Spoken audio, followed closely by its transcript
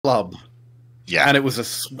club. Yeah. And it was a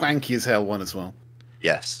swanky as hell one as well.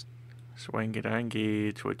 Yes. Swanky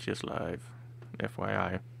danky, Twitch is live.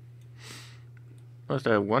 FYI. Was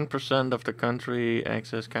there 1% of the country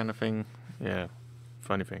access kind of thing? Yeah.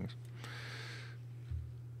 Funny things.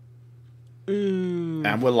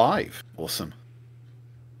 And we're live. Awesome.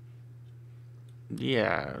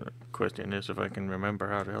 Yeah. Question is if I can remember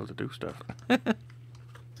how the hell to do stuff.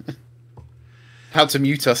 How to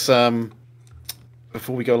mute us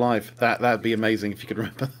before we go live. That'd be amazing if you could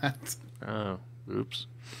remember that. Oh, oops.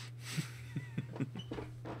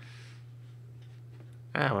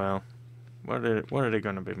 Well. What are they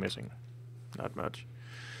going to be missing? Not much.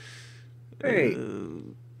 Hey.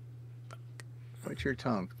 What's your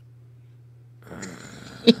tongue?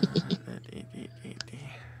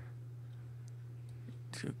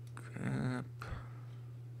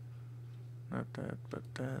 Not that, but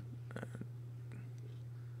that.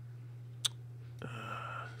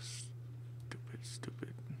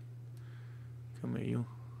 Stupid. Come here, you.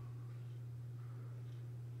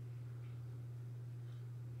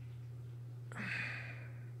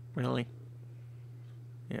 Really?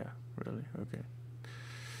 Yeah, really? Okay.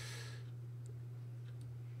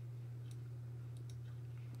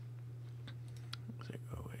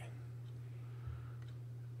 Go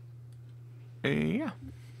away. Yeah.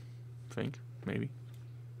 Think, maybe.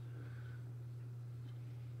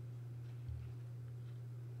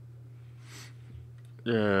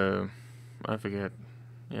 I forget.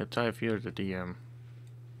 Yeah, Ty, if you're the DM.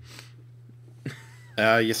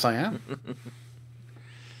 Yes, I am.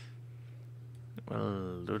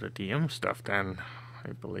 Well, do the DM stuff then.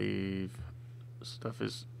 I believe stuff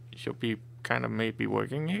should be kind of maybe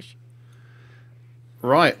working-ish.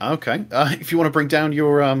 Right. Okay. If you want to bring down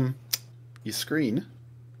your screen.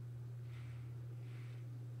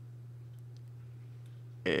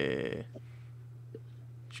 Should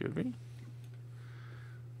we?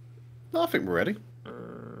 No, I think we're ready.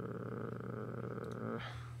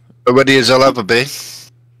 Ready as I'll ever be.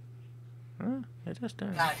 It is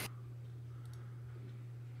done.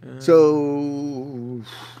 So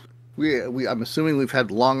I'm assuming we've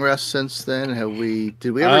had long rest since then.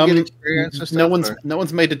 Did we ever get experience and stuff? No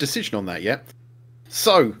one's made a decision on that yet.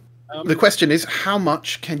 So the question is, how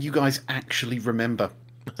much can you guys actually remember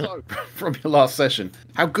from your last session?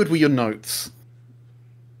 How good were your notes?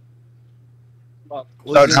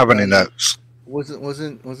 Don't have any notes.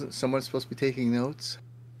 Wasn't someone supposed to be taking notes?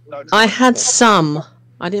 I had some.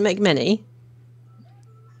 I didn't make many.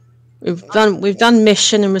 We've done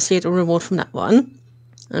mission and received a reward from that one,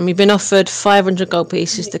 and we've been offered 500 gold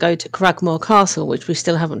pieces to go to Cragmore Castle, which we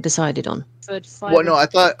still haven't decided on. Well, no, I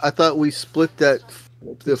thought we split the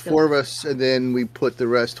four of us, and then we put the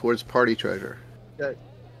rest towards party treasure.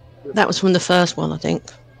 That was from the first one, I think.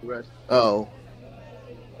 Oh.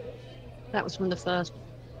 That was from the first.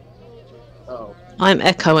 Oh. I'm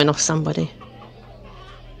echoing off somebody.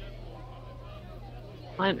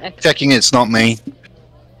 Checking it's not me.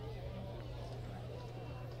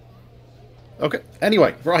 Okay.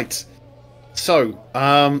 Anyway, right. So,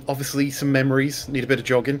 obviously some memories need a bit of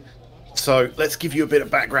jogging. So, let's give you a bit of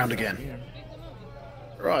background again.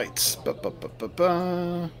 Right.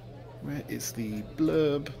 Where is the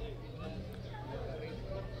blurb?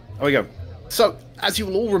 There we go. So, as you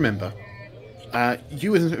will all remember,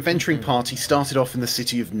 you as an adventuring party started off in the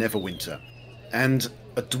city of Neverwinter, and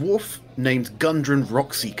a dwarf named Gundren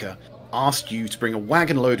Rockseeker asked you to bring a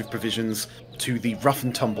wagon load of provisions to the rough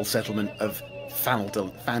and tumble settlement of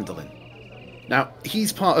Phandelver. Now,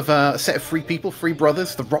 he's part of a set of three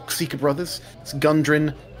brothers, the Rockseeker brothers. It's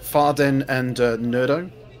Gundren, Farden, and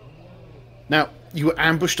Nerdo. Now, you were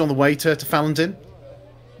ambushed on the way to Phandelver,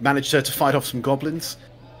 managed to fight off some goblins,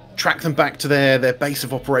 track them back to their base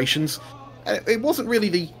of operations. It wasn't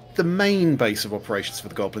really the main base of operations for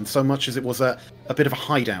the goblins, so much as it was a bit of a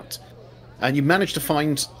hideout. And you managed to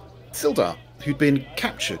find Sildar, who'd been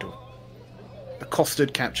captured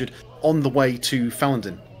on the way to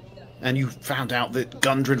Phandelver. And you found out that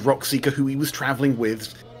Gundren Rockseeker, who he was travelling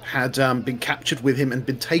with, had been captured with him and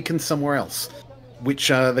been taken somewhere else, which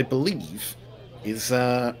they believe is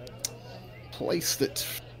a place that...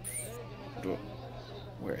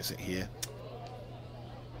 Where is it here?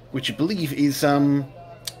 Which you believe is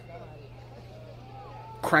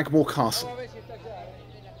Cragmore Castle.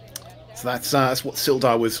 So that's what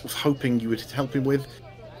Sildar was hoping you would help him with,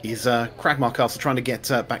 is Cragmore Castle, trying to get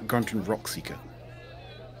back Gundren Rockseeker.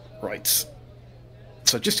 Right.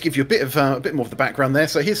 So just to give you a bit more of the background there.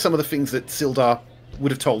 So here's some of the things that Sildar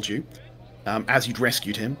would have told you as you'd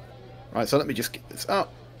rescued him. Right. So let me just get this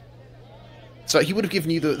up. So he would have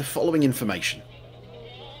given you the following information.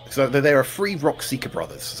 So there are 3 Rock Seeker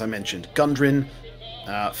brothers, as I mentioned: Gundren,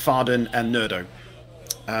 Farden, and Nerdo.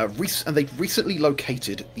 And they've recently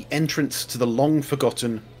located the entrance to the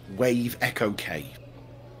long-forgotten Wave Echo Cave.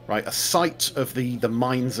 Right, a site of the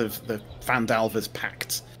mines of the Phandelver's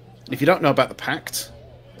Pact. And if you don't know about the Pact,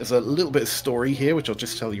 there's a little bit of story here, which I'll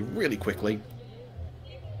just tell you really quickly.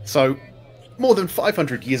 So, more than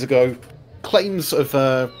 500 years ago, clans of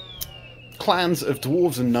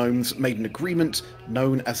dwarves and gnomes made an agreement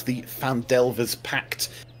known as the Phandelver's Pact,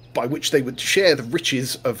 by which they would share the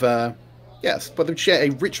riches of, but they would share a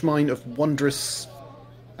rich mine of wondrous...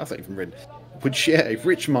 How's that even written? Would share a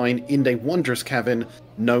rich mine in a wondrous cavern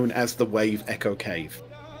known as the Wave Echo Cave.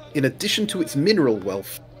 In addition to its mineral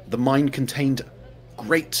wealth, the mine contained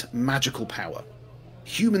great magical power.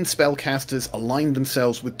 Human spellcasters aligned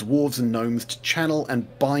themselves with dwarves and gnomes to channel and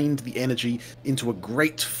bind the energy into a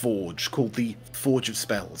great forge called the Forge of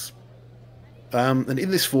Spells. And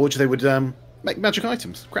in this forge they would make magic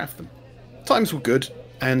items, craft them. Times were good,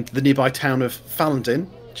 and the nearby town of Phandelver,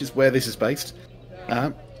 which is where this is based,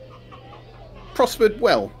 prospered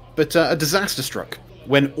well, but a disaster struck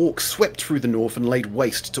when orcs swept through the north and laid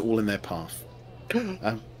waste to all in their path.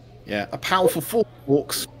 A powerful force of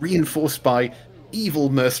orcs, reinforced by evil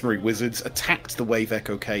mercenary wizards, attacked the Wave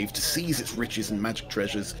Echo Cave to seize its riches and magic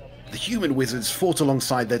treasures. The human wizards fought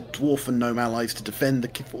alongside their dwarf and gnome allies to defend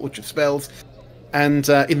the Forge of Spells, and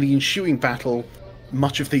in the ensuing battle,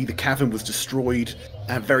 much of the cavern was destroyed,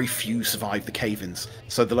 and very few survived the cave-ins,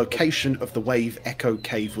 so the location of the Wave Echo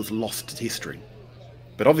Cave was lost to history.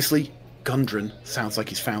 But obviously, Gundren sounds like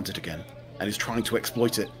he's found it again, and is trying to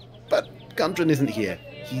exploit it. But Gundren isn't here.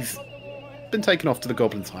 He's been taken off to the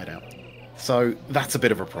Goblin's hideout. So that's a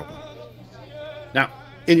bit of a problem. Now,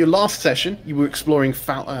 in your last session, you were exploring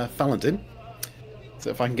Phandelver. So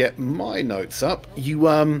if I can get my notes up, you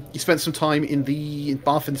spent some time in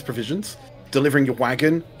Barfin's Provisions, delivering your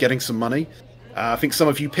wagon, getting some money. I think some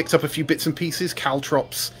of you picked up a few bits and pieces,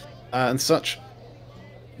 caltrops and such.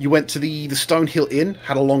 You went to the Stonehill Inn,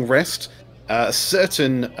 had a long rest. A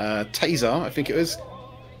certain Tazar, I think it was.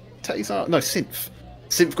 Tazar? No, Synth.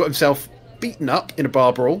 Synth got himself beaten up in a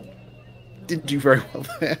bar brawl. Didn't do very well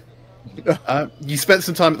there. You spent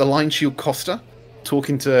some time at the Line Shield Costa,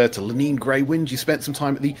 talking to Lenine Greywind. You spent some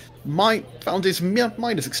time at the Founders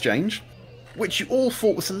Miners Exchange, which you all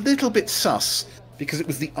thought was a little bit sus, because it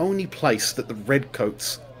was the only place that the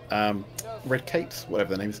Redcoats, Redcates, whatever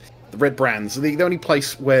their name is, the Red Brands, the only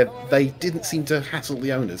place where they didn't seem to hassle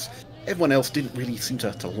the owners. Everyone else didn't really seem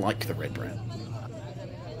to like the Red Brand.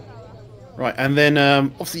 Right, and then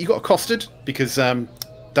obviously you got accosted because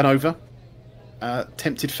Danova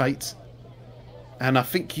tempted fate, and I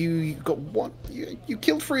think you got one. You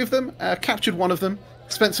killed 3 of them, captured one of them,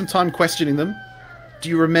 spent some time questioning them. Do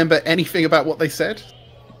you remember anything about what they said?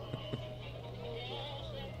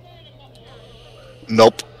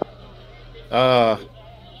 Nope.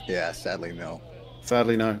 Yeah, sadly no.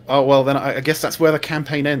 Sadly no. Oh well, then I guess that's where the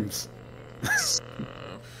campaign ends.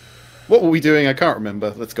 What were we doing? I can't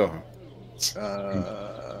remember. Let's go home.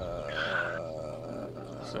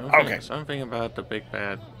 Something about the big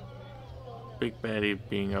baddie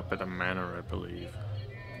being up at a manor, I believe.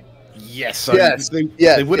 Yes, so yes.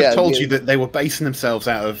 They would have told you that they were basing themselves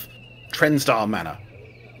out of Trensdar Manor.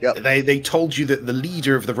 Yep. They told you that the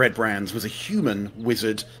leader of the Red Brands was a human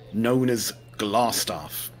wizard known as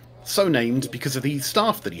Glassstaff, so named because of the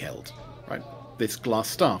staff that he held. Right, this glass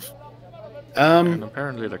staff. And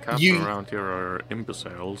apparently the cops around here are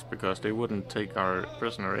imbeciles because they wouldn't take our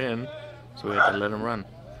prisoner in, so we had to let him run.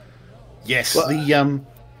 Yes, well, the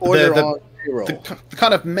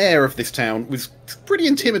kind of mayor of this town was pretty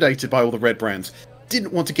intimidated by all the Red Brands.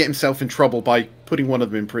 Didn't want to get himself in trouble by putting one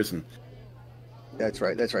of them in prison. That's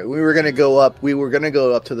right. We were going to go up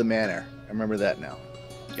to the manor. I remember that now.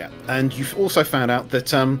 Yeah, and you've also found out that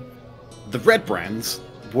the Red Brands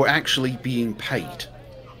were actually being paid.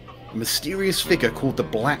 A mysterious figure called the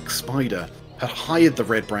Black Spider had hired the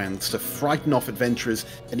Red Brands to frighten off adventurers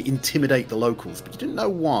and intimidate the locals, but you didn't know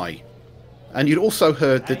why. And you'd also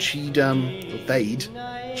heard that they'd,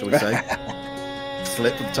 shall we say,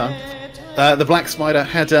 slip of the tongue. The Black Spider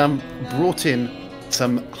had brought in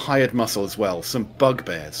some hired muscle as well, some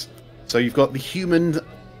bugbears. So you've got the human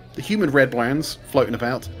Red Brands floating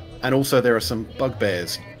about, and also there are some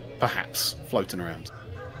bugbears, perhaps, floating around.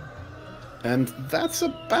 And that's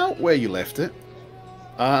about where you left it.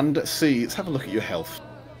 And let's see, let's have a look at your health.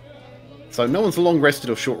 So no one's long rested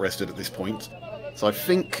or short rested at this point. So I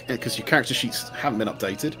think, because your character sheets haven't been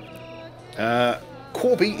updated,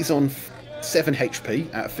 Corby is on 7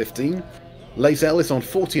 HP out of 15. Lazel is on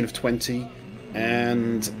 14 of 20.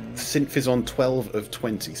 And Synth is on 12 of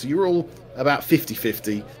 20. So you're all about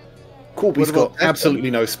 50-50. Corby's What about got Declan?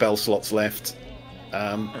 absolutely no spell slots left.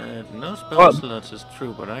 No spell slots is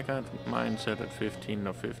true, but I got mine set at 15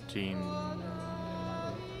 or 15.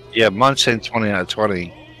 Yeah, mine's saying 20 out of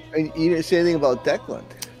 20. And you didn't say anything about Declan.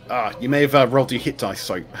 You may have rolled your hit dice,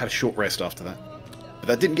 so had a short rest after that. But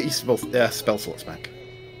that didn't get you spell slots back.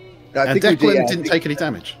 I And think we Declan did, didn't take any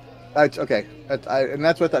damage. Okay, and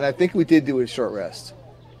that's what I thought. I think we did do a short rest.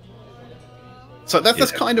 So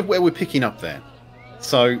that's kind of where we're picking up there.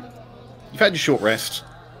 So you've had your short rest.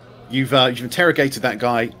 You've interrogated that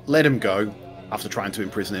guy, let him go after trying to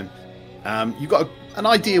imprison him. You've got an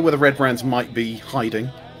idea where the Red Brands might be hiding,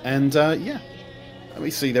 and yeah. Let me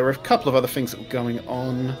see. There were a couple of other things that were going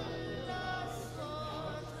on.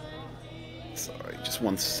 Sorry, just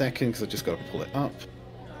 1 second, because I just got to pull it up.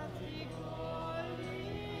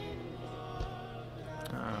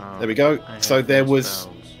 There we go. So there was.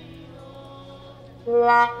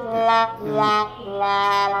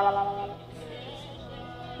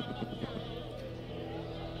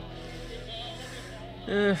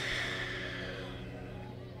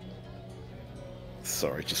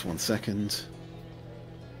 Sorry, just 1 second.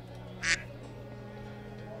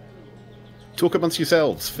 Talk amongst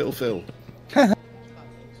yourselves, Phil. They've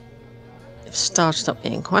started up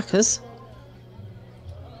being quackers.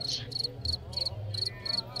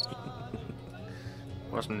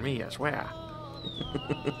 Wasn't me, I swear.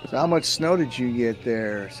 So how much snow did you get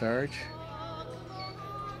there, Sarge?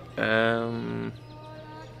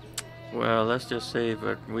 Well, let's just say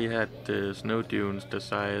that we had snow dunes the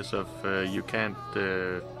size of you can't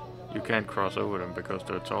cross over them because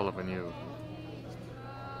they're taller than you.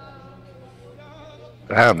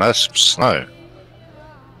 Damn, that's some snow.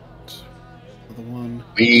 Other one.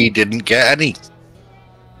 We didn't get any.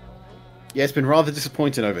 Yeah, it's been rather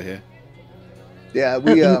disappointing over here. Yeah,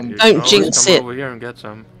 we You Don't can always jinx come it. over here and get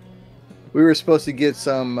some. we were supposed to get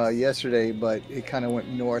some yesterday, but it kind of went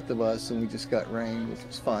north of us, and we just got rain, which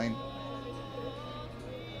was fine.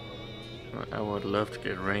 I would love to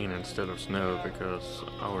get rain instead of snow because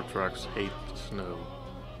our trucks hate snow.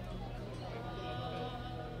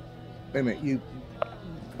 Wait a minute, you.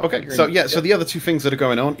 Okay, so yeah, so the other two things that are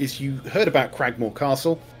going on is you heard about Cragmore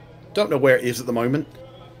Castle. Don't know where it is at the moment,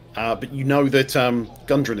 but you know that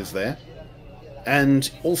Gundren is there. And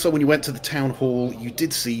also when you went to the town hall, you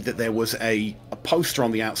did see that there was a poster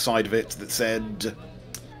on the outside of it that said,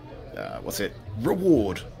 what's it?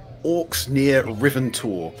 Reward, Orcs near Riven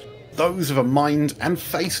Tor. Those of a mind and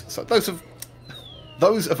face, so those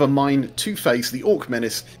of a mind to face the Orc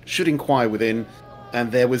menace should inquire within. And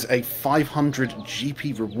there was a 500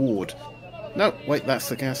 GP reward. No, wait, that's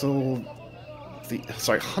the castle.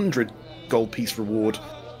 100 gold piece reward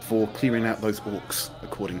for clearing out those orcs,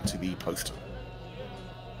 according to the poster.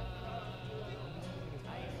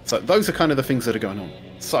 So those are kind of the things that are going on.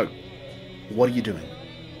 So, what are you doing?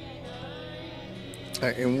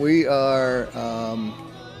 And we are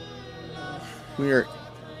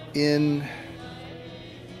in.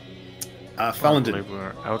 I Falendon. believe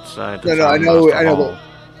we're outside. No, the I town know. master I know. hall.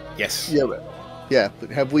 Yes. But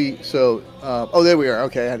have we? So, oh, there we are.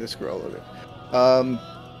 Okay, I had to scroll a little bit.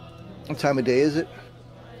 What time of day is it?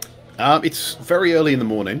 It's very early in the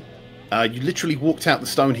morning. You literally walked out the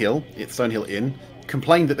Stonehill Inn,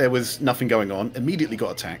 complained that there was nothing going on, immediately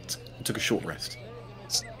got attacked, and took a short rest.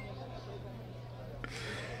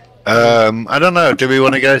 I don't know. Do we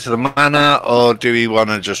want to go to the manor or do we want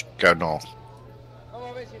to just go north?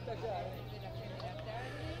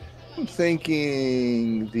 I'm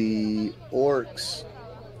thinking the orcs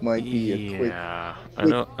might be a quick. Yeah, I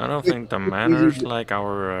don't think the manor's like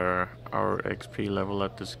our XP level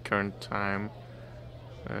at this current time.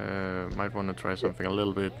 Might want to try something a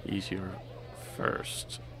little bit easier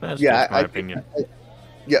first. That's just my opinion.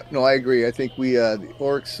 No, I agree. I think we the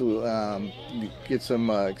orcs will get some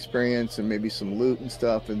experience and maybe some loot and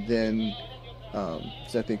stuff, and then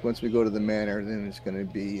so I think once we go to the manor, then it's going to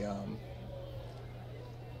be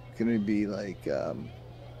like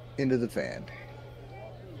into the fan.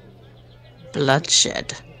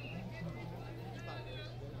 Bloodshed.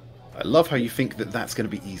 I love how you think that that's going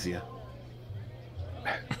to be easier.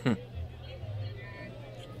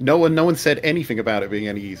 No one said anything about it being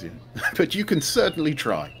any easier, but you can certainly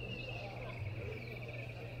try.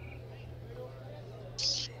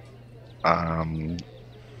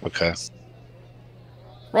 Okay.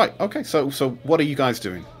 Right. Okay. So what are you guys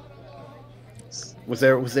doing? Was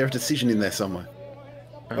there a decision in there somewhere?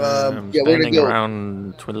 We're Standing gonna go.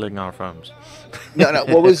 around twiddling our thumbs. No.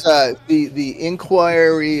 What was the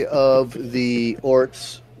inquiry of the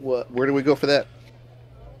orcs? Where do we go for that?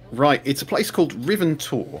 Right, it's a place called Riven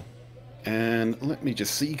Tor. And let me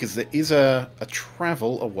just see, because there is a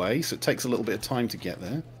travel away, so it takes a little bit of time to get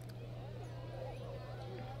there.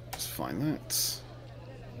 Let's find that.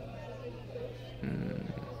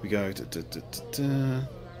 We go...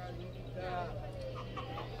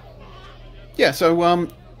 Yeah, so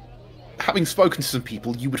having spoken to some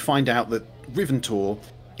people, you would find out that Riven Tor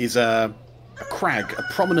is a crag, a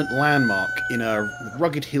prominent landmark in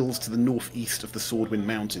rugged hills to the northeast of the Swordwind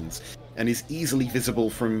Mountains, and is easily visible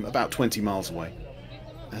from about 20 miles away.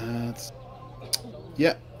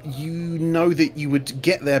 Yeah, you know that you would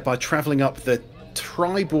get there by travelling up the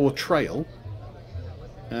Tribor Trail,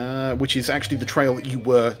 which is actually the trail that you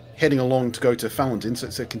were heading along to go to Phandelver, so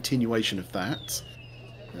it's a continuation of that.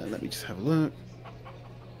 Let me just have a look.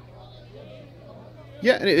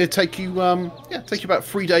 Yeah, and it'd take you, take you about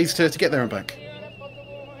 3 days to get there and back.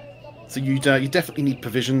 So you definitely need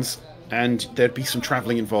provisions, and there'd be some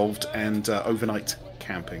travelling involved and overnight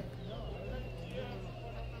camping.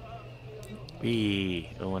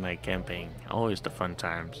 Overnight camping, always the fun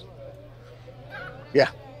times. Yeah.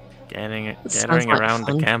 Gathering like around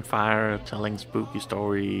the fun. campfire, telling spooky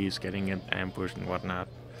stories, getting an ambush and whatnot.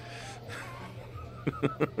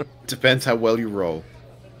 Depends how well you roll.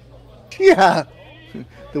 Yeah.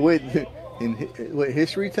 The way what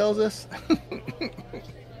history tells us.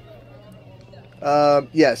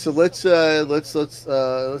 Yeah. So let's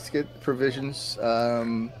get provisions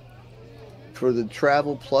for the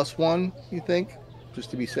travel +1. You think,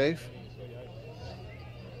 just to be safe?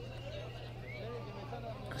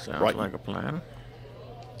 Sounds Right. like a plan.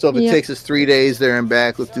 So if it Yeah. takes us 3 days there and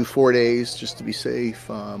back, let's do 4 days just to be safe.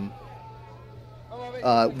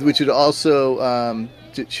 Which would also,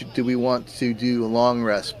 do we want to do a long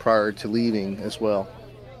rest prior to leaving as well?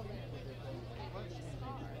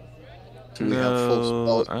 So we have full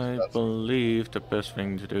No, spells and I stuff. believe the best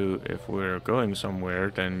thing to do if we're going somewhere,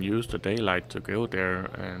 then use the daylight to go there,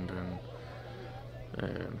 and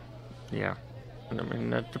yeah. I mean,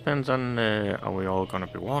 that depends on, are we all gonna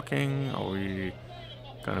be walking? Are we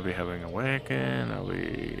gonna be having a wagon?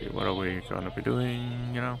 What are we gonna be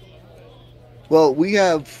doing, you know? Well,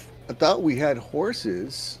 I thought we had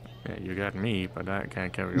horses. Yeah, you got me, but I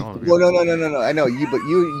can't carry all of you. Well, no. I know you, but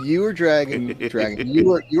you were dragging.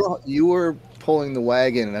 You were pulling the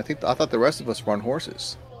wagon, and I thought the rest of us were on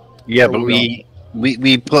horses. Yeah, Or but we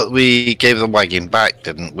we gave the wagon back,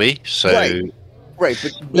 didn't we? So Right,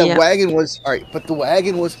 but the Yeah. wagon was all right. But the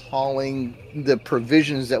wagon was hauling the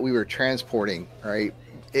provisions that we were transporting. Right,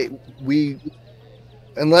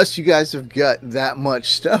 unless you guys have got that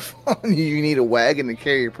much stuff on you, you need a wagon to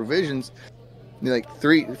carry your provisions. Like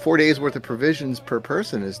 3-4 days worth of provisions per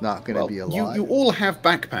person is not going to be a lot. You all have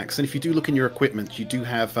backpacks, and if you do look in your equipment, you do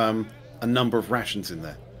have a number of rations in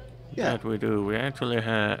there. Yeah. That we do. We actually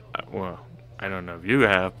have, well, I don't know if you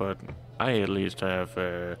have, but I at least have,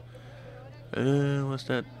 what's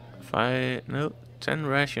that? 10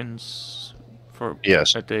 rations for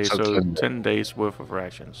Yes, a day, so so 10 10 days worth of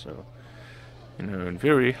rations. So, in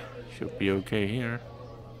theory, should be okay here.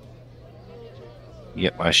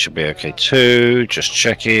 yep, I should be okay too. Just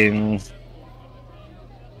checking.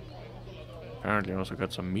 Apparently, also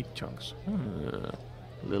got some meat chunks. A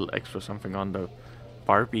little extra something on the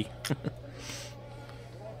Barbie.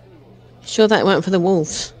 Sure that weren't for the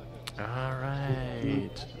wolves. All right,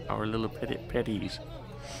 our little petties.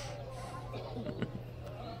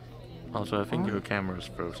 Also, I think your camera's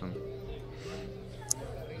frozen.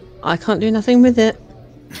 I can't do nothing with it.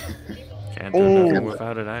 Can't do nothing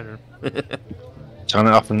without it either. Turn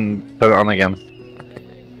it off and put it on again.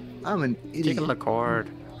 I'm an idiot. Tickle the cord.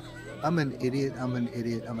 I'm an idiot. I'm an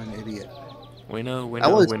idiot. I'm an idiot. We know. we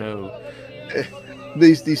know.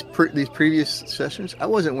 These previous sessions, I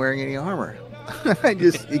wasn't wearing any armor. I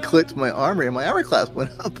just clicked my armor, and my armor class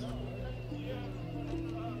went up.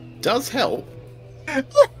 Does help.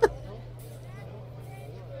 Let's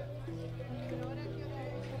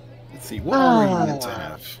see, what are you meant to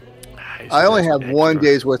have? I only have 1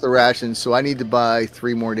 day's worth of rations, so I need to buy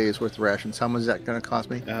 3 more days worth of rations. How much is that going to cost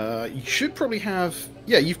me? You should probably have...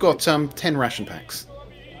 Yeah, you've got 10 ration packs.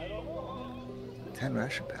 10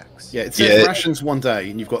 ration packs. Yeah, it says Yeah. rations 1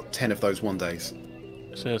 day, and you've got 10 of those 1 days.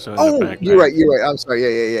 Says so in Oh, the backpack. you're right. I'm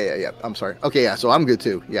sorry. Yeah. I'm sorry. Okay, yeah. So I'm good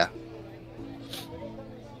too. Yeah.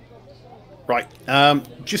 Right.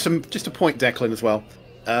 Just a point, Declan, as well.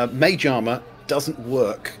 Mage armor doesn't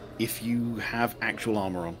work if you have actual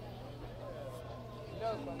armor on.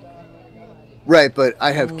 Right, but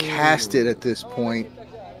I have cast it at this point.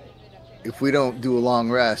 If we don't do a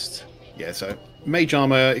long rest. Yeah, so mage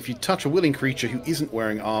armor, if you touch a willing creature who isn't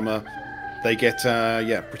wearing armor, they get,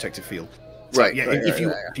 protective field. So, Right, yeah, right, if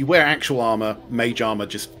right. you wear actual armor, mage armor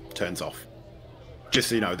just turns off. Just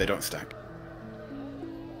so you know, they don't stack.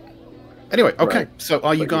 Anyway, okay. Right. So,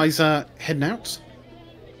 are you But guys heading out?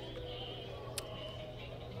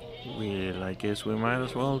 Well, I guess we might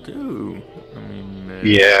as well do. I mean,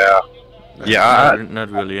 Yeah. there's Yeah.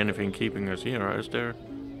 not really anything keeping us here, is there?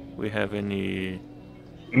 We have any?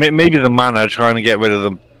 Maybe the manor trying to get rid of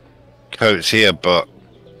the coats here, but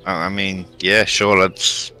I mean, yeah, sure.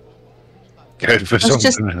 Let's go for Let's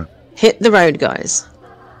just something. hit the road, guys.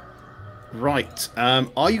 Right.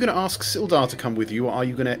 Are you going to ask Sildar to come with you, or are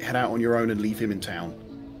you going to head out on your own and leave him in town?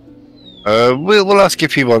 We'll ask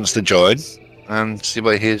if he wants to join and see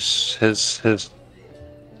what his.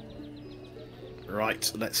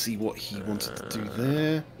 Right. Let's see what he wanted to do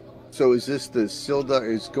there. So is this the Sildar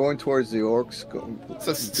is going towards the orcs? So Do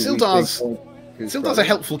we Sildar's think his Sildar's brother? a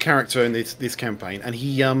helpful character in this campaign, and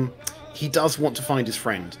he does want to find his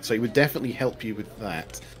friend, so he would definitely help you with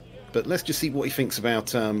that. But let's just see what he thinks about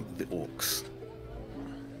the orcs.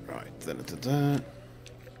 Right. Da-da-da-da.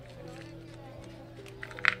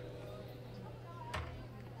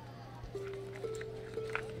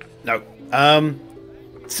 No.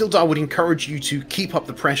 Sildar would encourage you to keep up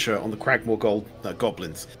the pressure on the Cragmore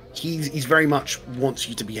goblins. He's very much wants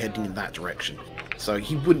you to be heading in that direction. So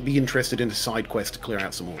he wouldn't be interested in a side quest to clear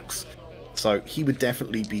out some orcs. So he would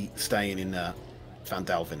definitely be staying in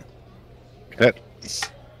Phandelver. Okay.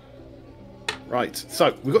 Right,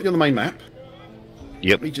 so we've got you on the main map.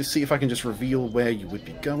 Yep. Let me just see if I can just reveal where you would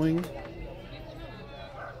be going.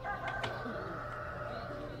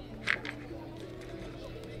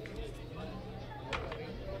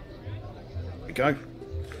 There we go.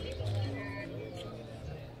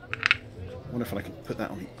 I wonder if I can put that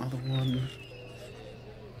on the other one.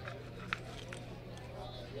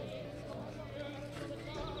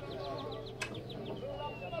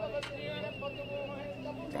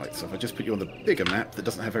 Right, so if I just put you on the bigger map that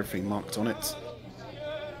doesn't have everything marked on it.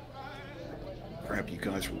 Grab you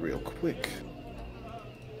guys real quick.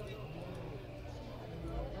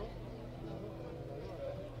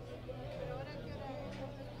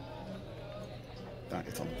 That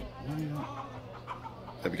is on the way.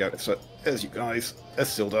 There we go. So there's you guys. There's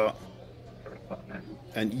Sildar.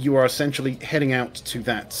 And you are essentially heading out to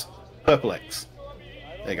that purple X.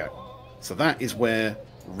 There you go. So that is where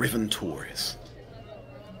Riven Tor is.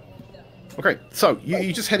 Okay, so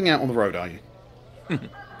you're just heading out on the road, are you?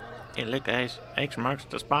 Hey, look, guys, X marks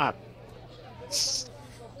the spot.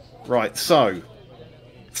 Right, so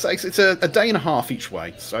it's a day and a half each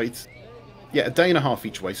way. So it's a day and a half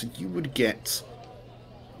each way. So you would get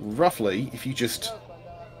roughly, if you just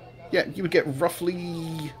you would get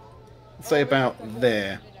roughly, say about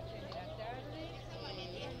there.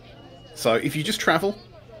 So if you just travel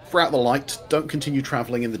throughout the light, don't continue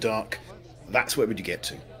traveling in the dark. That's where would you get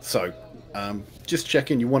to. So just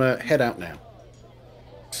checking. You want to head out now.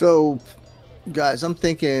 So, guys, I'm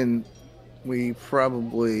thinking we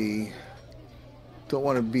probably don't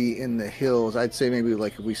want to be in the hills. I'd say maybe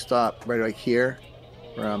like if we stop right here,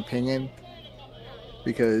 around Pingin,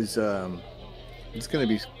 because it's going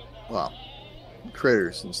to be, well,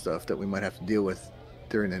 critters and stuff that we might have to deal with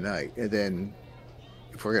during the night. And then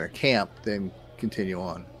if we're going to camp, then continue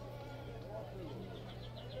on.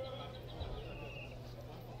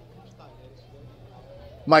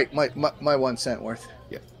 My 1 cent worth.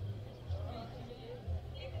 Yeah.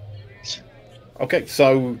 Okay,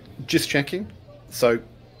 so just checking. So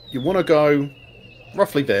you want to go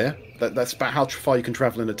roughly there. That's about how far you can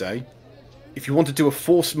travel in a day. If you want to do a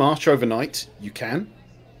forced march overnight, you can.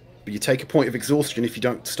 But you take a point of exhaustion if you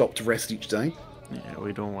don't stop to rest each day. Yeah,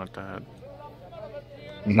 we don't want that.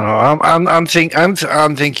 No, I'm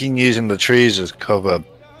thinking using the trees as cover,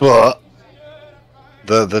 but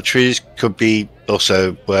the trees could be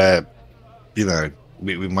also where, you know,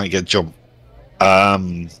 we might get jumped.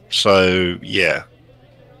 So yeah.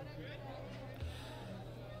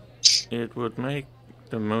 It would make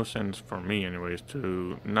the most sense for me, anyways,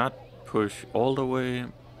 to not push all the way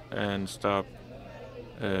and stop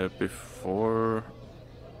before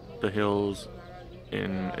the hills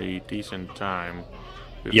in a decent time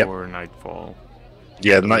before nightfall.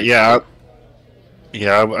 Yeah,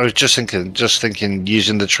 I was just thinking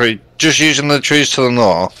using the trees to the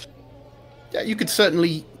north. Yeah, you could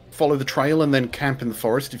certainly follow the trail and then camp in the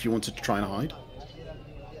forest if you wanted to try and hide.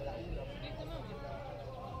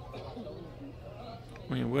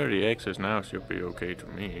 I mean, where the X is now should be okay to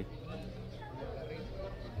me.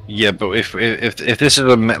 Yeah, but if this is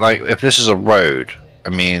if this is a road, I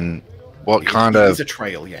mean, what kind It of? is a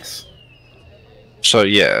trail, yes. So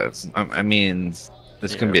yeah, I mean,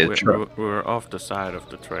 it's gonna be a trail. We're off the side of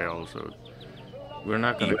the trail, so we're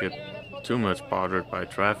not gonna get too much bothered by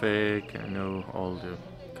traffic. I know all the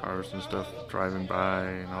cars and stuff driving by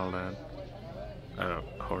and all that.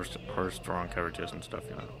 Horse-drawn carriages and stuff,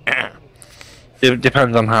 you know. It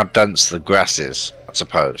depends on how dense the grass is, I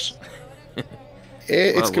suppose.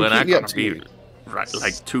 It's Well, we're not completely up gonna to be you. right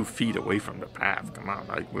like 2 feet away from the path. Come on,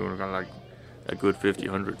 like we were gonna like a good 50,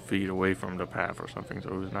 100 feet away from the path or something.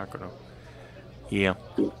 So it's not gonna. Yeah.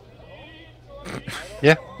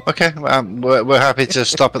 Yeah. Okay. We're happy to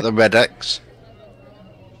stop at the red X.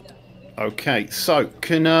 Okay, so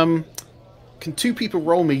can 2 people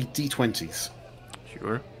roll me d20s?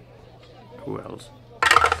 Sure. Who else?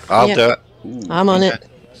 I'll Yeah. do it. I'm on okay. it.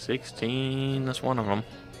 16. That's one of them.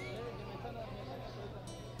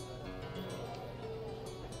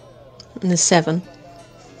 And there's 7.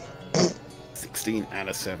 16 and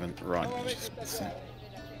a 7. Right.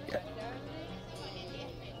 Yeah.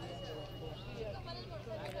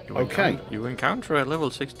 Okay. You encounter a level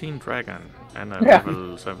 16 dragon and a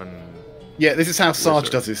level 7. Yeah, this is how Sarge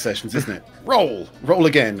Wizard. does his sessions, isn't it? Roll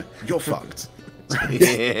again. You're fucked.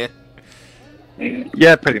 Yeah.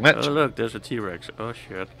 Yeah, pretty much. Oh look, there's a T-Rex. Oh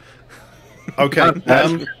shit. Okay.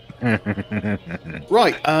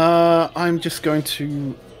 Right. I'm just going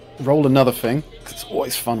to roll another thing. 'Cause it's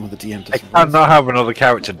always fun when the DM I does rolls. cannot have another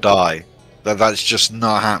character die. That's just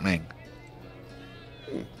not happening.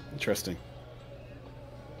 Interesting.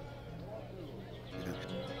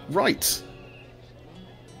 Right.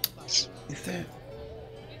 Is there...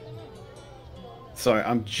 Sorry,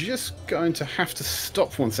 I'm just going to have to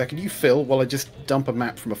stop for 1 second. You fill while I just dump a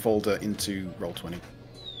map from a folder into Roll20.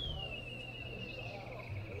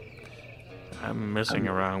 I'm messing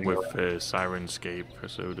around with Sirenscape,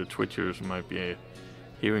 so the Twitchers might be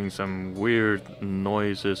hearing some weird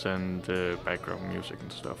noises and background music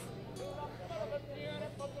and stuff.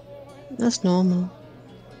 That's normal.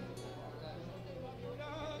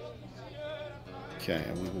 Okay,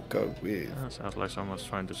 and we will go with... That sounds like someone's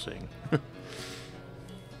trying to sing.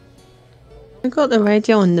 I got the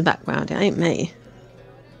radio in the background. It ain't me.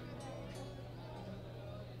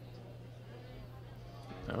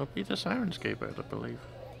 That would be the Sirenscape, I believe.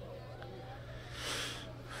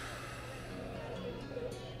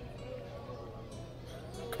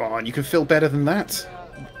 Come on, you can feel better than that.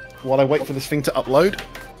 While I wait for this thing to upload.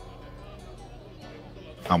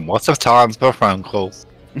 And what a time for a phone call.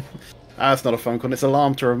 It's not a phone call, it's an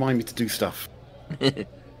alarm to remind me to do stuff.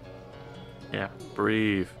 Yeah,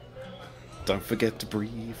 breathe. Don't forget to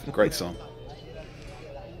breathe. Great song.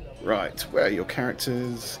 Right, where are your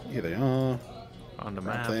characters? Here they are. On the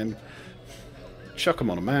Grab map. them. Chuck them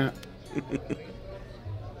on a map.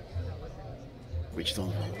 Which is on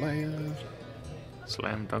the wrong layer.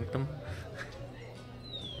 Slam dunk them.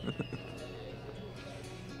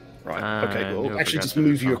 Right, okay, And well, you actually forgot just to do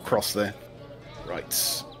move you something. across there.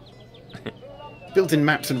 Right. Built-in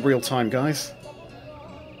maps in real time, guys.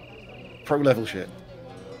 Pro level shit.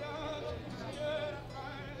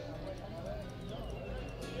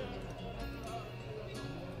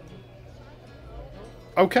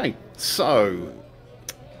 Okay, so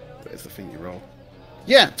where's the thing you roll?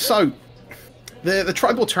 Yeah, so the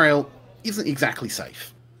tribal trail isn't exactly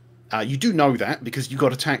safe. You do know that because you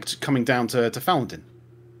got attacked coming down to Falendin.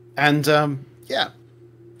 And yeah,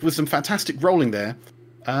 with some fantastic rolling there,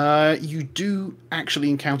 you do actually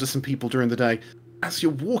encounter some people during the day. As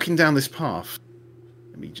you're walking down this path,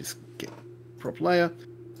 let me just get prop layer.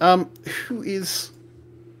 Who is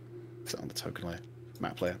that on the token layer?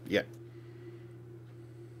 Map layer, yeah.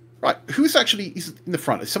 Right, who's actually is in the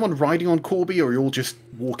front? Is someone riding on Corby, or are you all just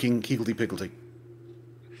walking higgledy-piggledy?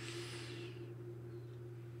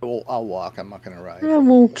 Well, I'll walk. I'm not going to ride. I'm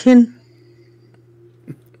walking.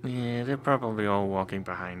 Yeah, they're probably all walking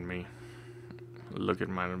behind me. Look at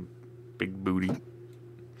my big booty.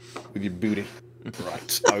 With your booty.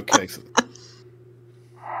 Right, okay. So...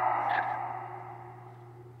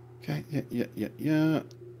 Okay, yeah.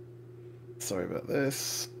 Sorry about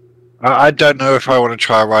this. I don't know if I want to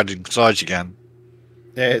try riding Sarge again.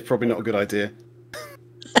 Yeah, it's probably not a good idea.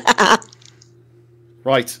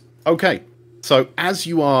 Right, okay. So as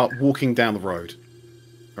you are walking down the road,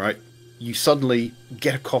 right, you suddenly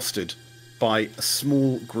get accosted by a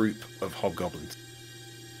small group of hobgoblins.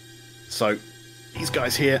 So these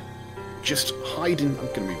guys here just hiding. I'm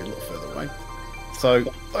going to move you a little further away. So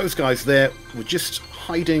those guys there were just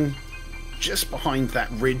hiding just behind that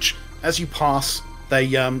ridge. As you pass, they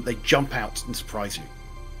jump out and surprise you.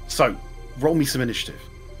 So roll me some initiative.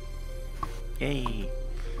 Yay.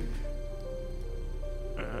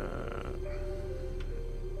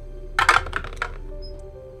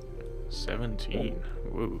 17.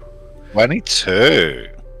 Woo. 22.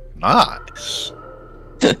 Nice.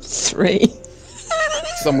 3.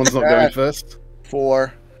 Someone's not going first.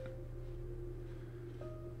 4.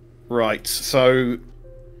 Right, so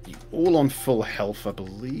all on full health, I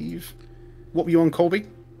believe. What were you on, Colby?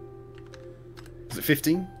 Was it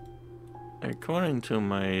 15? According to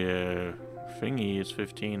my thingy, it's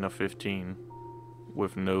 15 of 15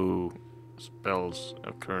 with no spells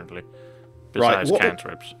currently, besides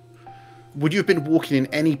cantrips. Would you have been walking in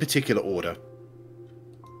any particular order?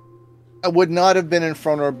 I would not have been in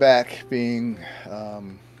front or back, being a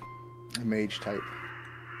mage type.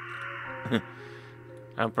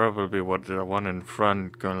 I'm probably the one in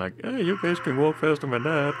front, going like, "Hey, you guys can walk faster than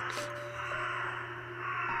that."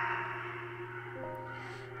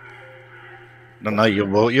 No, your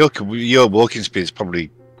walking speed is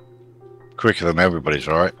probably quicker than everybody's,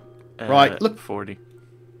 right? Right, look. 40.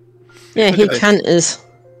 Yeah, Look he at this. canters.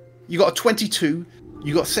 You got a 22,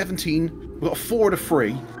 you got 17, we got a 4 and a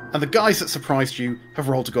 3, and the guys that surprised you have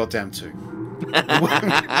rolled a goddamn 2.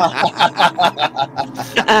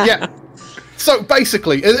 Yeah. So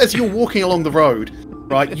basically, as you're walking along the road,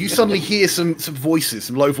 right, you suddenly hear some voices,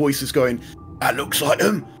 some low voices going, "That looks like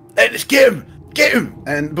him. Let's get him. Get him!"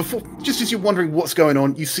 And before, just as you're wondering what's going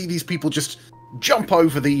on, you see these people just jump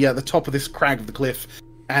over the top of this crag of the cliff.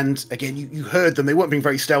 And again, you heard them. They weren't being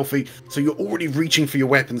very stealthy, so you're already reaching for your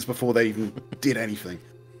weapons before they even did anything.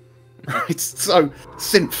 Right, so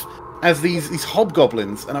Synth as these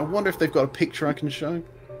hobgoblins, and I wonder if they've got a picture I can show.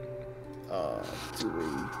 Do we?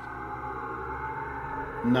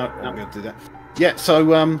 No, I'm not going to do that. Yeah,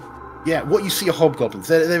 so yeah, what you see are hobgoblins.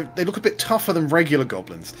 They look a bit tougher than regular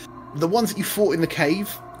goblins. The ones that you fought in the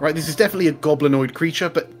cave, right? This is definitely a goblinoid creature,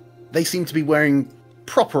 but they seem to be wearing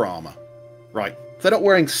proper armor, right? They're not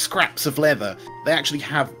wearing scraps of leather. They actually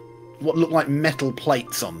have what look like metal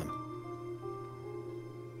plates on them.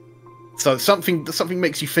 So something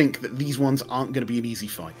makes you think that these ones aren't going to be an easy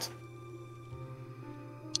fight.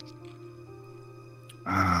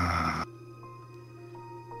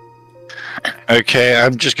 Okay,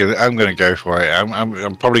 I'm gonna go for it.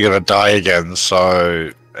 I'm probably gonna die again.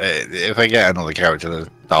 So if I get another character that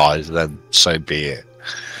dies, then so be it.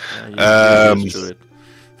 You're used to it.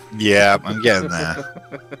 Yeah, I'm getting there.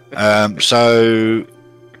 So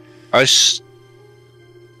I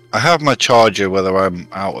have my charger whether I'm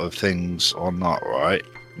out of things or not, right?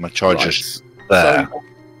 My charger's there. So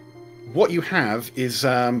what you have is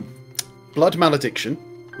Blood Malediction,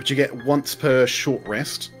 which you get once per short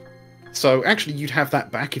rest. So actually you'd have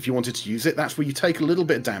that back if you wanted to use it. That's where you take a little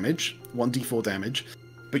bit of damage, 1d4 damage,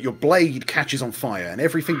 but your blade catches on fire, and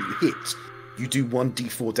everything you hit, you do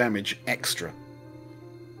 1d4 damage extra.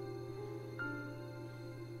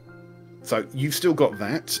 So you've still got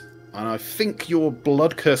that, and I think your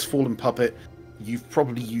Blood Curse Fallen Puppet, you've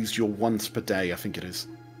probably used your once per day, I think it is.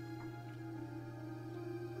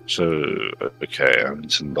 So okay, I need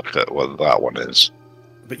to look at what that one is.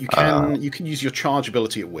 But you can use your charge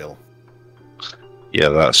ability at will. Yeah,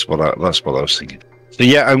 that's what I was thinking. So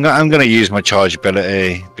yeah, I'm going to use my charge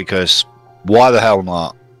ability because why the hell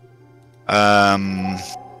not?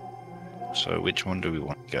 So which one do we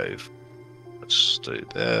want to go for? Let's do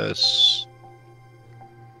this.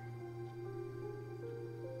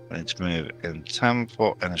 I need to move in 10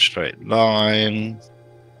 foot in a straight line.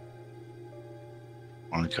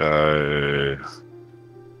 I'll go.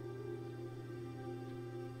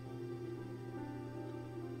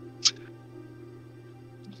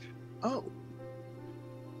 Oh.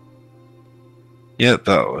 Yeah,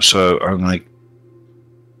 so I'm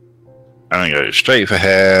gonna go straight for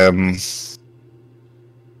him.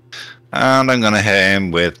 And I'm gonna hit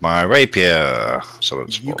him with my rapier. So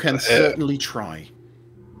that's You can certainly try.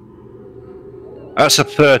 That's a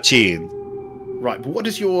 13. Right, but what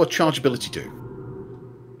does your charge ability do?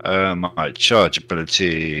 My charge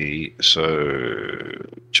ability.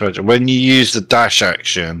 When you use the dash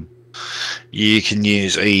action, you can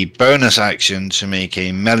use a bonus action to make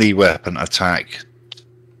a melee weapon attack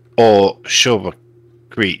or shove a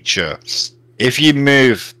creature. If you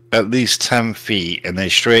move at least 10 feet in a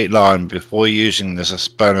straight line before using this as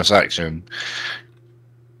bonus action,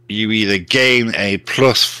 you either gain a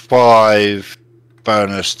 +5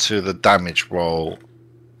 bonus to the damage roll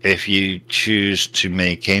if you choose to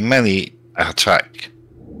make a melee attack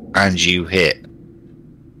and you hit,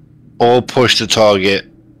 or push the target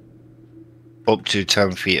up to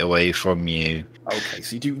 10 feet away from you. Okay,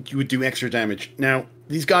 so you would do extra damage. Now,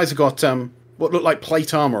 these guys have got what look like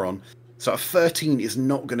plate armor on, so a 13 is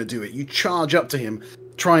not going to do it. You charge up to him,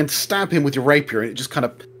 try and stab him with your rapier, and it just kind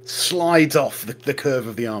of slides off the curve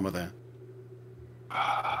of the armor there.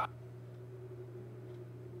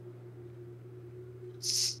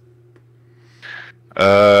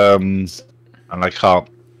 And I can't.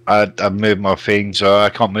 I moved my thing, so I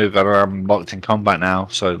can't move. And I'm locked in combat now.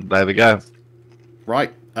 So there we go.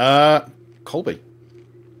 Right. Colby.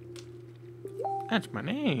 That's my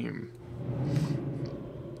name.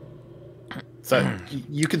 So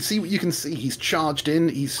you can see what you can see. He's charged in.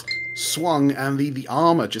 He's swung, and the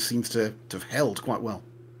armor just seems to have held quite well.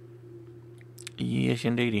 Yes,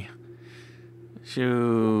 indeedy.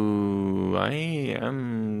 So I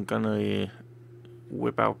am gonna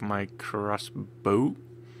whip out my crossbow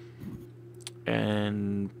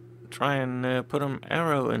and try and put an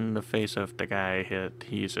arrow in the face of the guy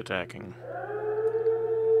he's attacking.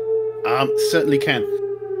 Certainly can.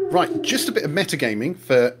 Right, just a bit of metagaming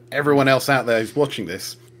for everyone else out there who's watching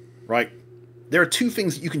this. Right, there are two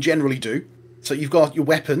things that you can generally do. So you've got your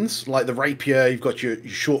weapons, like the rapier, you've got your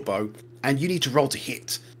short bow, and you need to roll to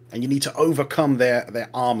hit. And you need to overcome their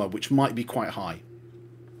armor, which might be quite high.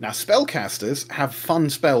 Now, spellcasters have fun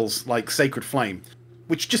spells like Sacred Flame,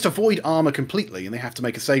 which just avoid armor completely, and they have to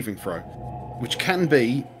make a saving throw, which can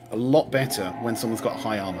be a lot better when someone's got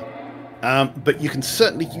high armor. But you can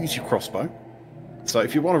certainly use your crossbow. So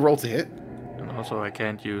if you want to roll to hit... And also I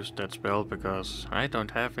can't use that spell because I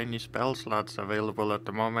don't have any spell slots available at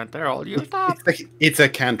the moment. They're all used up. It's a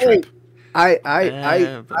cantrip. I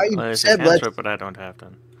It's said a let's. cantrip, but I don't have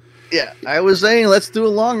them. Yeah, I was saying let's do a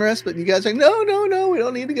long rest, but you guys are like, no, we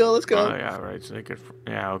don't need to go. Let's go. Oh yeah, right.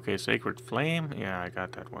 Okay, Sacred Flame. Yeah, I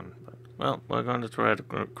got that one. But, well, we're going to try the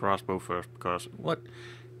crossbow first because what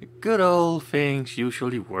good old things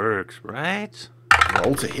usually works, right?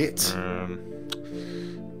 Roll to hit.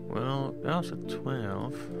 Well, that was a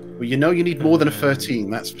 12. Well, you know you need more than a 13,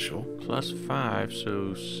 that's for sure. Plus 5,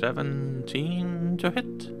 so 17 to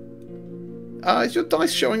hit. Is your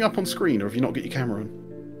dice showing up on screen, or have you not got your camera on?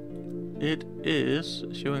 It is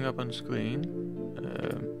showing up on screen.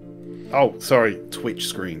 Oh, sorry, Twitch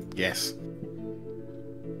screen. Yes.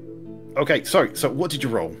 Okay, sorry. So, what did you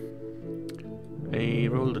roll? I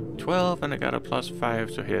rolled a 12 and I got a plus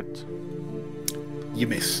 5 to hit. You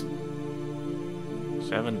miss.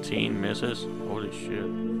 17 misses. Holy shit.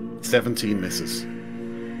 17 misses.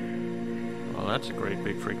 Well, that's a great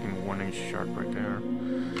big freaking warning shot right there.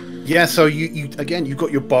 Yeah. So you again, you've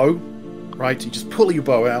got your bow, right? You just pull your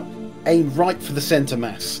bow out, aim right for the center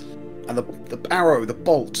mass, and the arrow, the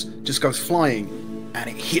bolt, just goes flying, and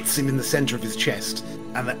it hits him in the center of his chest,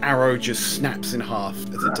 and the arrow just snaps in half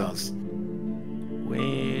as it does.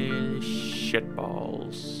 Well,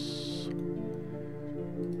 shitballs.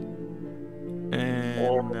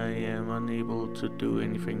 And I am unable to do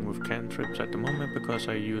anything with cantrips at the moment because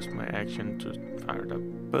I used my action to fire the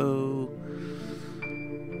bow.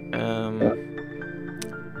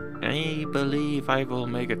 I believe I will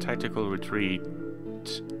make a tactical retreat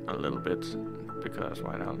a little bit because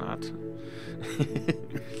why the hell not?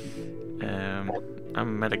 I'm a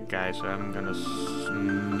medic guy, so I'm gonna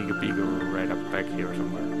sneak a peek right up back here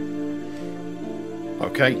somewhere.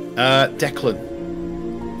 Okay, Declan.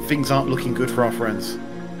 Things aren't looking good for our friends.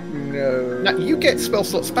 No. Now, you get spell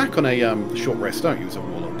slots back on a short rest, don't you, as a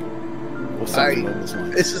warlock? Or something along those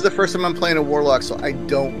lines. This is the first time I'm playing a warlock, so I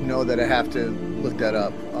don't know that I have to look that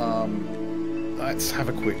up. Let's have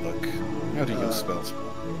a quick look. How do you get spells?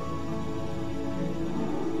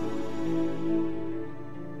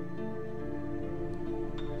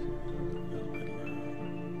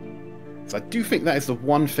 So I do think that is the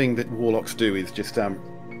one thing that warlocks do is just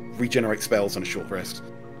regenerate spells on a short rest.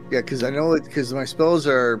 Yeah, because I know it because my spells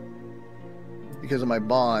are because of my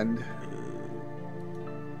bond.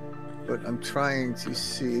 But I'm trying to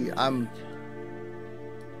see. Yeah,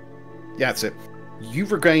 that's it. You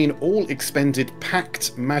regain all expended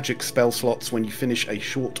packed magic spell slots when you finish a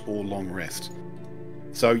short or long rest.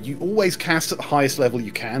 So you always cast at the highest level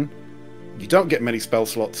you can. You don't get many spell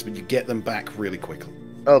slots, but you get them back really quickly.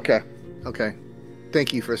 Okay.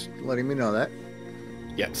 Thank you for letting me know that.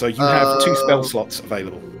 Yeah, so you have 2 spell slots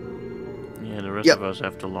available. Yeah, the rest of us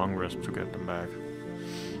have to long rest to get them back.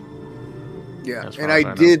 Yeah, As and far as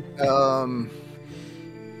I I did. All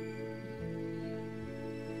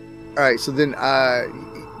right, so then,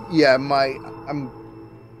 yeah, I'm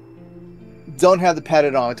don't have the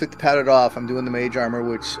padded on. I took the padded off. I'm doing the mage armor,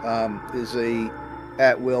 which is a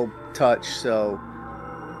at will touch. So,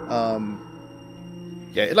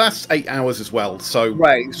 yeah, it lasts 8 hours as well. So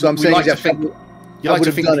right. So I'm saying like to think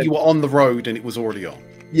that you were on the road and it was already on.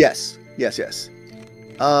 Yes.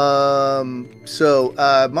 So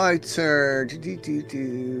my turn.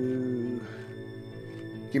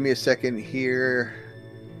 Give me a second here.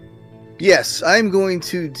 Yes, I'm going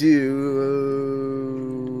to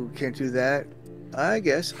do. Can't do that. I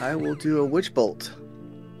guess I will do a witch bolt.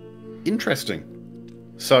 Interesting.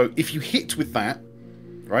 So if you hit with that,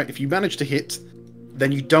 right, if you manage to hit,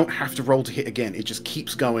 then you don't have to roll to hit again. It just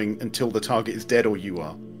keeps going until the target is dead or you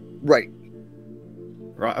are. Right.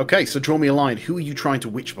 Right, okay, so draw me a line. Who are you trying to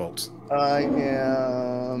witch bolt? I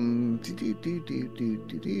am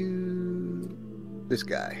this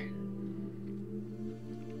guy.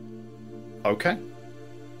 Okay.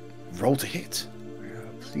 Roll to hit.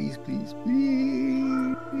 Please, please,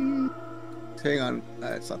 please. Hang on.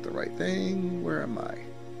 That's not the right thing. Where am I?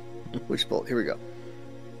 Witch bolt. Here we go.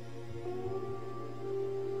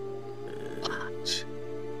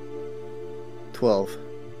 12.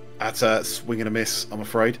 That's a swing and a miss, I'm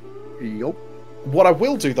afraid. Yup. What I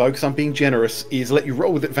will do, though, because I'm being generous, is let you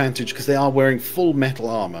roll with advantage because they are wearing full metal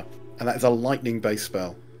armor, and that is a lightning-based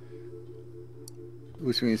spell.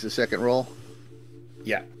 Which means the second roll.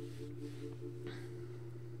 Yeah.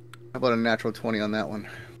 How about a natural 20 on that one?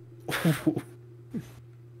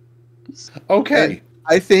 Okay. And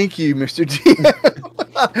I thank you, Mr. D.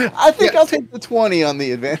 I think I'll take the 20 on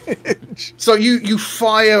the advantage. So you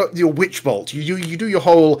fire your witch bolt. You do your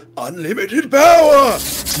whole unlimited power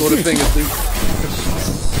sort of thing as the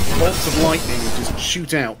bolts of lightning just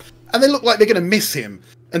shoot out, and they look like they're going to miss him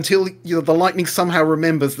until the lightning somehow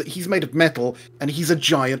remembers that he's made of metal and he's a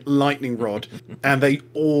giant lightning rod, and they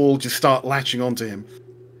all just start latching onto him.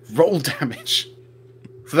 Roll damage.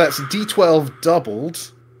 So that's D12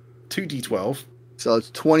 doubled, 2D12. So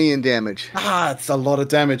it's 20 in damage. It's a lot of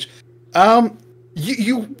damage.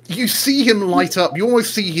 You see him light up. You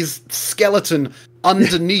almost see his skeleton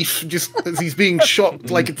underneath, just as he's being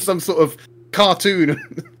shot like it's some sort of cartoon.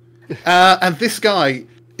 And this guy,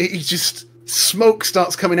 he just smoke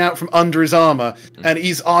starts coming out from under his armor, and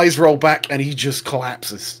his eyes roll back, and he just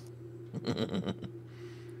collapses.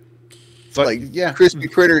 But, like, yeah, crispy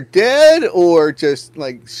critter dead, or just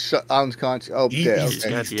like unconscious? Oh, dead. He's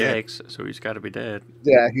Okay. got the dead. eggs, so he's got to be dead.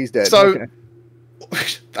 Yeah, he's dead. So Okay.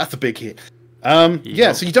 that's a big hit.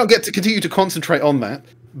 Yeah, so you don't get to continue to concentrate on that,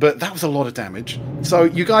 but that was a lot of damage. So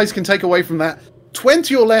you guys can take away from that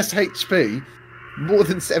 20 or less HP, more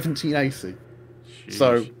than 17 AC.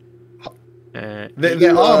 So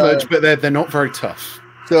they're armored, but they're not very tough.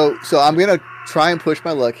 So I'm gonna try and push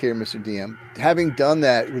my luck here, Mr. DM. Having done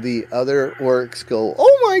that, with the other orcs go,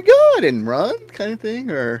 "Oh my god!" and run, kind of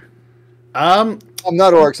thing, or I'm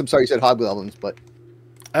not orcs. I'm sorry, you said hobgoblins, but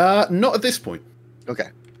not at this point. okay.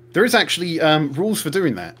 There is actually rules for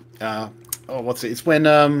doing that. What's it? It's when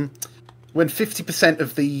 50%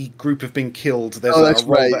 of the group have been killed. There's That's a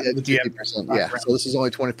roll right. that the DM 50%. Yeah. So this is only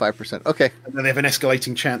 25%. Okay. and then they have an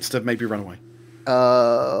escalating chance to maybe run away.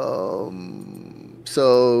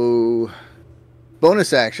 So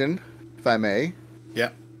bonus action, if I may. Yeah.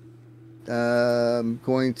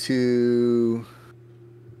 Going to.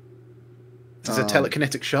 This is a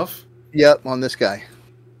telekinetic shove. Yep, on this guy.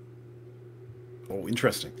 Oh,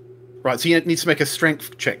 interesting. Right, so he needs to make a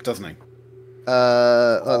strength check, doesn't he?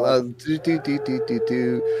 My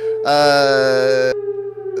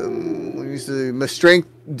strength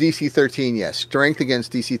DC 13. Yes, strength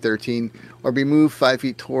against DC 13, or be moved 5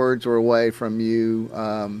 feet towards or away from you.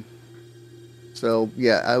 So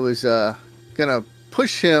yeah, I was gonna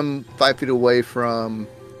push him 5 feet away from.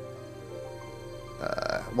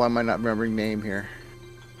 Why am I not remembering name here?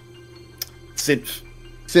 Synth.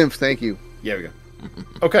 Symph, thank you. There we go.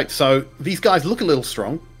 Okay, so these guys look a little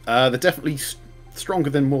strong. They're definitely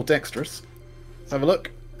stronger than more dexterous. Let's have a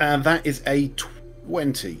look. And that is a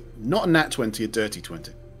 20. Not a nat 20, a dirty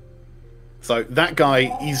 20. So that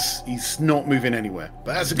guy, he's not moving anywhere.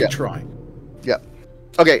 But that's a good try. Yep.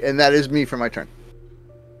 Okay, and that is me for my turn.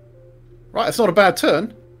 Right, that's not a bad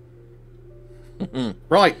turn.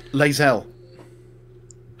 Right, Lazel.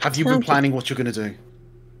 Have you been planning what you're going to do?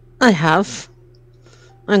 I have.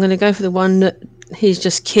 I'm going to go for the one that he's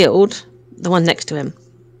just killed, the one next to him.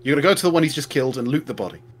 You're going to go to the one he's just killed and loot the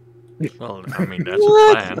body. Well, I mean, that's a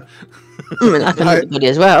plan. I mean, I can loot the body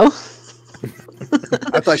as well.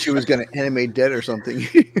 I thought she was going to animate dead or something.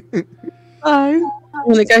 Oh, I'm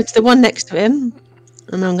going to go to the one next to him,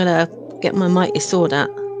 and I'm going to get my mighty sword out.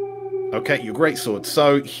 Okay, your great sword.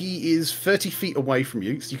 So he is 30 feet away from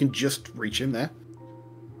you, so you can just reach him there.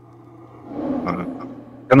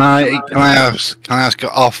 Can I ask an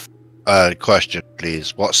off question,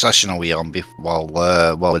 please? What session are we on while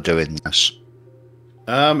we're doing this?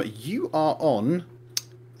 You are on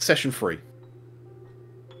session 3.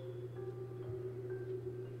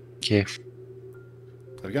 Okay.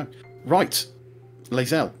 There we go. Right,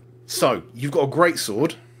 Lazel. So you've got a great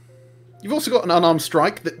sword. You've also got an unarmed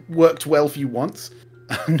strike that worked well for you once.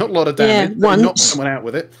 Not a lot of damage. Yeah, but you knocked once. someone out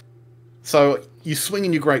with it. So you swing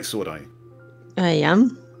in your great sword, are you? I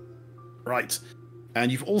am. Right.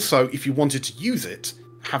 And you've also, if you wanted to use it,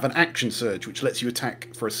 have an action surge, which lets you attack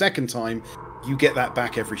for a second time. You get that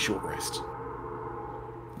back every short rest.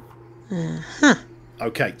 Huh.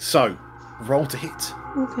 Okay, so roll to hit.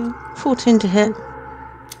 Okay. 14 to hit.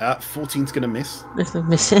 14's going to miss. If I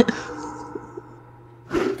miss it.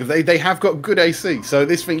 Because they have got good AC. So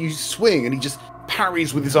this thing, you swing and he just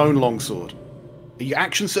parries with his own longsword. Are you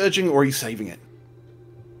action surging or are you saving it?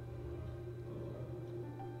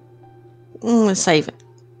 Save it.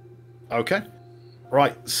 Okay.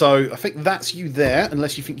 Right, so I think that's you there,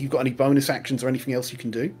 unless you think you've got any bonus actions or anything else you can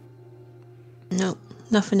do. No,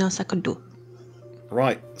 nothing else I could do.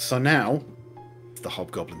 Right, so now it's the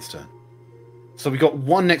Hobgoblin's turn. So we got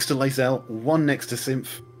one next to Lae'zel, one next to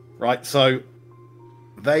Synth. Right, so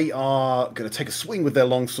they are going to take a swing with their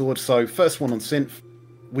longsword. So first one on Synth,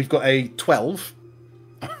 we've got a 12.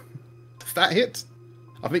 Does that hit?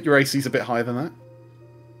 I think your AC is a bit higher than that.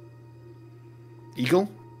 Eagle?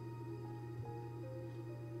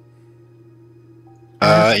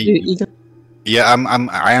 Yeah,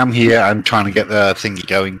 I am here. I'm trying to get the thingy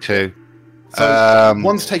going too. So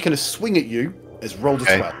one's taken a swing at you, has rolled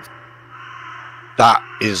a 12. That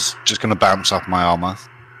is just going to bounce off my armor.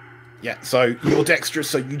 Yeah, so you're dexterous,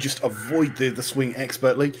 so you just avoid the swing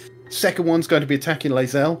expertly. Second one's going to be attacking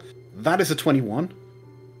Lae'zel. That is a 21.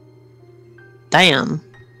 Damn.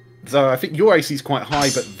 So I think your AC is quite high,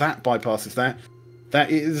 but that bypasses that. That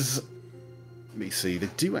is... Let me see. They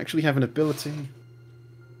do actually have an ability.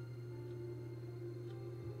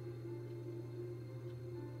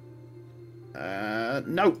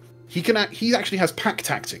 No. He actually has pack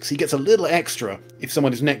tactics. He gets a little extra if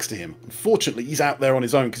someone is next to him. Unfortunately, he's out there on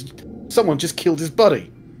his own because someone just killed his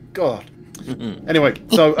buddy. God. Anyway,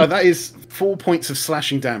 so that is 4 points of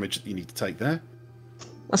slashing damage that you need to take there.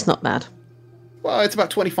 That's not bad. Well, it's about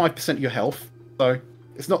 25% of your health, so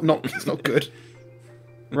it's not good.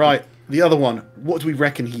 Right, the other one. What do we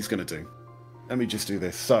reckon he's going to do? Let me just do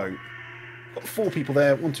this. So, got 4 people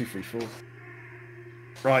there. 1, 2, 3, 4.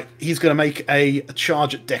 Right, he's going to make a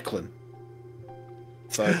charge at Declan.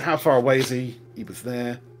 So, how far away is he? He was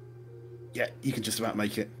there. Yeah, you can just about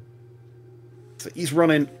make it. So he's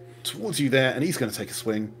running towards you there, and he's going to take a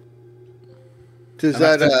swing. Does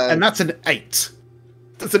and that's an 8.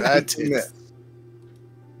 That's an 8.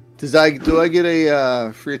 Do I get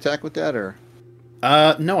a free attack with that, or?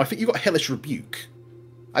 No, I think you got Hellish Rebuke.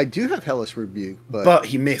 I do have Hellish Rebuke, but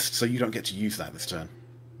he missed, so you don't get to use that this turn.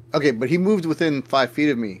 Okay, but he moved within 5 feet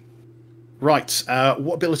of me. Right.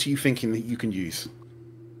 What ability are you thinking that you can use?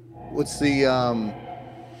 What's the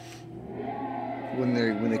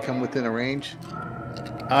when they come within a range?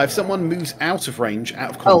 If someone moves out of range,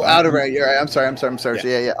 out of combat. Oh, out of range. You're right. I'm sorry.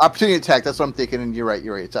 Yeah. Yeah. Opportunity attack. That's what I'm thinking. And you're right.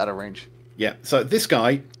 It's out of range. Yeah. So this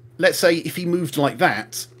guy, let's say if he moved like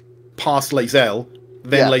that past Lae'zel,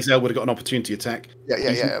 then Lae'zel would have got an opportunity attack.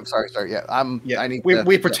 Yeah. I'm sorry. Yeah.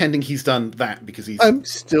 We're pretending he's done that because he's. I'm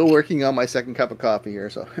still working on my second cup of coffee here,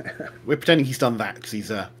 so. We're pretending he's done that because he's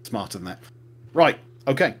smarter than that. Right.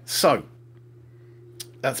 Okay. So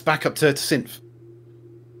that's back up to Synth.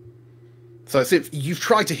 So Synth, you've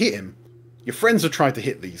tried to hit him. Your friends have tried to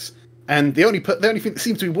hit these, and the only thing that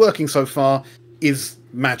seems to be working so far is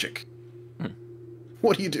magic.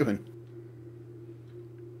 What are you doing?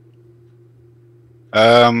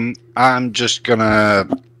 I'm just gonna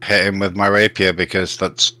hit him with my rapier because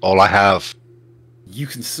that's all I have. You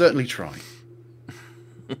can certainly try.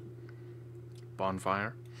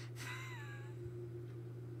 Bonfire.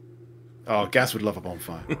 Oh, Gaz would love a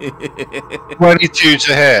bonfire. 22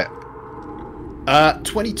 to hit.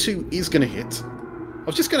 22 is going to hit. I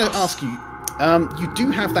was just going to ask you, you do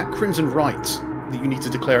have that Crimson Right that you need to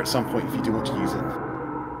declare at some point if you do want to use it.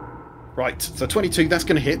 Right, so 22, that's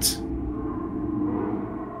going to hit.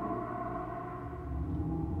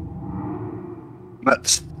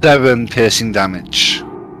 That's 7 piercing damage.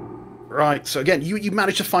 Right, so again, you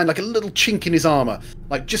manage to find like a little chink in his armor,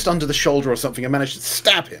 like just under the shoulder or something, and manage to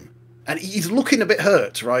stab him. And he's looking a bit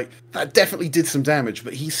hurt, right? That definitely did some damage,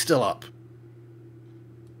 but he's still up.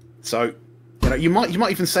 So, you might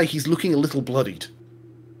even say he's looking a little bloodied.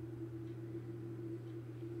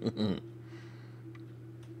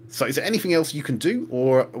 So, is there anything else you can do,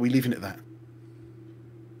 or are we leaving it at that?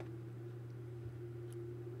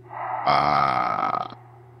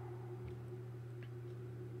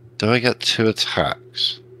 Do I get 2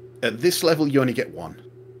 attacks? At this level, you only get 1.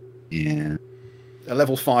 Yeah. At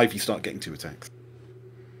level 5, you start getting 2 attacks.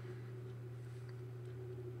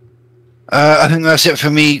 I think that's it for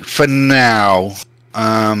me for now.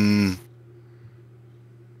 But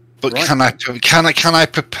right. Can I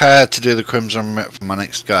prepare to do the Crimson Rip for my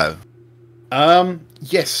next go?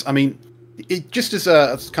 Yes. I mean, Just as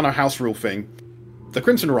a kind of house rule thing, the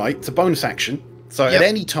Crimson Right, it's a bonus action, so at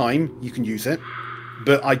any time you can use it,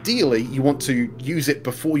 but ideally you want to use it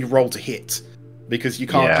before you roll to hit, because you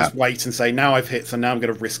can't just wait and say, now I've hit, so now I'm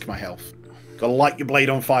going to risk my health. Got to light your blade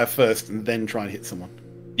on fire first and then try and hit someone.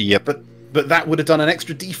 Yep. But that would have done an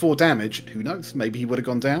extra d4 damage. Who knows? Maybe he would have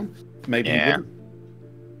gone down. Maybe he wouldn't.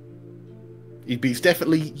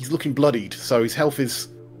 He's looking bloodied, so his health is.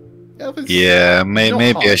 Yeah,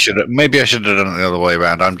 maybe I should have done it the other way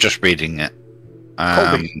around. I'm just reading it,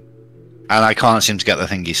 and I can't seem to get the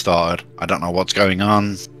thing he started. I don't know what's going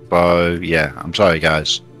on. So yeah, I'm sorry,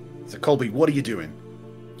 guys. So Colby, what are you doing?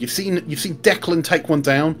 You've seen Declan take one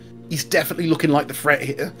down. He's definitely looking like the threat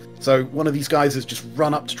here. So one of these guys has just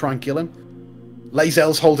run up to try and kill him.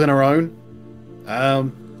 Lae'zel's holding her own.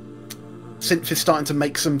 Synth is starting to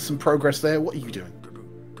make some progress there. What are you doing?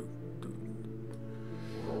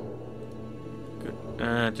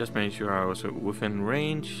 Good. Just made sure I was within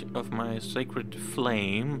range of my Sacred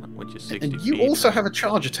Flame, which is 60 And you feet. also have a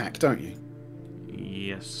charge attack, don't you?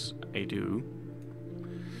 Yes, I do.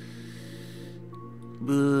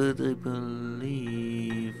 But I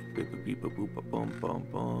believe...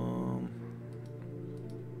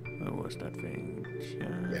 What was that thing?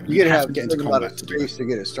 Yeah, You gotta have to get into combat to do space to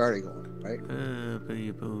get it starting on, right?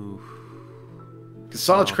 Because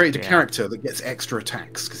Sarge created a character that gets extra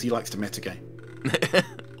attacks because he likes to metagame.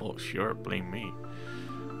 Oh, sure, blame me.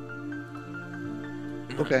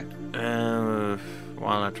 Okay.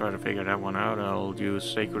 While I try to figure that one out, I'll use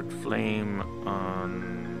Sacred Flame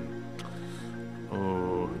on...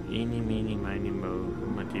 Oh, eeny, meeny, miny, mo,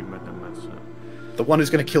 masa. The one who's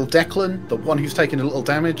going to kill Declan, the one who's taking a little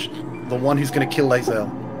damage, the one who's going to kill Lae'zel.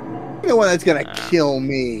 The one that's gonna kill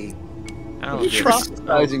me. I'll You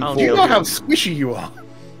know how squishy you are.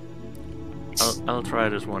 I'll try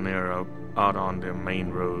this one here out on the main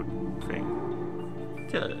road thing.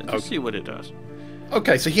 Just see what it does.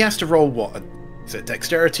 Okay, so he has to roll what? Is it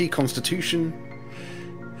Dexterity, Constitution?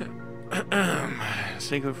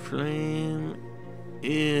 Sacred Flame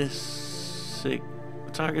is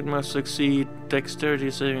target must succeed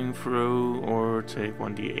Dexterity saving throw or take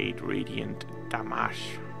 1d8 radiant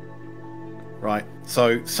damage. Right,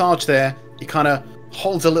 so Sarge there, he kind of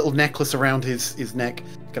holds a little necklace around his neck,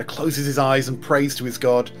 kind of closes his eyes and prays to his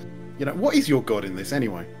god. You know, what is your god in this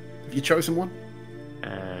anyway? Have you chosen one?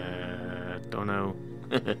 Don't know.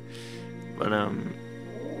 But I'm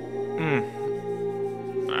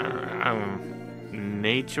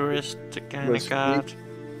naturist kind of god.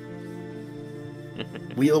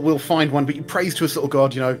 We'll find one, but he prays to his little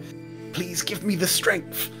god, you know, please give me the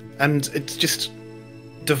strength. And it's just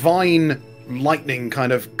divine lightning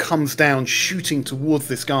kind of comes down, shooting towards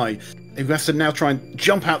this guy. He has to now try and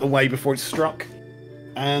jump out the way before it's struck.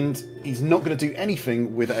 And he's not going to do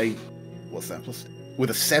anything with a... What's that? With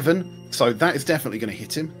a 7. So that is definitely going to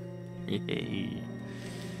hit him. Yay.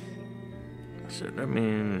 So that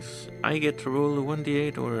means I get to roll a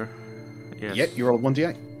 1d8 or... Yes. Yep, you roll a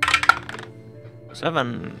 1d8.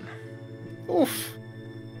 7. Oof.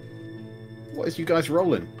 What is you guys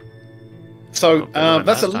rolling? So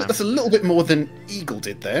that's a little bit more than Eagle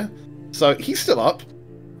did there. So he's still up.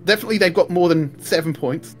 Definitely they've got more than 7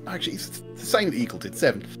 points. Actually, it's the same that Eagle did,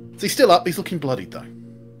 7. So he's still up. He's looking bloodied though.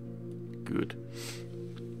 Good.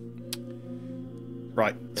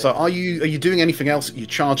 Right. So are you doing anything else? Are you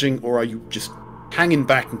charging, or are you just hanging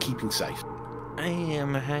back and keeping safe? I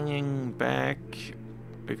am hanging back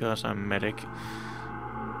because I'm medic.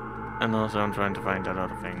 And also I'm trying to find that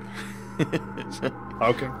other thing.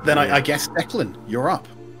 Okay. Then I guess Declan, you're up.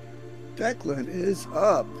 Declan is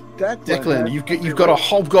up. Declan, you've got a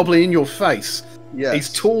hobgoblin in your face. Yes.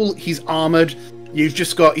 He's tall, he's armoured. He's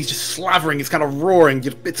just slavering, he's kind of roaring,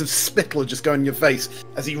 bits of spittle are just going in your face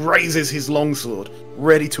as he raises his longsword,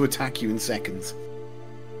 ready to attack you in seconds.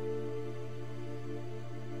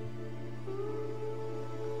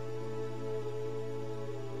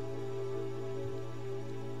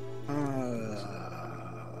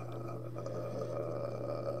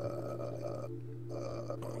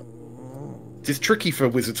 It's tricky for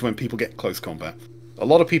wizards when people get close combat. A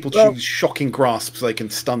lot of people choose shocking grasp so they can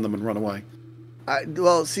stun them and run away.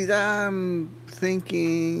 Well, see, that I'm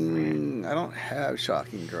thinking... I don't have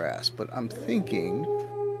shocking grasp, but I'm thinking...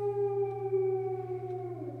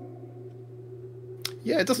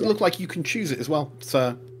 Yeah, it doesn't look like you can choose it as well. It's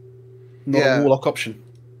not a warlock option.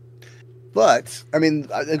 But, I mean,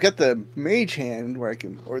 I've got the mage hand where I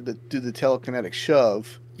can... do the telekinetic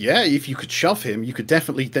shove. Yeah, if you could shove him, you could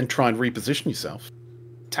definitely then try and reposition yourself.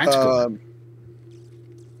 Tactical.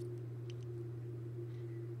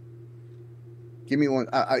 Give me one.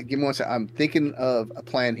 Give me one second. I'm thinking of a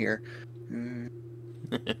plan here.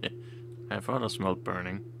 I thought I smelled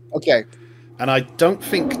burning. Okay. And I don't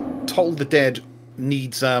think Toll the Dead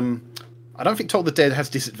needs. I don't think Toll the Dead has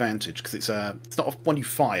disadvantage because it's not one you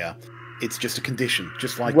fire. It's just a condition,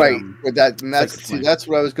 just like Right. But Sacred Flame. that's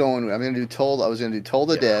what I was going with. I was going to do Toll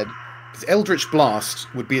the Dead. Because Eldritch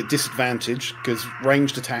Blast would be at disadvantage because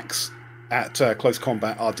ranged attacks at close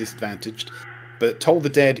combat are disadvantaged. But Toll the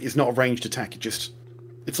Dead is not a ranged attack. It's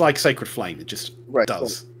like Sacred Flame. It just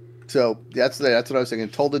does. So that's what I was thinking.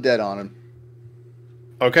 Toll the Dead on him.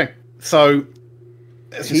 Okay. So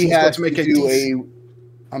he has to make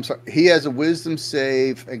I'm sorry. He has a Wisdom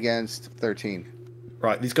save against 13.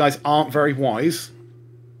 Right. These guys aren't very wise,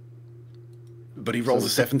 but he rolls a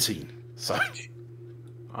 17. So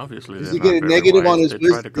obviously, does he get a negative on his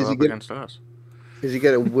wisdom? Try to go up against us. Does he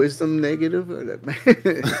get a Wisdom negative?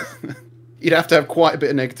 You'd have to have quite a bit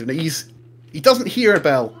of negative. He doesn't hear a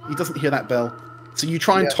bell. He doesn't hear that bell. So you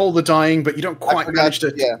try and toll the dying, but you don't quite manage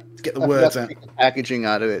to get the words out. The packaging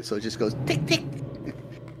out of it, so it just goes tick tick.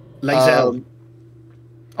 Lazel.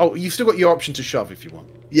 Oh, you've still got your option to shove if you want.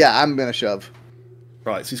 Yeah, I'm gonna shove.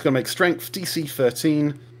 Right, so he's gonna make strength DC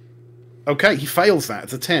 13. Okay, he fails that.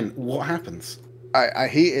 It's a 10. What happens?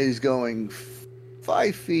 He is going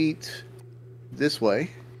 5 feet this way.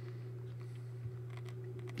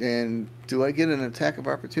 And do I get an attack of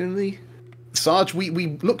opportunity? Sarge,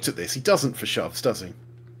 we looked at this. He doesn't for shoves, does he?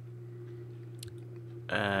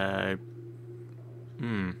 Well,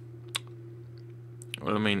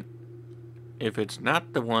 I mean, if it's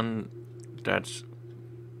not the one that's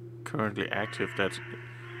currently active that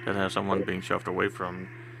has someone being shoved away from,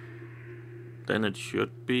 then it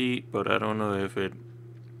should be, but I don't know if it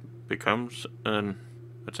becomes an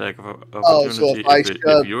attack of opportunity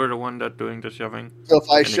if you're the one that's doing the shoving. So if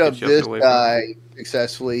I shove this guy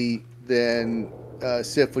successfully, then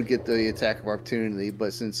Sif would get the attack of opportunity,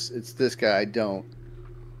 but since it's this guy, I don't.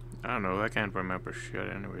 I don't know, I can't remember shit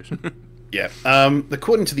anyways. Yeah.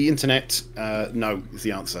 According to the internet, no is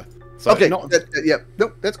the answer. So okay. Nope.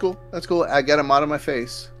 That's cool. That's cool. I got him out of my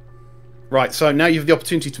face. Right. So now you have the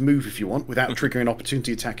opportunity to move if you want, without triggering an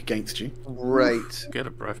opportunity attack against you. Right. Get a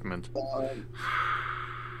breath mint.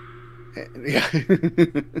 Yeah.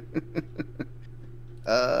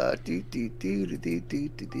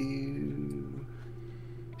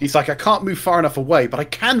 He's like, I can't move far enough away, but I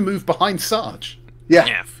can move behind Sarge. Yeah.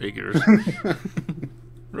 Yeah, figures.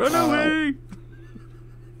 Run away!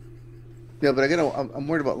 Yeah, but I'm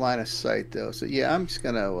worried about line of sight though. So yeah, I'm just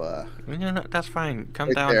gonna. No, that's fine. Come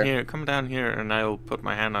right down there. here. Come down here, and I'll put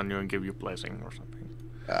my hand on you and give you a blessing or something.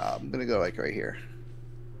 I'm gonna go like right here.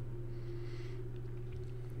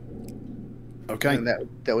 Okay. And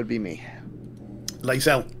that would be me.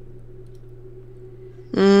 Lazel.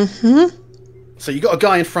 Mm-hmm. So you got a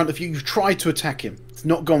guy in front of you. You've tried to attack him. It's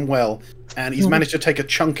not gone well, and he's managed to take a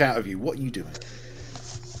chunk out of you. What are you doing?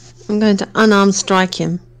 I'm going to unarmed strike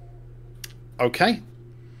him. Okay.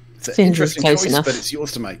 It's an Seems interesting close choice, enough. but it's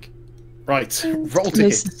yours to make. Right. Roll to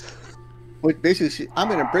hit. Wait, basically, I'm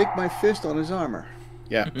gonna break my fist on his armor.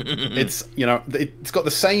 Yeah. It's it's got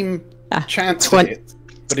the same chance to Twen- hit,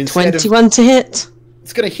 but instead of 21 to hit.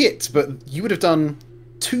 it's going to hit, but you would have done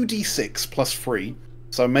 2d6 plus 3,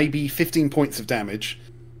 so maybe 15 points of damage.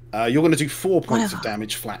 You're going to do 4 points of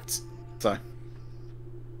damage flat. So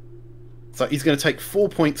he's going to take 4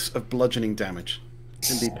 points of bludgeoning damage.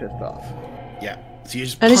 And be pissed off. Yeah. So you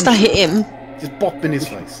just At least I hit him. Just bop in his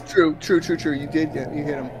face. True. You did. You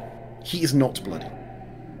hit him. He is not bloody.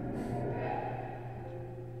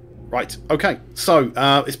 Right, okay. So,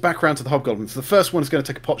 it's back around to the hobgoblins. The first one is going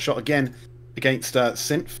to take a pot shot again against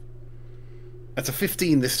Synth. That's a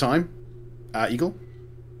 15 this time. Eagle?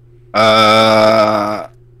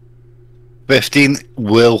 15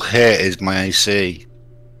 will hit is my AC.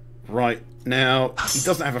 Right, now, he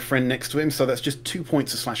doesn't have a friend next to him, so that's just 2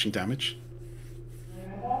 points of slashing damage.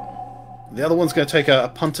 The other one's going to take a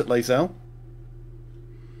punt at Lazel.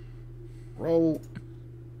 Roll.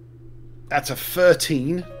 That's a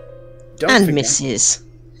 13. And misses.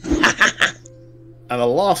 And the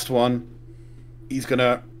last one, he's going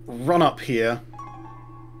to run up here.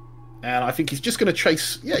 And I think he's just going to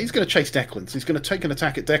chase... Yeah, he's going to chase Declan. So he's going to take an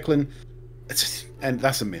attack at Declan. And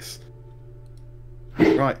that's a miss.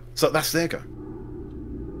 Right, so that's their go.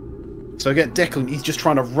 So again, Declan, he's just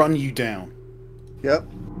trying to run you down. Yep.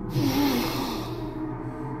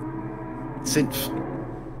 Synth,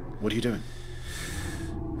 what are you doing?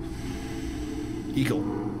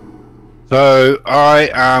 Eagle. So I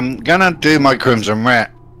am gonna do my Crimson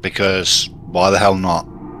Rat because why the hell not?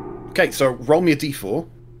 Okay, so roll me a d4.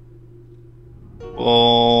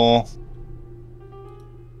 Or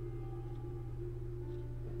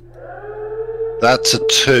That's a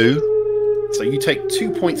 2. So you take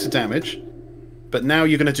 2 points of damage, but now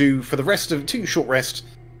you're going to do, for the rest of 2 short rest,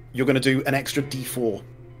 you're going to do an extra d4.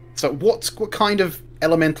 So what kind of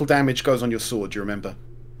elemental damage goes on your sword, do you remember?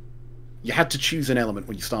 You had to choose an element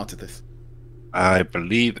when you started this. I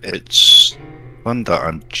believe it's thunder.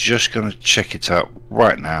 I'm just going to check it out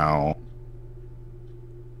right now.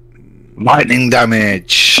 Lightning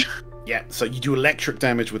damage. Yeah, so you do electric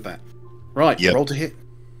damage with that. Right, Yep. roll to hit.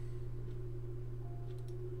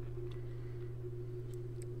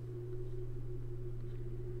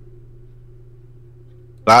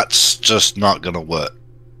 That's just not going to work.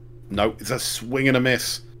 No, it's a swing and a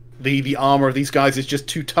miss. The armor of these guys is just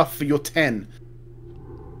too tough for your 10.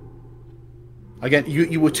 Again,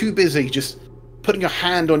 you were too busy just putting your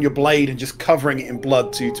hand on your blade and just covering it in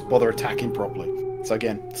blood to bother attacking properly. So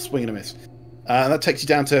again, swing and a miss. That takes you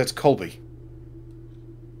down to Colby,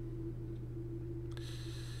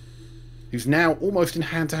 who's now almost in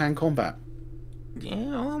hand-to-hand combat.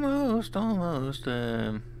 Yeah, almost.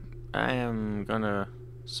 I am gonna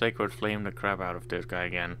Sacred Flame the crap out of this guy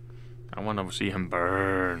again. I want to see him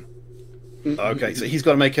burn. Okay, so he's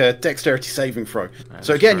got to make a dexterity saving throw. That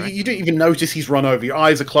So is again, correct. you don't even notice he's run over. Your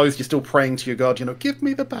eyes are closed. You're still praying to your god. You know, give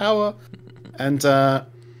me the power. And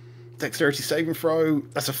dexterity saving throw.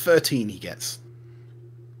 That's a 13 he gets.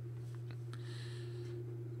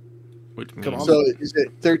 Which Come means on. So is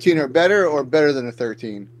it 13 or better than a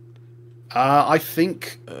 13? I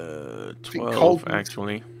think 12 Cold-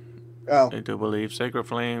 actually. Oh, I do believe Sacred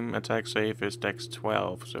Flame attack save is dex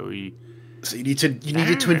 12, so he. so. You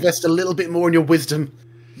needed to invest a little bit more in your wisdom.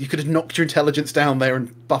 You could have knocked your intelligence down there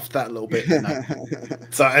and buffed that a little bit. But no.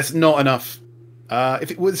 So that's not enough.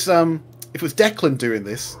 If it was Declan doing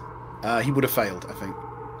this, he would have failed. I think.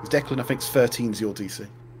 Because Declan, I think, 13's your DC.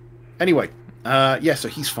 Anyway, yeah. So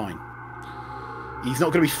he's fine. He's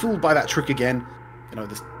not going to be fooled by that trick again. You know,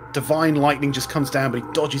 this divine lightning just comes down, but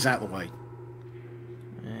he dodges out of the way.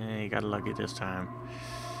 He got lucky this time.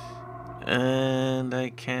 And I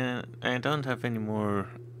don't have any more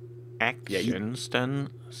actions then,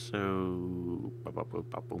 so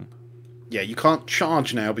boom. Yeah, you can't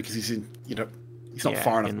charge now because he's in. You know, he's not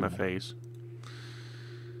far enough in my away. face.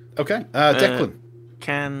 Okay, Declan.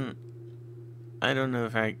 I don't know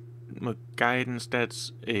if my guidance,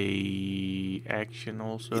 that's a action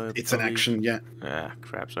also. I It's an believe. action, yeah. Ah,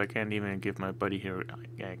 crap! So I can't even give my buddy here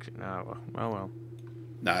action. Oh well.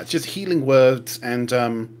 No, it's just healing words and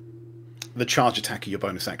the charge attack are your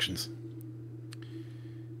bonus actions.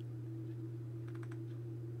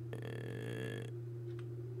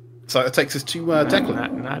 So it takes us to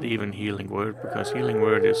Declan. Not even healing word, because healing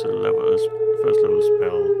word is first level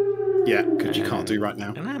spell. Yeah, because you can't do right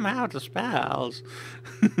now. And I'm out of spells.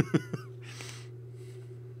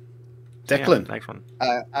 Declan. Yeah, next one.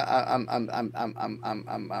 I'm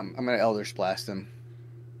gonna Eldritch Blast him.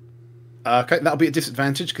 Okay, that'll be a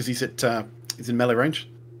disadvantage because he's in melee range.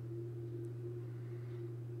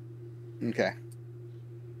 Okay.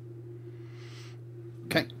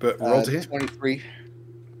 Okay, but roll to hit. 23.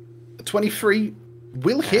 23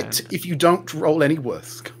 will hit And- if you don't roll any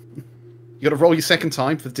worse. You got to roll your second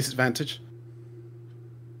time for the disadvantage.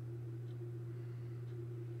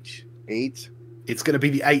 8. It's going to be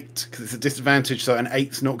the 8 because it's a disadvantage, so an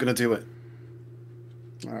 8's not going to do it.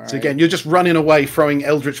 All right. So again, you're just running away, throwing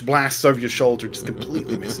eldritch blasts over your shoulder, just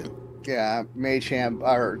completely missing. Yeah, Mage Hand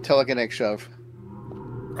or Telekinetic Shove.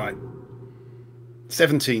 Right.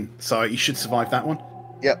 17. So you should survive that one.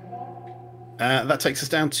 Yep. That takes us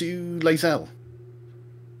down to Lae'zel.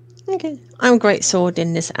 Okay. I'm great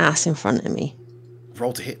swording this ass in front of me.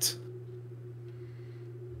 Roll to hit.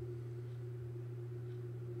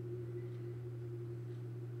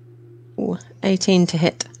 Ooh, 18 to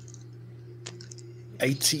hit.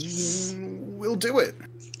 18 will do it.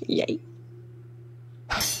 Yay.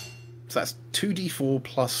 So that's 2d4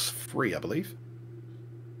 plus 3, I believe.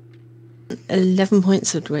 11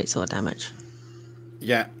 points of great sword damage.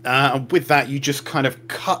 Yeah, and with that, you just kind of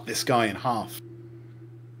cut this guy in half.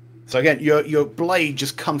 So again, your blade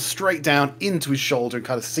just comes straight down into his shoulder and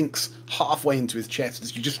kind of sinks halfway into his chest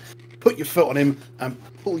as you just put your foot on him and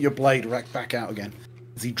pull your blade right back out again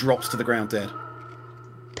as he drops to the ground dead.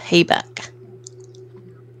 Payback.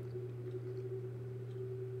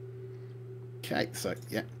 Okay, so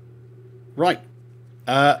yeah. Right.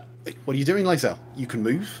 What are you doing, Lae'zel? You can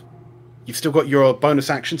move. You've still got your bonus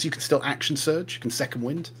actions. You can still action surge. You can second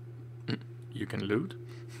wind. You can loot.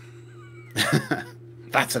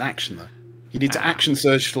 That's an action, though. You need to action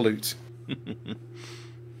surge to loot.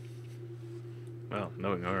 Well,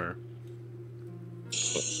 knowing her.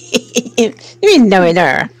 You mean knowing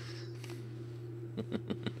her?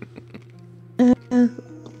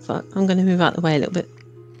 but I'm going to move out the way a little bit.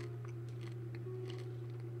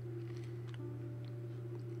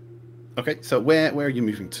 Okay, so where are you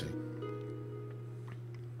moving to?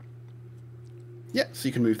 Yeah, so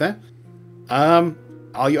you can move there.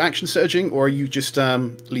 Are you action surging, or are you just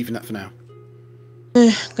leaving that for now?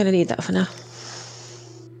 I'm going to leave that for now.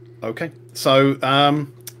 Okay, so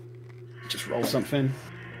just roll something.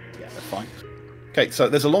 Yeah, that's fine. Okay, so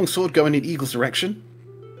there's a long sword going in Eagle's direction.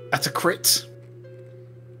 That's a crit.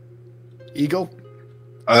 Eagle.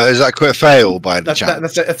 Is that a crit fail by the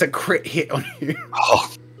chance? That's a crit hit on you. Oh,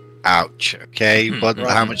 ouch. Okay, but Right.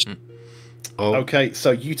 how much? Oh, Okay,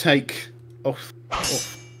 so you take off.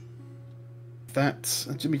 That.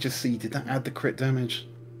 Let me just see. Did that add the crit damage?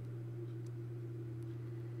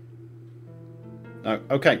 No.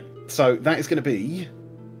 Okay, so that is going to be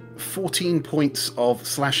 14 points of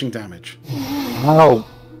slashing damage. oh,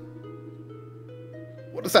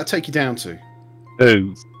 What does that take you down to?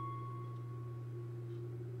 2.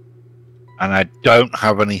 And I don't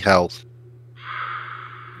have any health.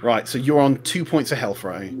 Right, so you're on 2 points of health,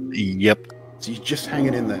 right? Yep. So you're just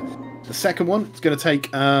hanging in there. The second one, it's going to take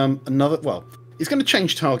another. Well, he's going to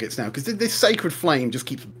change targets now because this sacred flame just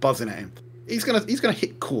keeps buzzing at him. He's going to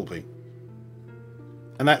hit Corby,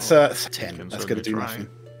 and that's 10. That's going to do nothing.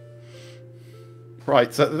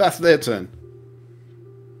 Right, so that's their turn.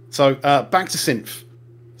 So back to Synth.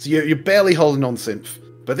 So you're barely holding on, Synth,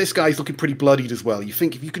 but this guy's looking pretty bloodied as well. You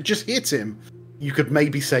think if you could just hit him, you could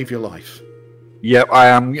maybe save your life. Yep, I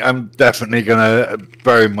am. I'm definitely gonna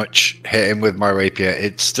very much hit him with my rapier.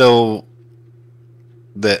 It's still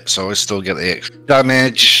that, so I still get the extra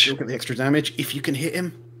damage. You'll get the extra damage if you can hit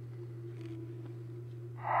him.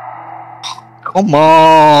 Come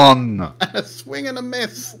on! A swing and a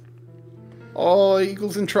miss. Oh,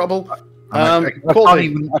 Eagle's in trouble. I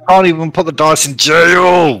can't even put the dice in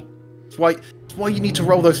jail. That's why you need to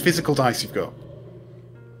roll those physical dice you've got.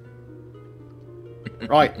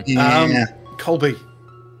 Right. Yeah. Colby,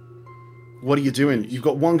 what are you doing? You've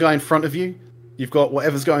got one guy in front of you. You've got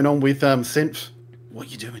whatever's going on with Synth. What are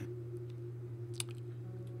you doing?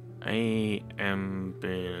 I am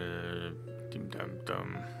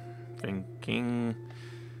thinking.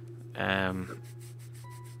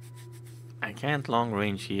 I can't long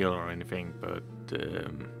range heal or anything, but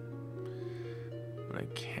what I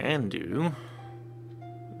can do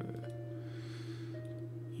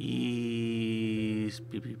is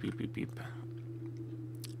beep.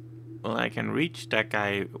 Well, I can reach that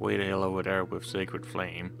guy way the hell over there with Sacred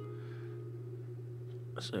Flame.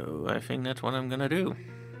 So I think that's what I'm gonna do.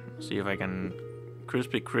 See if I can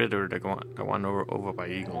crispy critter the one over by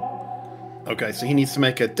Eagle. Okay, so he needs to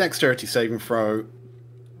make a dexterity saving throw.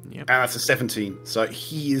 Yep. And that's a 17. So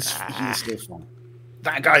he is still fine.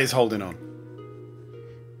 That guy is holding on.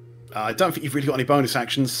 I don't think you've really got any bonus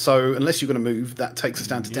actions, so unless you're going to move, that takes us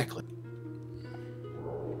down to Declan.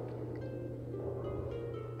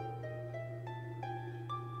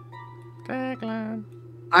 Declan.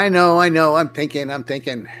 I know. I'm thinking.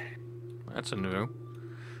 That's a no.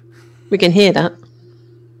 We can hear that.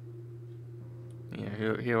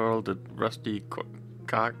 Yeah, hear all the rusty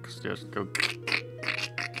cocks just go.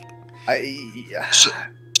 So,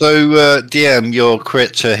 DM, your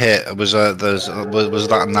crit to hit was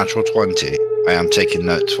that a natural 20? I am taking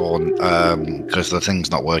notes for because the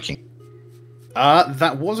thing's not working.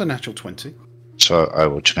 That was a natural 20. So I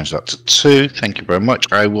will change that to 2. Thank you very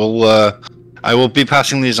much. I will be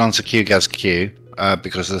passing these on to Q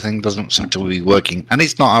because the thing doesn't seem to be working, and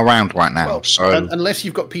it's not around right now. Well, so unless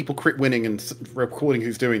you've got people crit winning and recording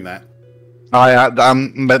who's doing that.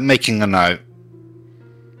 I'm making a note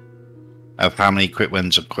of how many crit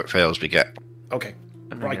wins and crit fails we get. Okay,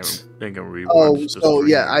 right. They can rewatch. Oh, so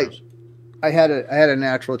yeah, I had a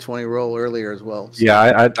natural 20 roll earlier as well. So.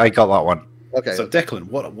 Yeah, I got that one. Okay. So Declan,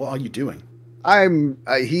 what are you doing?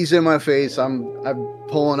 He's in my face. I'm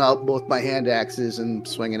pulling out both my hand axes and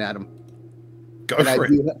swinging at him. Go for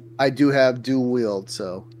it. I do have dual wield,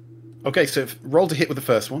 so. Okay, so roll to hit with the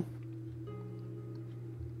first one.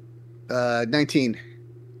 19.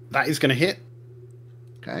 That is going to hit.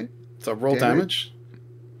 Okay. So roll damage.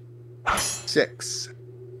 6.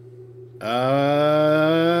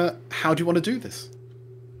 How do you want to do this?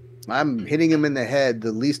 I'm hitting him in the head,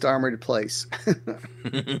 the least armored place.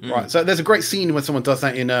 Right, so there's a great scene when someone does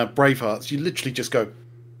that in Bravehearts. You literally just go,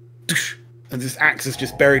 doosh, and this axe is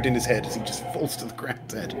just buried in his head as he just falls to the ground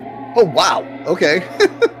dead. Oh, wow. Okay.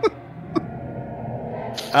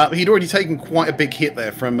 He'd already taken quite a big hit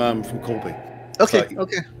there from Colby. Okay, So,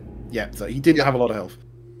 okay. Yeah, so he didn't have a lot of health.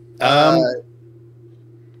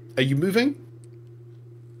 Are you moving?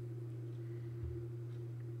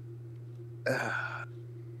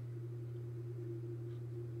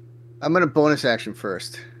 I'm gonna bonus action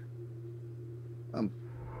first. I'm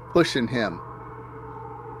pushing him.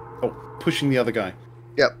 Oh, pushing the other guy.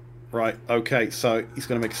 Yep. Right. Okay. So he's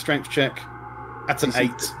going to make a strength check. That's an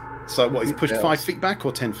He's- 8. So what? He's pushed Yeah. 5 feet back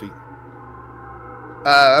or 10 feet?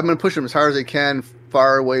 I'm gonna push him as hard as I can,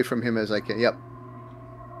 far away from him as I can. Yep.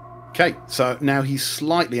 Okay. So now he's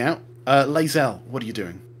slightly out. Lazel, what are you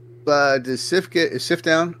doing? Does is Sif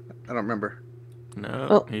down? I don't remember. No,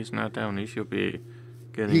 Oh. he's not down. He should be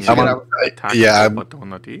getting He should his get attack yeah,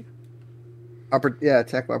 opportunity.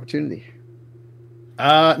 Attack of opportunity.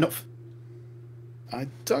 Not. I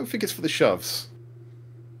don't think it's for the shoves.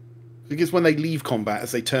 I think it's when they leave combat,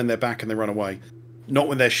 as they turn their back and they run away. Not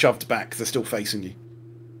when they're shoved back, because they're still facing you.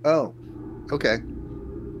 Oh, okay.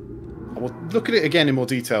 I will look at it again in more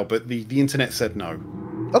detail, but the internet said no.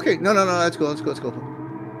 Okay, no, that's cool. Let's go.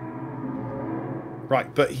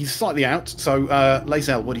 Right, but he's slightly out. So,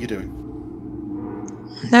 Lazel, what are you doing?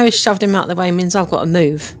 Now he's shoved him out the way means I've got to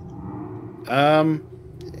move. Yeah,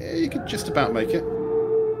 you could just about make it.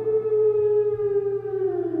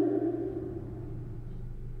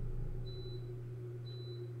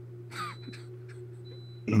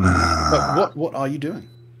 But what are you doing?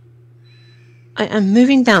 I am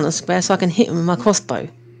moving down the square so I can hit him with my crossbow.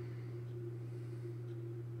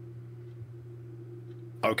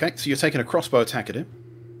 Okay, so you're taking a crossbow attack at him.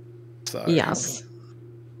 So Yes.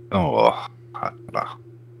 Oh.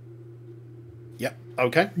 Yep.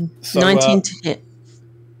 Okay. So 19 to hit.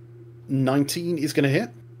 19 is going to hit.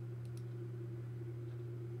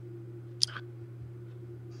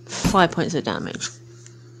 5 points of damage.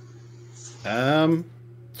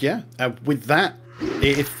 Yeah. With that,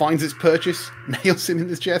 it finds its purchase, nails him in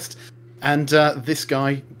the chest, and this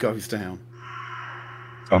guy goes down.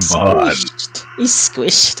 Come on. Squished. He's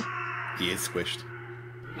squished. He is squished.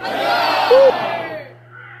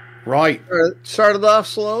 Right. Started off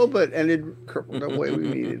slow, but ended the way we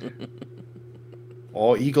needed.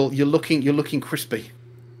 Oh, Eagle, you're looking crispy,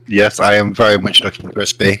 Yes, I am very much looking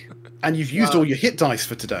crispy. and you've used all your hit dice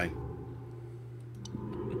for today.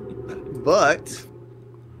 But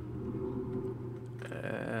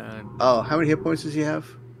Uh, how many hit points does he have?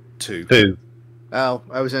 2. Who? Oh,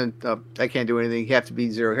 I was in. I can't do anything. You have to be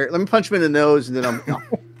 0. Here, let me punch him in the nose, and then I'm.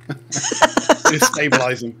 Just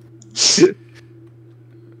stabilize him.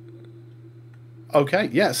 Okay,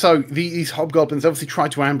 yeah. So these hobgoblins obviously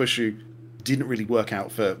tried to ambush you. Didn't really work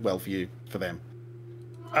out for them.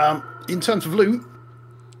 In terms of loot,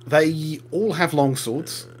 they all have long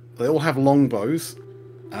swords. They all have long bows.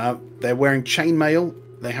 They're wearing chainmail.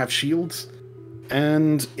 They have shields.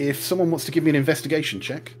 And if someone wants to give me an investigation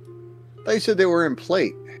check, They said they were in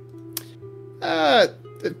plate.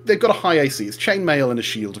 they've got a high AC. It's chainmail and a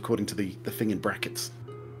shield, according to the thing in brackets.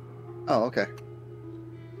 Oh, okay.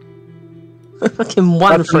 Fucking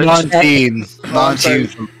one That's for a check. 19. I'm sorry.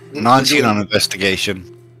 19 on investigation.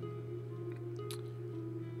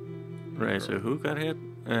 right, so who got hit?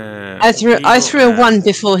 I threw Eagle a and- 1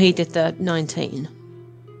 before he did the 19.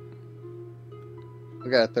 I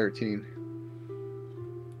got a 13.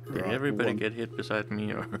 Did Right, everybody one. get hit beside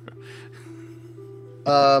me? Or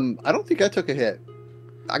I don't think I took a hit.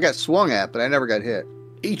 I got swung at, but I never got hit.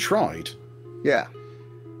 He tried. Yeah.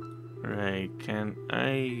 Right, can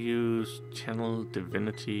I use Channel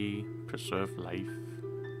Divinity Preserve Life?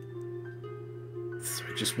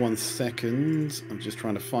 Sorry, just 1 second. I'm just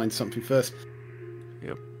trying to find something first.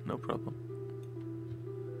 Yep, no problem.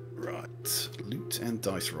 Right, loot and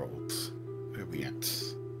dice rolls. Where are we at?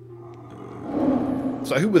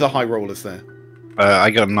 So who were the high rollers there? I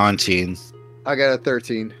got 19. I got a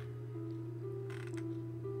 13.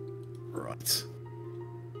 Right.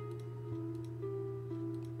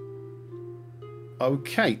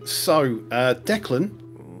 Okay, so Declan,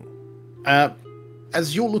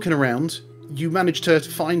 as you're looking around, you manage to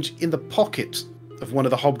find in the pocket of one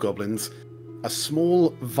of the hobgoblins a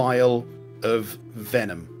small vial of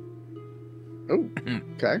venom, Oh,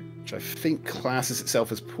 okay. which I think classes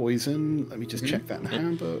itself as poison. Let me just check that in the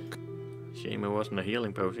handbook. Shame it wasn't a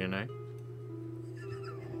healing potion, eh?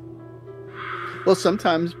 Well,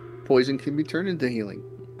 sometimes poison can be turned into healing.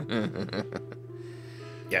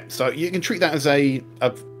 Yeah, so you can treat that as a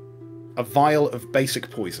vial of basic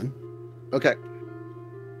poison. Okay.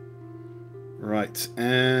 Right,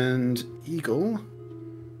 and Eagle.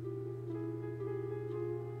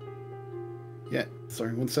 Yeah,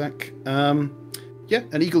 sorry, 1 sec. Yeah,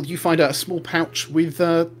 and Eagle, you find out a small pouch with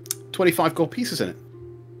 25 gold pieces in it.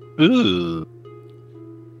 Ooh.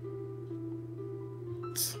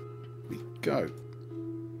 We go.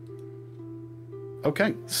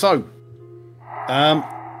 Okay, so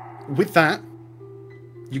with that,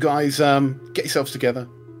 you guys get yourselves together.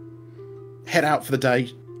 head out for the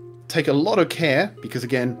day. Take a lot of care because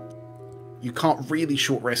again, you can't really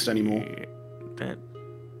short rest anymore. Yeah, that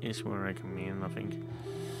is where I come in, I think.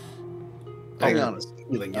 Hang Oh, on.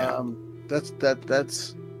 healing, yeah.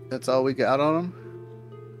 That's all we got on him.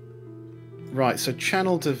 Right, so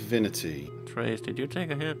channel divinity. Trace, did you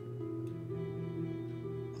take a hit?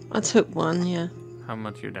 I took one, yeah. How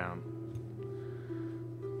much you down?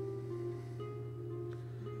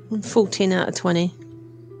 I'm 14 out of 20.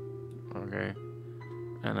 Okay.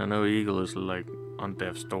 And I know Eagle is like on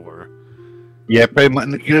death's door. Yeah, very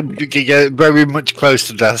much close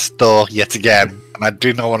to death's door yet again, and I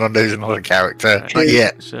do not want to lose another character. Not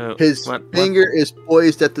yet. So His what finger is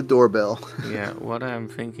poised at the doorbell. yeah, what I'm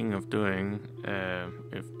thinking of doing,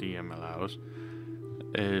 if DM allows,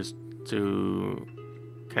 is to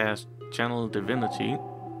cast Channel Divinity,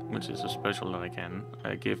 which is a special that I can.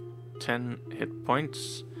 I give 10 hit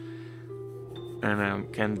points, and I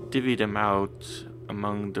can divvy them out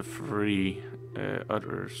among the 3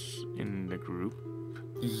 others in the group.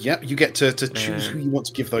 Yep, you get to choose who you want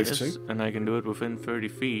to give those Yes, to. and I can do it within 30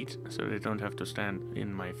 feet, so they don't have to stand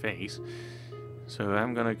in my face. So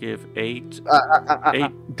I'm gonna give 8.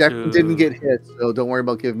 Declan didn't get hit, so don't worry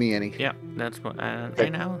about giving me any. Yeah, that's what I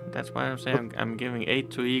know. That's why I'm saying I'm giving 8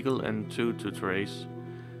 to Eagle and 2 to Trace,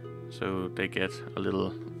 so they get a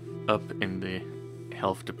little up in the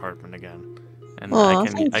health department again. And Aw, I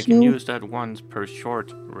thank can you. use that once per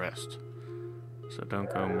short rest. So don't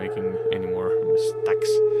go making any more mistakes.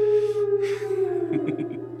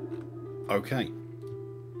 Okay.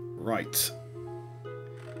 Right.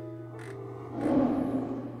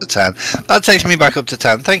 To 10. That takes me back up to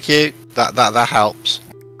 10. Thank you. That helps.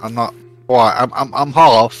 I'm not. Why? I'm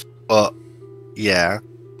half, but yeah.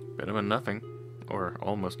 Better than nothing, or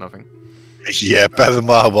almost nothing. Yeah, better than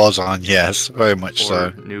what I was on. Yes, very much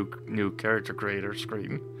Or so. new character creator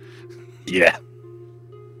screen. Yeah.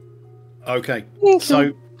 Okay. Thank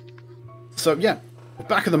So yeah,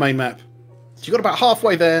 back of the main map. So you got about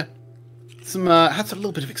halfway there. Some had a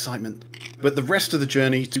little bit of excitement, but the rest of the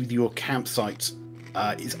journey to your campsite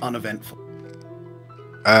is uneventful.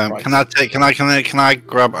 Right. Can I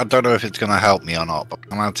grab? I don't know if it's gonna help me or not, but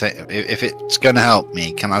can I take? If it's gonna help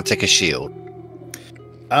me, can I take a shield?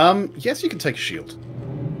 Yes, you can take a shield.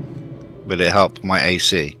 Will it help my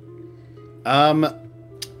AC?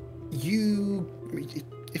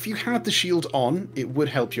 If you had the shield on, it would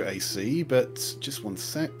help your AC, but just one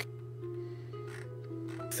sec.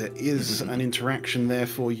 There is an interaction there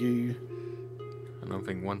for you. I don't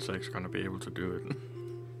think 1 sec's gonna be able to do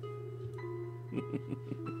it.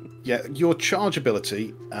 Yeah, your charge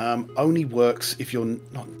ability only works if you're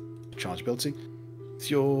not charge ability. It's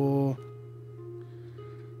your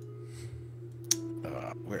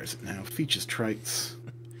where is it now? Features traits.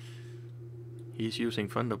 He's using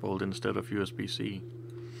Thunderbolt instead of USB-C.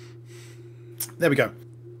 There we go.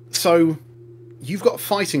 So you've got a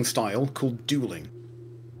fighting style called dueling.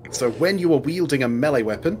 So when you are wielding a melee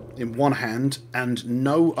weapon in one hand and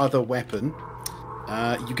no other weapon,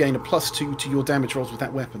 you gain a +2 to your damage rolls with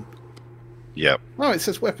that weapon. Yep. Oh, it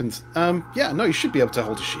says weapons. Yeah, no, you should be able to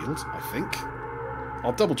hold a shield, I think.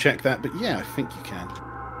 I'll double check that, but yeah, I think you can.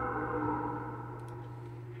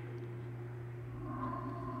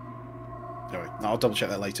 Anyway, I'll double check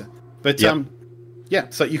that later. But Yep. yeah,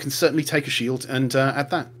 so you can certainly take a shield and add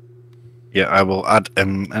that. Yeah, I will add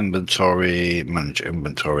inventory, manage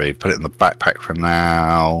inventory, put it in the backpack for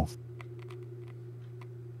now.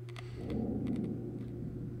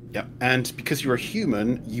 Yeah, and because you're a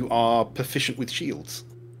human, you are proficient with shields.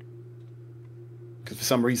 Because for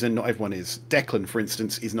some reason, not everyone is. Declan, for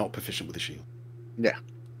instance, is not proficient with a shield. Yeah.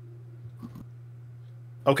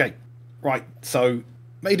 Okay, right. So,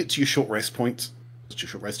 made it to your short rest point. What's your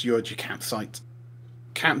short rest? You're at your campsite.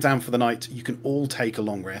 Camp down for the night. You can all take a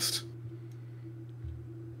long rest.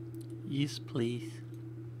 Yes, please.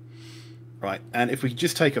 Right, and if we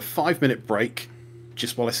just take a 5-minute break,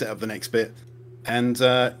 just while I set up the next bit, and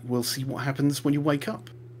we'll see what happens when you wake up.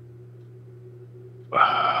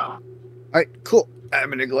 All right, cool. I'm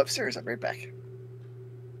gonna go upstairs. I'll be right back.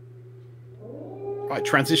 Right,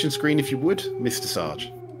 transition screen if you would, Mr.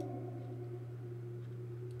 Sarge.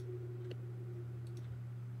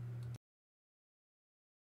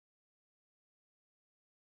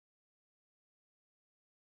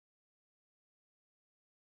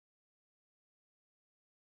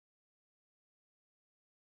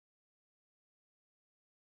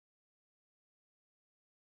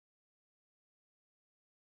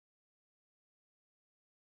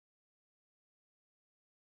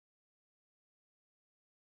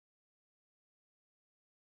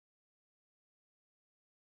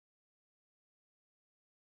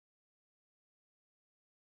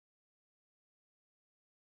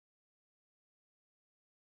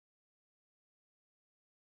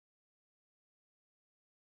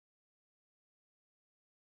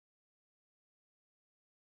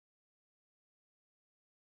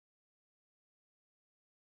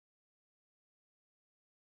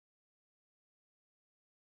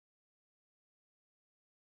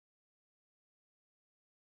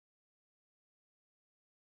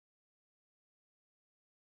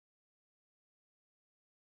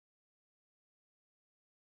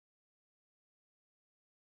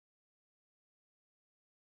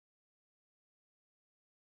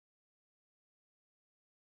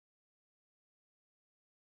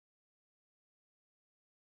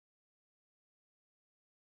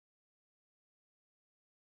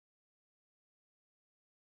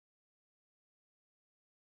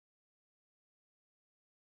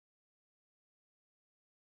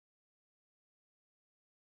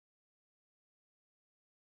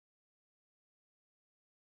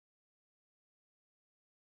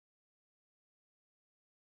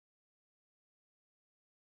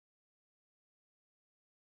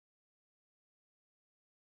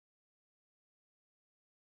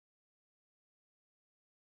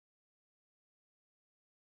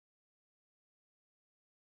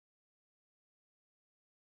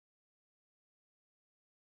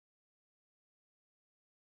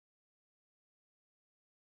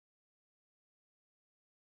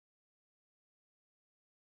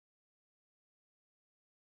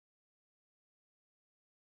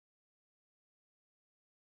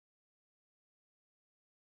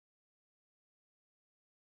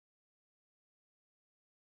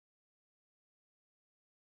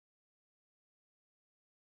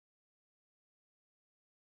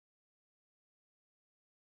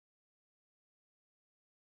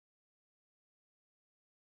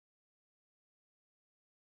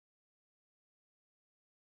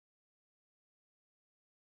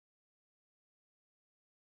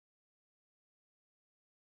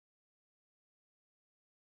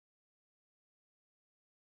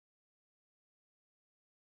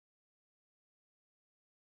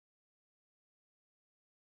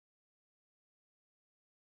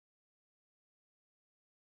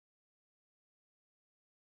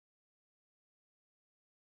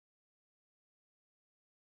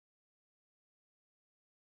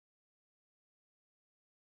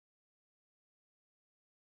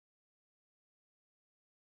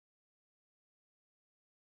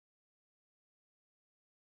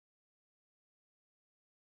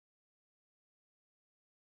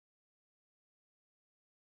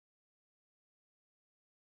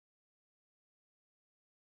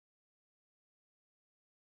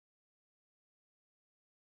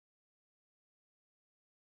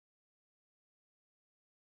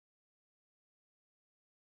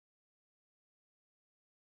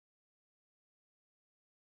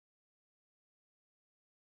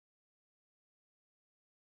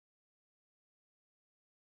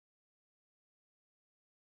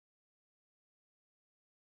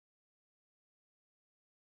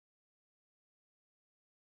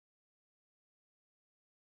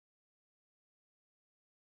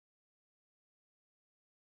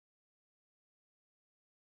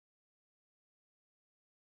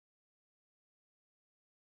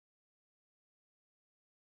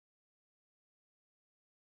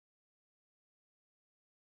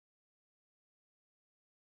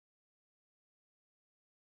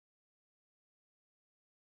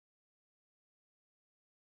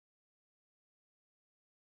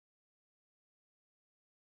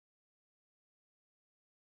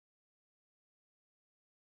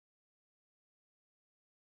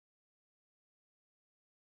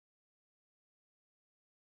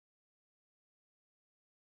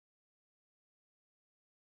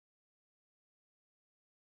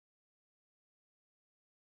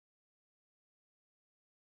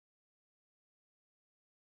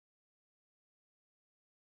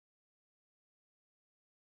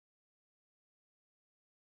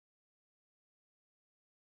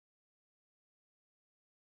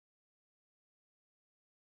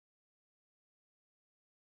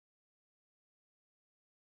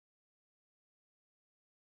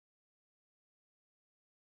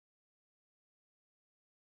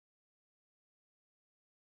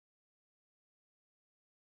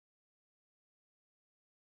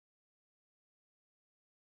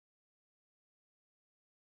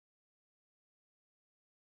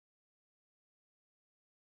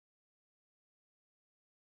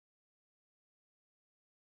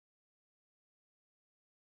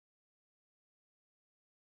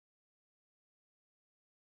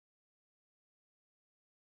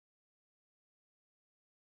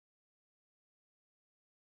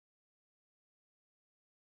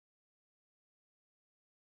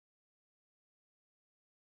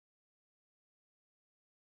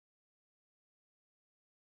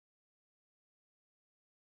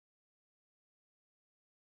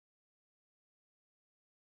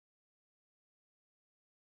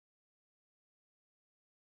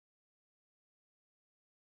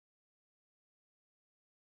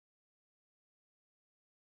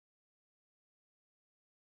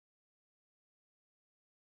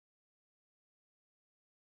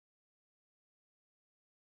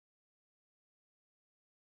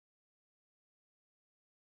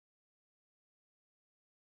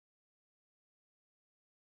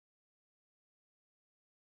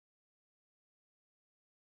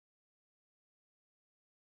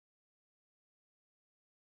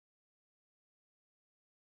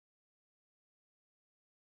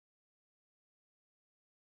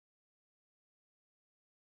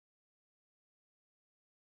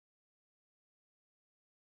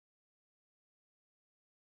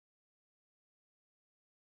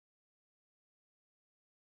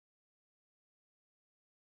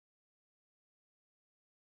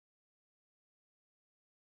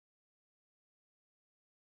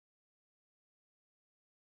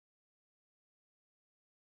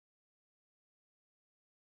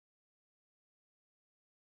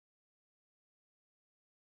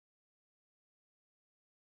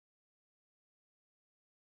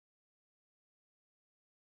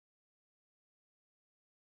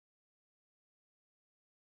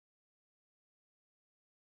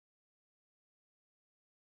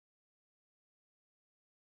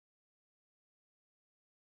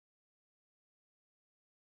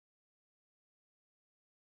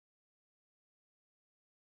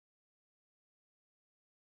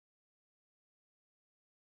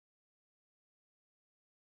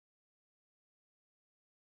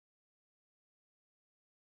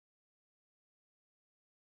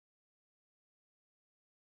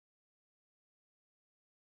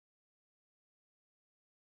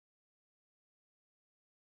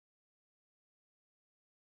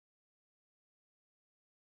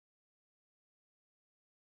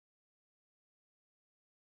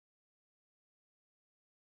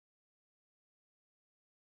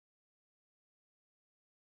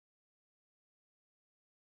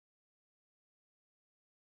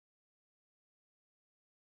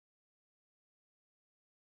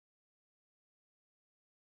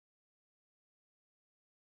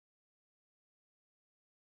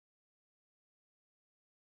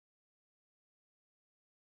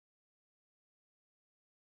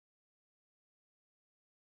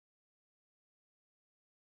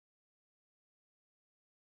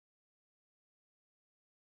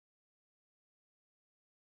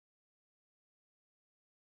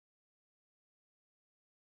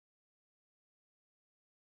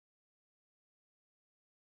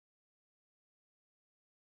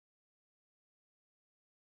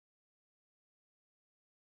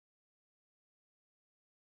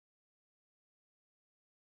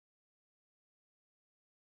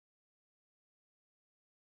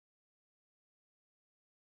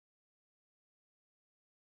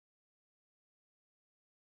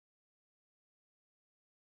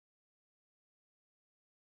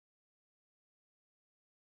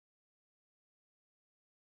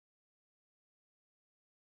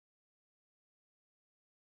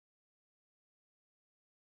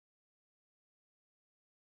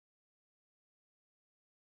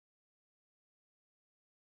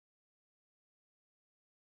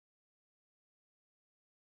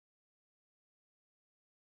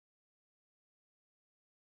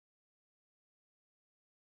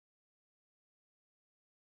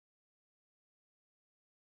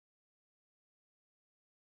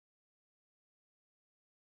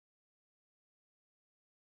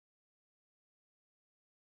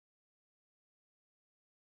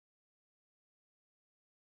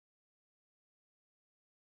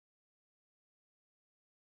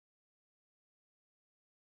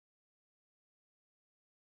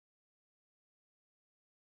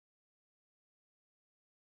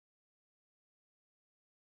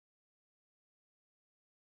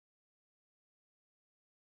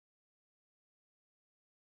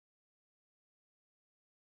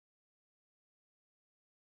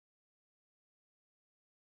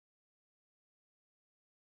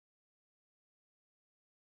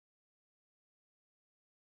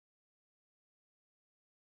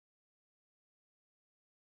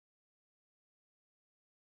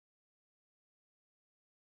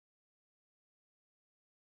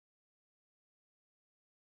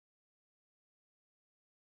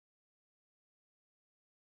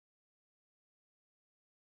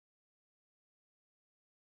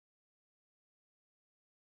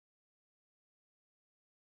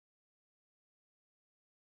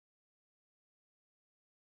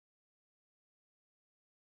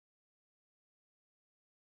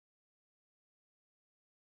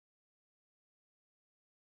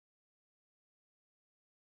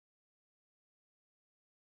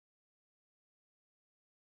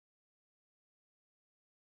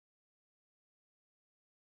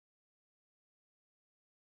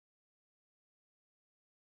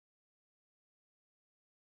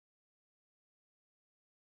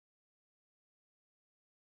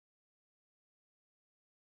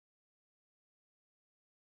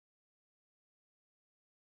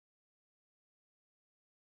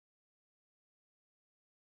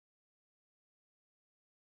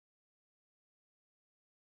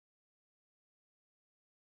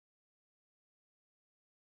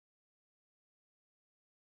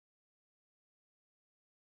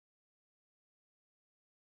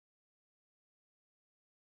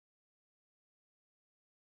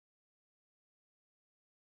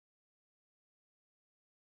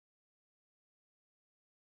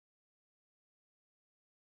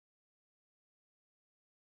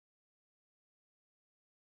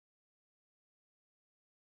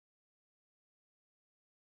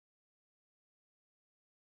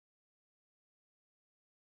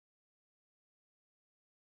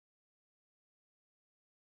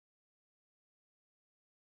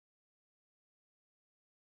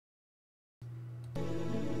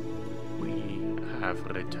 have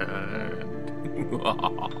returned.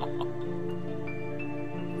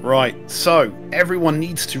 Right, so everyone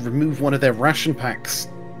needs to remove one of their ration packs.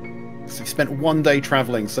 So you've spent one day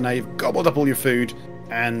travelling, so now you've gobbled up all your food,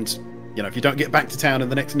 and, you know, if you don't get back to town in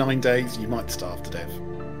the next 9 days, you might starve to death.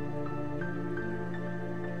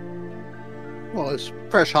 Well, there's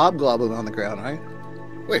fresh hobgoblin on the ground, right?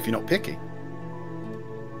 Well, if you're not picky.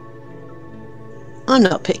 I'm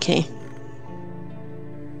not picky.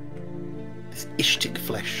 This Ishtik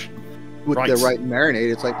flesh. With Right. the right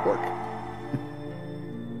marinade, it's like pork.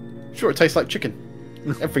 Sure, it tastes like chicken.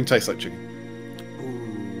 Everything tastes like chicken.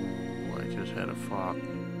 Ooh, I just had a thought.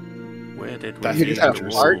 Where did we That's leave the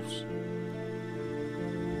dangerous. wolves?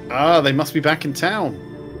 Ah, they must be back in town.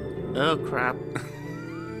 Oh crap!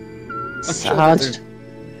 Sad.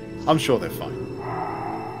 I'm sure they're fine.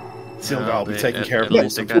 Silver, I'll be taking care of at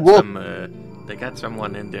least them. they got Wolf- some. They got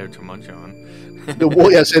someone in there to munch on. The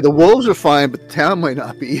wolves are fine, but the town might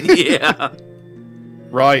not be. Yeah.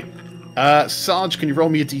 Right. Sarge, can you roll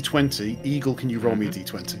me a d20? Eagle, can you roll me a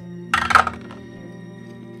d20?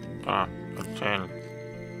 Ah, a 10.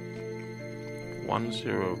 1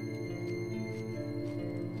 0.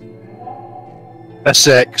 A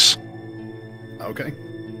 6. Okay.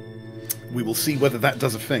 We will see whether that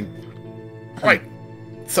does a thing. Right.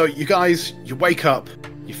 So you guys, you wake up,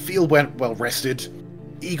 you feel well rested.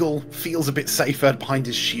 Eagle feels a bit safer behind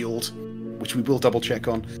his shield, which we will double check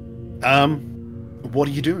on. What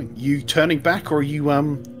are you doing? You turning back, or are you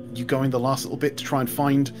going the last little bit to try and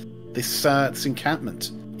find this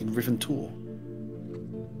encampment in Riven Tor?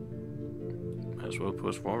 As well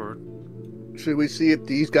push forward. Should we see if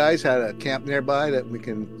these guys had a camp nearby that we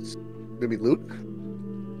can maybe loot?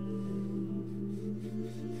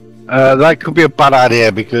 That could be a bad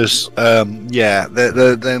idea because, yeah,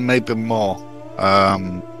 there may be more.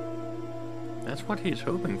 That's what he's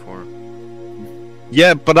hoping for.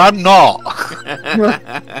 Yeah, but I'm not.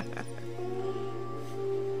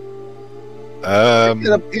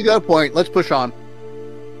 He's got a point. Let's push on.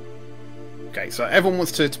 Okay, so everyone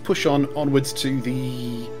wants to push onwards to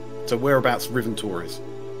whereabouts Riven Tor is.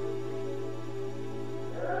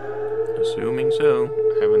 Assuming so.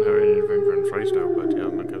 Haven't heard anything from Trace though, but yeah,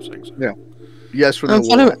 I'm not guessing so. Yeah. Yes, from I'm the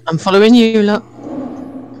following. wolf. I'm following you, lot.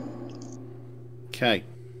 Okay.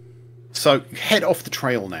 So you head off the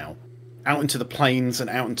trail now, out into the plains and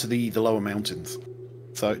out into the lower mountains.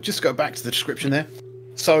 So just go back to the description there.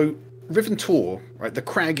 So Riven Tor, right, the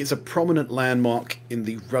crag is a prominent landmark in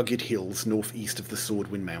the rugged hills northeast of the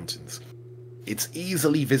Swordwind Mountains. It's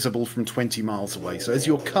easily visible from 20 miles away, so as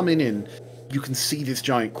you're coming in, you can see this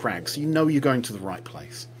giant crag, so you know you're going to the right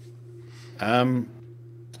place.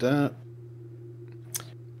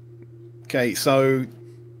 Okay, so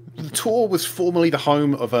the Tor was formerly the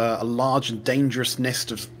home of a large and dangerous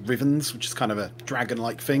nest of Rivens, which is kind of a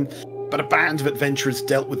dragon-like thing, but a band of adventurers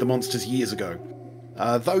dealt with the monsters years ago.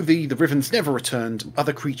 Though the Rivens never returned,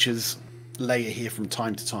 other creatures lair here from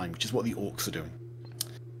time to time, which is what the orcs are doing.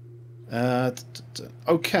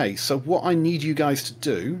 Okay, so what I need you guys to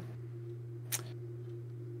do...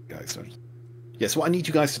 Yes, what I need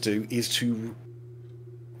you guys to do is to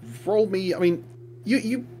roll me... I mean,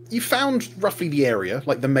 you found roughly the area,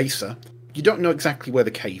 like the mesa. You don't know exactly where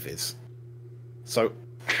the cave is. So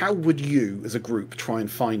how would you, as a group, try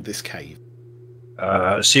and find this cave?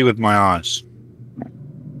 See with my eyes.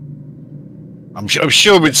 I'm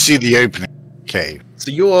sure we'd see the opening cave.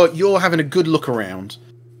 So you're having a good look around.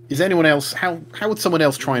 Is anyone else... How would someone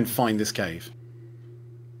else try and find this cave?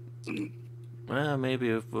 Well, maybe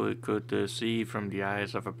if we could see from the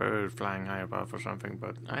eyes of a bird flying high above or something,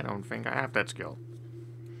 but I don't think I have that skill.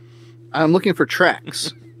 I'm looking for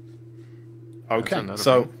tracks. Okay,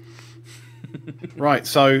 so... Right,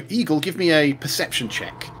 so Eagle, give me a perception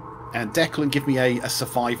check. And Declan, give me a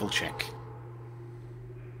survival check.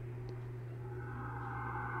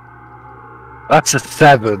 That's a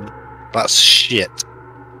 7. That's shit.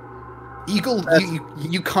 Eagle,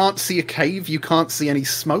 you can't see a cave, you can't see any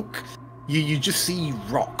smoke. You just see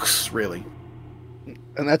rocks, really.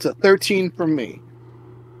 And that's a 13 from me.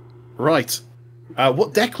 Right.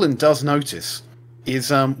 What Declan does notice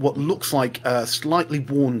is what looks like a slightly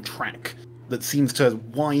worn track that seems to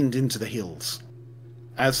wind into the hills.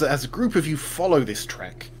 As a group of you follow this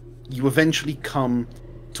track, you eventually come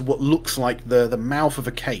to what looks like the mouth of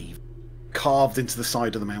a cave carved into the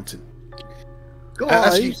side of the mountain.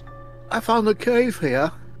 Guys, I found a cave here.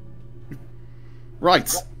 Right.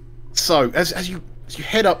 So, as you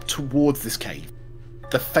head up towards this cave,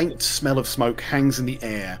 the faint smell of smoke hangs in the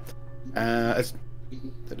air.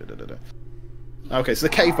 Okay, so the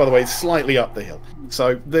cave, by the way, is slightly up the hill.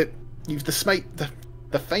 So the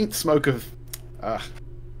faint smoke of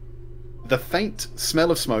The faint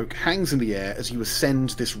smell of smoke hangs in the air as you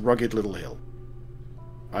ascend this rugged little hill.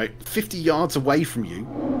 Right, 50 yards away from you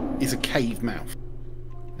is a cave mouth.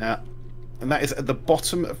 Now, and that is at the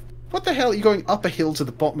bottom of... What the hell? Are you going up a hill to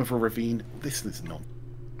the bottom of a ravine? This is not...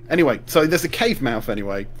 Anyway, so there's a cave mouth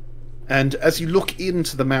anyway. And as you look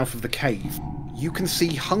into the mouth of the cave, you can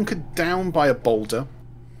see hunkered down by a boulder,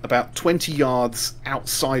 about 20 yards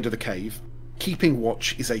outside of the cave, keeping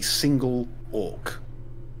watch is a single orc.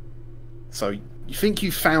 So you think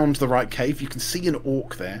you've found the right cave. You can see an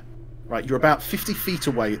orc there. Right, you're about 50 feet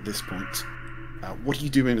away at this point. What are you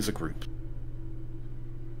doing as a group?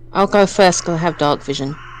 I'll go first because I have dark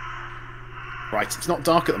vision. Right, it's not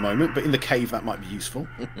dark at the moment, but in the cave that might be useful.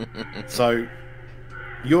 So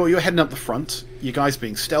you're heading up the front. You guys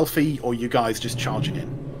being stealthy, or you guys just charging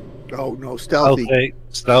in? Oh no, stealthy.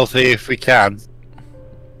 Stealthy if we can.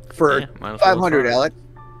 For 500, Alex.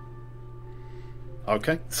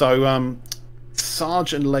 Okay, so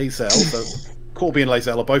Sarge and Lazelle, so Corby and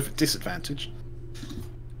Lazelle are both at disadvantage.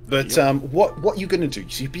 But what are you going to do?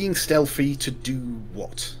 So you're being stealthy to do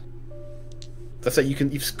what? Let's say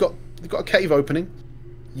you've got a cave opening.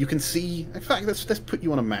 You can see. In fact, let's put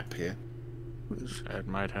you on a map here. That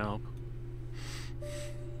might help.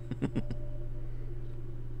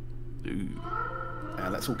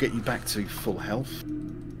 Let's all get you back to full health.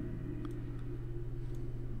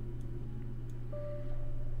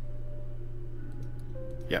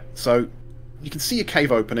 Yeah, so you can see a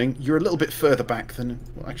cave opening. You're a little bit further back than...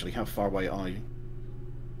 Well, actually, how far away are you?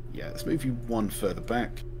 Yeah, let's move you one further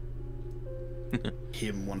back.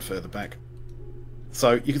 Him one further back.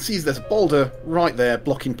 So you can see there's a boulder right there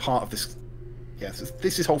blocking part of this... Yes,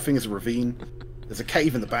 this whole thing is a ravine. There's a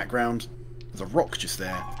cave in the background. There's a rock just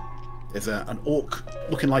there. There's an orc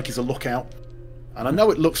looking like he's a lookout. And I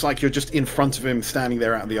know it looks like you're just in front of him, standing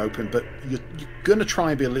there out in the open, but you're going to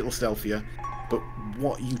try and be a little stealthier. But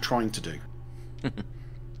what are you trying to do?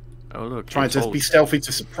 Oh look! Trying to be stealthy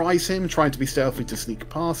to surprise him? Trying to be stealthy to sneak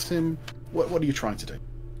past him? What are you trying to do?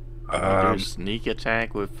 Do sneak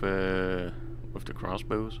attack with the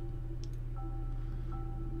crossbows.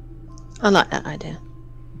 I like that idea.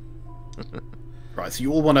 Right, so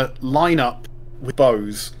you all want to line up with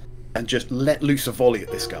bows and just let loose a volley at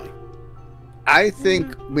this guy. I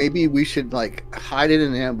think maybe we should like hide it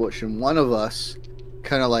in an ambush, and one of us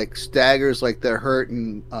kind of like staggers like they're hurt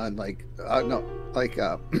and and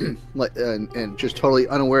just totally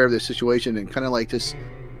unaware of the situation, and kind of like just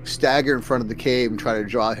stagger in front of the cave and try to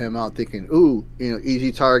draw him out, thinking, ooh,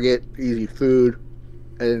 easy target, easy food,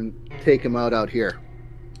 and take him out here.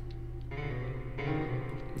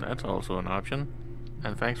 That's also an option.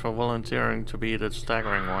 And thanks for volunteering to be the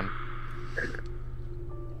staggering one.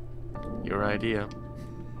 Your idea.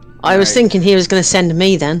 I was thinking he was going to send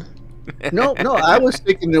me then. No, I was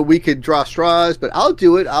thinking that we could draw straws, but I'll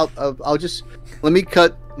do it. I'll just let me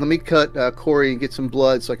cut Corey and get some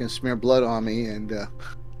blood so I can smear blood on me. And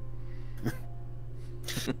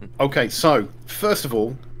Okay, so first of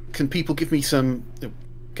all, can everyone give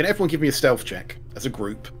me a stealth check as a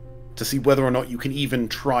group to see whether or not you can even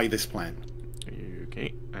try this plan?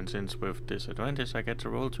 Okay, and since with disadvantage, I get to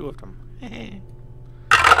roll 2 of them. I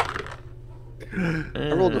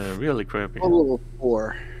rolled a really crappy. I rolled a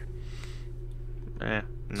 4.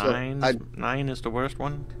 9 is the worst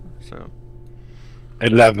one. So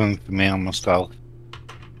 11 for me on my stealth.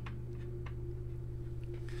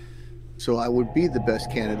 So I would be the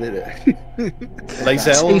best candidate.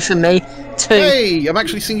 Lazelle? 2 for me. 2. Hey, I'm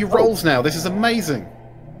actually seeing your rolls now. This is amazing.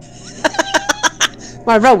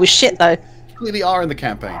 My roll was shit though. You clearly are in the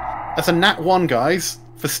campaign. That's a nat 1, guys,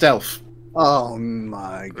 for stealth. Oh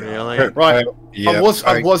my god! really, Right. Yeah,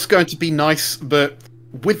 I was going to be nice, but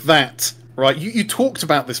with that, right? You talked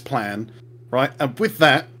about this plan, right? And with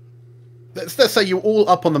that, let's say you're all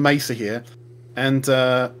up on the mesa here, and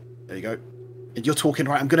there you go. And you're talking,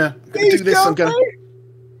 right? I'm gonna do this. I'm gonna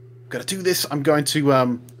do this. I'm going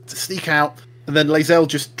to sneak out, and then Lazelle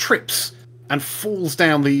just trips and falls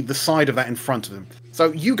down the side of that in front of him.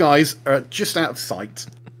 So you guys are just out of sight,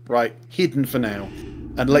 right? Hidden for now.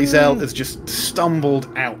 And Lazelle has just stumbled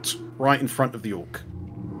out right in front of the orc.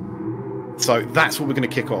 So that's what we're going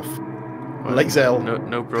to kick off. Lazelle.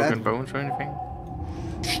 No broken bones or anything?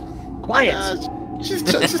 Quiet. She's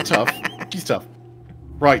tough. She's tough.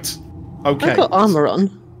 Right. Okay. I've got armor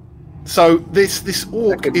on. So this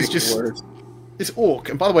orc is just... Worse. This orc,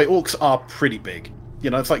 and by the way, orcs are pretty big.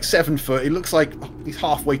 It's like 7 foot. It looks like he's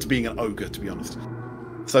halfway to being an ogre, to be honest.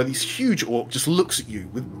 So this huge orc just looks at you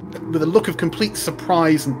with a look of complete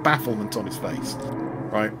surprise and bafflement on his face.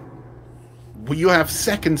 Right? Well, you have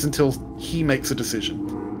seconds until he makes a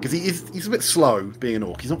decision. because he's a bit slow being an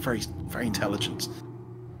orc. He's not very intelligent.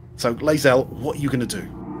 So, Lae'zel, what are you going to do?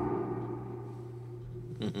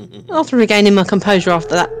 After regaining my composure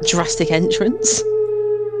after that drastic entrance.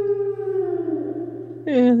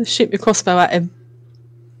 Yeah, shoot your crossbow at him.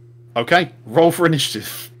 Okay, roll for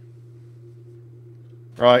initiative.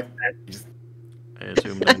 Right. I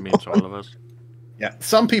assume that means all of us. Yeah,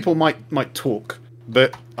 some people might talk,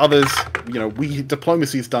 but others,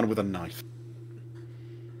 diplomacy is done with a knife.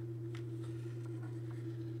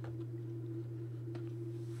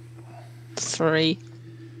 Three.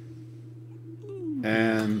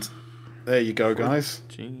 And there you go, guys.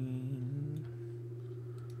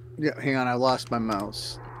 Yeah, hang on, I lost my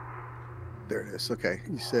mouse. There it is. Okay,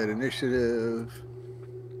 you said initiative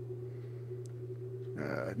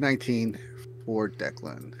 19 for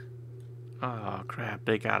Declan. Oh crap!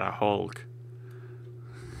 They got a Hulk.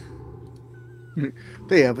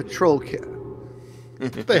 They have a troll kit.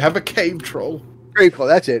 They have a cave troll. Grateful,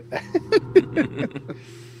 that's it.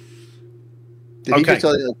 Did he Okay.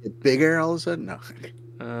 just get bigger all of a sudden? No.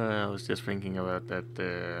 I was just thinking about that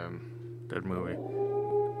that movie.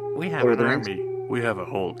 We have Lord of an the Rings? army. We have a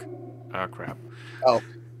Hulk. Oh crap! Oh,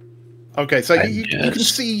 Okay, so you can Yes.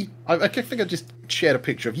 see. I think I just shared a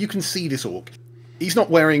picture of. You can see this orc. He's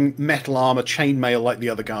not wearing metal armor, chainmail like the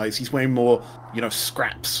other guys. He's wearing more,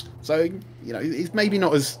 scraps. So he's maybe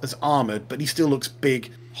not as armored, but he still looks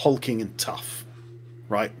big, hulking, and tough.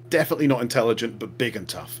 Right? Definitely not intelligent, but big and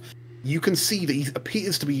tough. You can see that he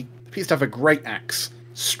appears to have a great axe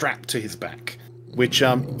strapped to his back, which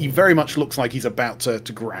he very much looks like he's about to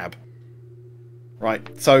grab. Right.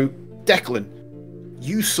 So Declan,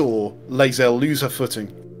 you saw Lae'zel lose her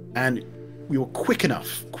footing, and you were quick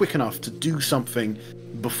enough to do something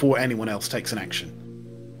before anyone else takes an action.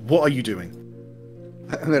 What are you doing?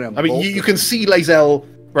 I'm gonna. I mean, you can see Lae'zel,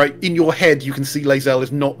 right? In your head, you can see Lae'zel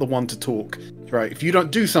is not the one to talk, right? If you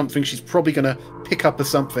don't do something, she's probably going to pick up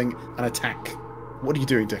something and attack. What are you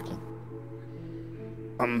doing, Declan?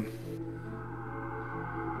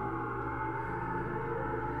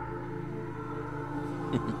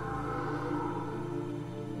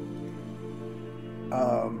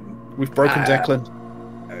 We've broken Declan.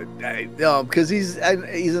 No, because he's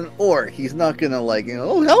an orc. He's not gonna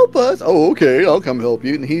help us. Oh, okay, I'll come help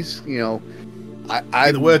you. And he's, In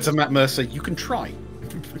the words of Matt Mercer, you can try.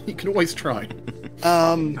 You can always try.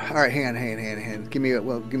 All right, hang on. Give me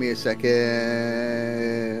a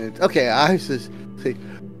second. Okay, I was just say,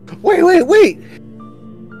 wait.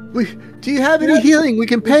 Do you have any healing? We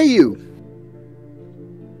can pay you.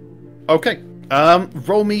 Okay.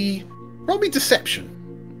 Roll me deception.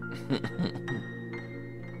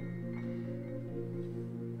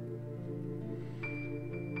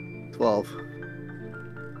 12.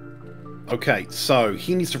 Okay, so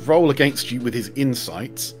he needs to roll against you with his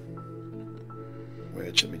insights.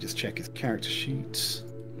 Which, let me just check his character sheet.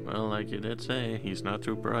 Well, like you did say, he's not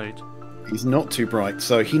too bright. He's not too bright,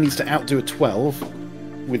 so he needs to outdo a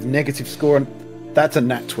 12 with negative score, and that's a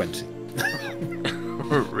nat 20.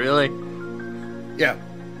 Really? Yeah.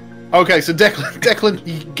 Okay, so Declan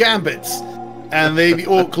he gambits, and the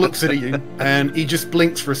orc looks at you, and he just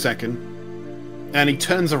blinks for a second, and he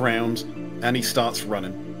turns around, and he starts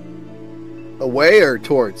running. Away or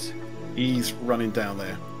towards? He's running down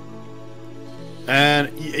there.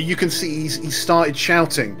 And you can see he started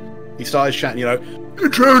shouting. He started shouting,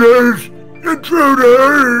 intruders!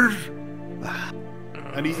 Intruders!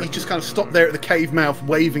 And he just kind of stopped there at the cave mouth,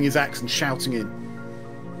 waving his axe and shouting in.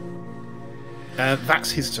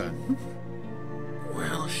 That's his turn.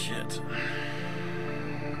 Well, shit.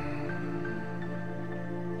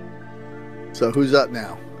 So who's up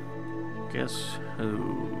now? Guess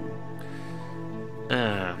who?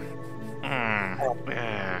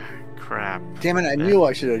 Crap. Damn it, I knew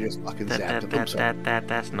I should have just fucking zapped him. I'm sorry.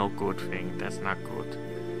 That's no good thing. That's not good.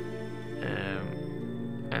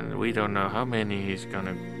 And we don't know how many he's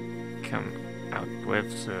gonna come out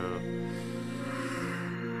with, so...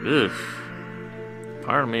 Ugh.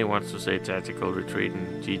 Part of me wants to say tactical retreat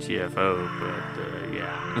and GTFO, but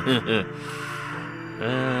yeah.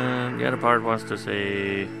 The other part wants to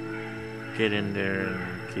say get in there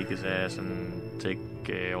and kick his ass and take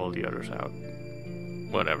all the others out.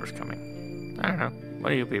 Whatever's coming. I don't know. What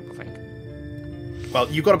do you people think? Well,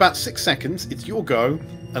 you've got about 6 seconds. It's your go,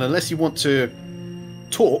 and unless you want to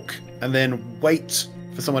talk and then wait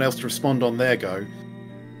for someone else to respond on their go.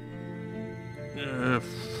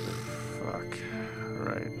 Fuck.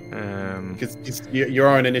 Right. Because you're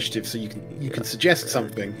on initiative, so you can suggest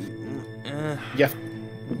something.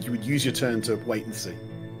 You would use your turn to wait and see.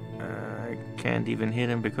 I can't even hit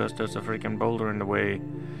him because there's a freaking boulder in the way.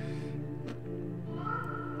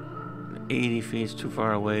 80 feet too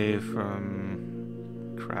far away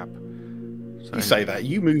from... Crap. So You say that.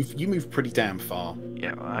 You move pretty damn far.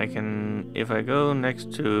 Yeah, I can... If I go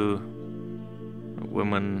next to a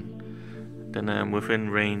woman, then I'm within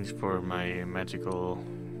range for my magical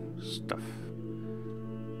stuff.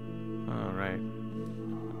 Alright.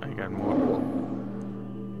 I got more.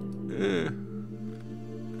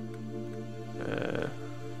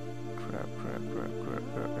 Crap.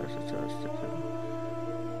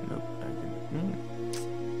 Nope, I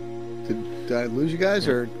can... Did I lose you guys,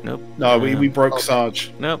 or? Nope. No, we broke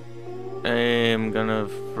Sarge. Nope. I'm gonna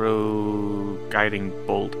throw Guiding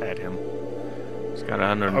Bolt at him. It's got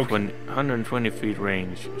 120 feet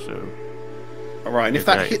range, so... Alright, and if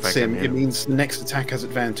that if I hits can him, hit it him. means the next attack has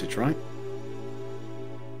advantage, right?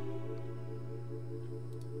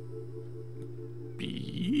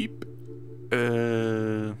 Beep.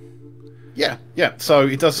 Yeah. So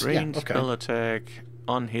it does. Range Yeah, okay. spell attack.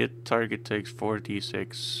 On hit, target takes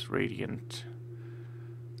 4d6 radiant.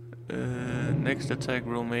 Next attack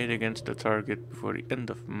roll made against the target before the end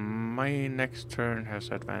of my next turn has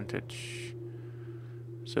advantage.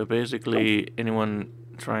 So basically, anyone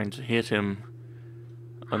trying to hit him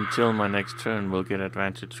until my next turn will get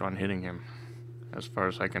advantage on hitting him, as far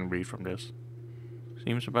as I can read from this.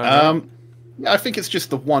 Seems about right. Yeah, I think it's just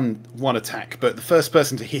the one attack, but the first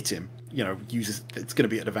person to hit him, uses it's going to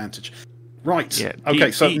be at advantage. Right. Yeah.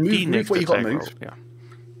 Okay. So the move next where you got to attack move. roll, yeah.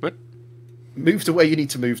 But Move to where you need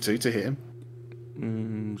to move to hit him.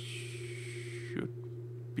 should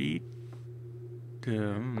be.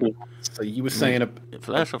 So you were saying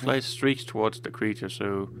Flash of light streaks towards the creature,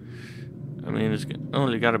 so I mean it's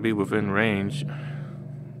only got to be within range,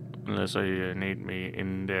 unless I need me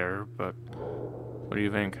in there. But what do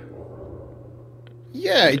you think?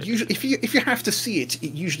 Yeah, it usually if you have to see it,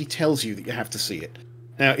 it usually tells you that you have to see it.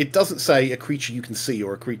 Now it doesn't say a creature you can see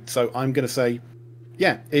or a creature, so I'm going to say,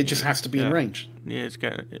 yeah, it just has to be in Yeah. range. Yeah, it's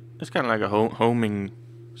kind of like a homing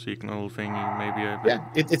signal thingy, maybe. Yeah,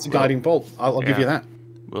 it's a guiding bolt. I'll give you that.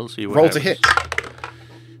 We'll see what Roll happens. to hit.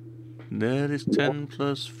 That is 10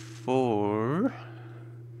 plus 4,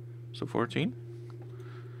 so 14.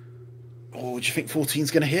 Oh, do you think 14's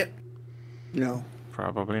going to hit? No.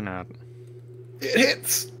 Probably not. It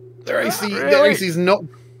hits. Their AC, Really? their AC is not.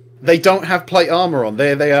 They don't have plate armor on.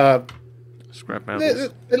 They are. Scrap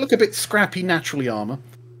metals. They look a bit scrappy, naturally armor.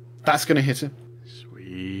 That's going to hit him.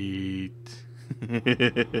 Sweet.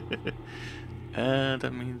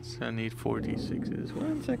 That means I need 46s.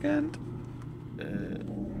 1 second. If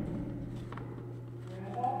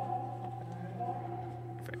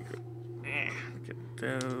I could get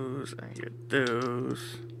those, I get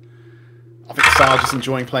those. I think Sarge is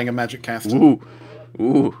enjoying playing a magic caster. Ooh,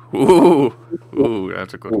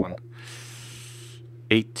 that's a good one.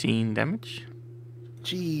 18 damage.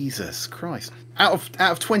 Jesus Christ! Out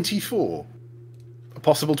of 24, a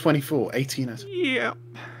possible 24, 18. Yeah.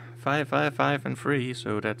 5, 5, 5, and 3,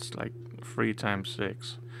 so that's like 3 times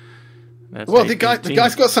 6. That's Well, 18. the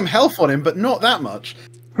guy's got some health on him, but not that much.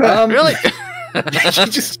 Really?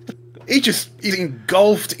 He's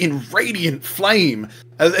engulfed in radiant flame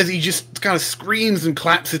as he just kind of screams and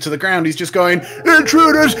collapses to the ground. He's just going,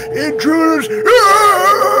 "Intruders! Intruders!"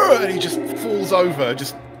 And he just falls over,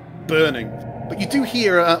 just burning. But you do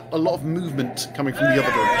hear a lot of movement coming from the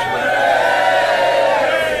other direction.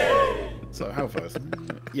 So how far?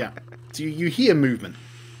 Yeah. So you hear movement.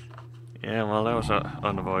 Yeah, well, that was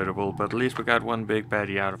unavoidable, but at least we got one big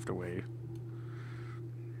baddie out of the way.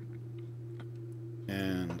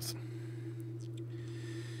 And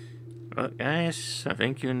Well, guys, I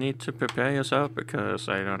think you need to prepare yourself, because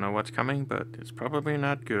I don't know what's coming, but it's probably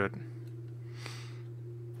not good.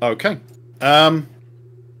 okay. And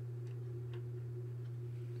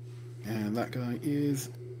that guy is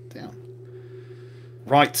down.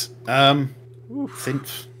 Right.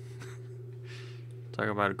 Synth. Talk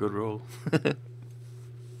about a good roll.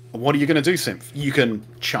 What are you going to do, Synth? You can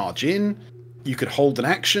charge in. You could hold an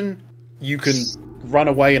action. You can run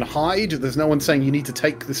away and hide. There's no one saying you need to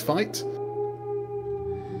take this fight.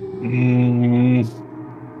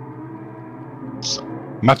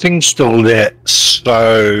 My thing's still lit,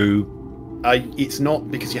 so It's not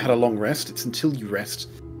because you had a long rest. It's until you rest.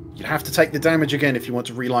 You'd have to take the damage again if you want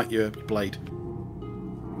to relight your blade.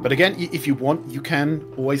 But again, if you want, you can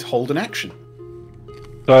always hold an action.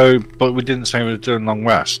 but we didn't say we were doing long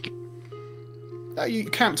rest. You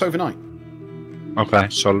camped overnight. Okay,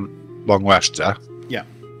 so long rest, yeah. Yeah.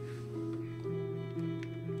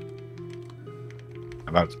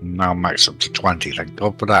 And that's now max up to 20. Thank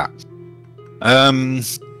God for that.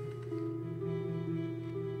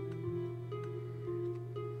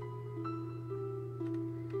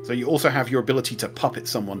 So you also have your ability to puppet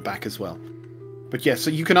someone back as well. But yeah, so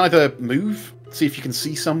you can either move, see if you can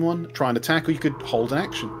see someone, try and attack, or you could hold an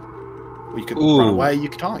action. Or you could run away, you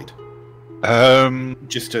could hide.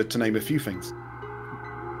 Just to name a few things.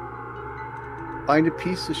 Find a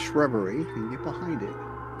piece of shrubbery and get behind it.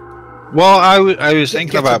 Well, I was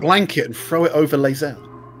thinking Get about a blanket and throw it over Lae'zel.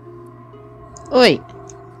 Oi.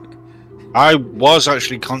 I was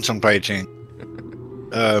actually contemplating.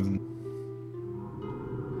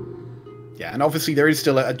 Yeah, and obviously there is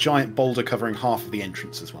still a giant boulder covering half of the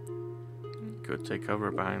entrance as well. Could take cover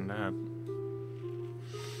behind that.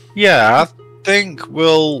 Yeah, I think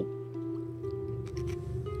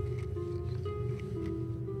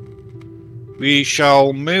we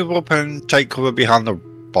shall move up and take cover behind the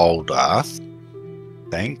boulder. I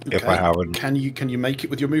think if I haven't. Can you make it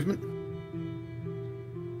with your movement?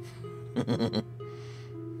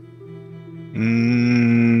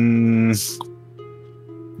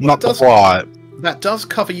 Not quite. That does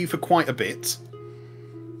cover you for quite a bit.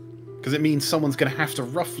 Because it means someone's going to have to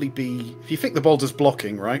roughly be... If you think the boulder's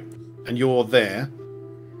blocking, right? And you're there...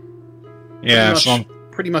 Yeah,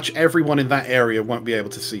 pretty much everyone in that area won't be able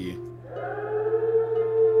to see you.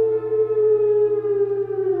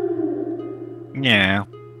 Yeah.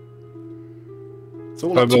 It's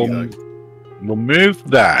all up to you, though. We'll move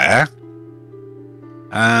there.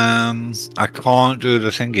 I can't do the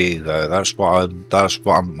thingy though. That's what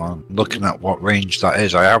I'm looking at. What range that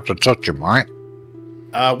is? I have to touch him, right?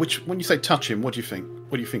 When you say touch him, what do you think?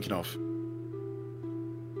 What are you thinking of?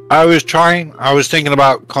 I was thinking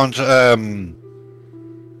about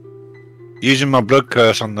using my blood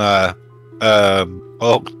curse on the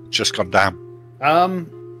oh, just gone down.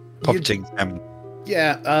 Puppeting him.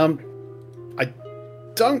 Yeah. I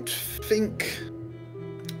don't think.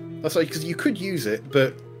 That's like, because you could use it,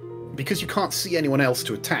 but because you can't see anyone else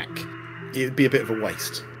to attack, it'd be a bit of a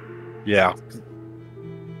waste. Yeah.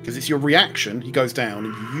 Because it's your reaction, he goes down,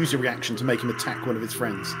 and you use your reaction to make him attack one of his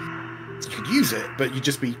friends. So you could use it, but you'd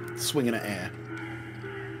just be swinging at air.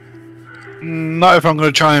 Not if I'm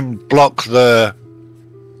going to try and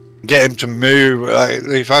get him to move.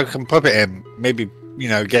 If I can puppet him, maybe,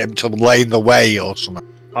 get him to lay in the way or something.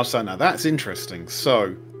 Oh, so now that's interesting.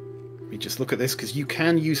 So, let me just look at this, because you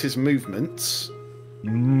can use his movements.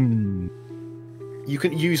 You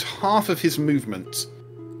can use half of his movement.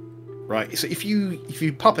 Right, so if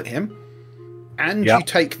you puppet him, and you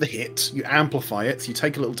take the hit, you amplify it, so you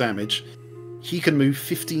take a little damage, he can move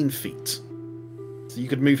 15 feet. So you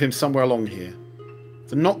could move him somewhere along here.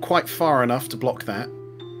 So not quite far enough to block that,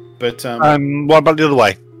 but... what about the other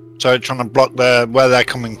way? So trying to block where they're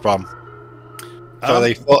coming from. So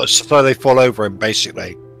they fall over him,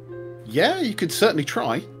 basically. Yeah, you could certainly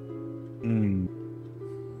try.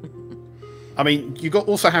 I mean, you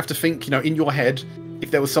also have to think, in your head,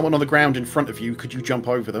 if there was someone on the ground in front of you, could you jump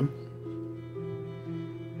over them?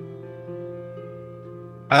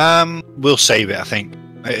 We'll save it, I think.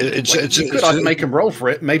 You could either make them roll for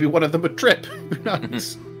it. Maybe one of them would trip. Who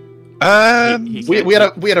knows? We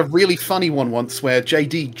had a really funny one once where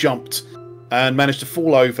JD jumped and managed to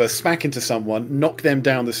fall over, smack into someone, knock them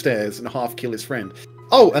down the stairs, and half kill his friend.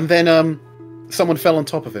 Oh, and then someone fell on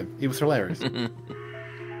top of him. It was hilarious.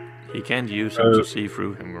 He can't use him to see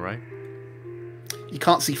through him, right? You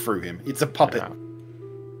can't see through him. It's a puppet.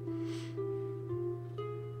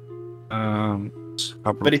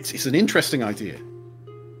 But it's an interesting idea.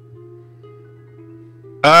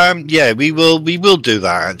 Yeah, we will do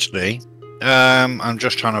that actually. I'm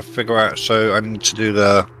just trying to figure out. So I need to do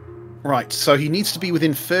the. Right. So he needs to be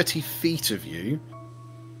within 30 feet of you.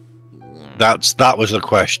 That was the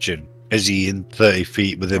question. Is he in 30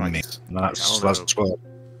 feet within me? That's 12.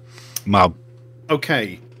 Mob.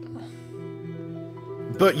 Okay.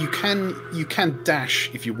 But you can dash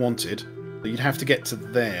if you wanted. You'd have to get to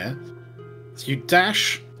there. So you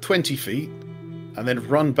dash 20 feet and then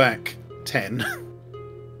run back 10.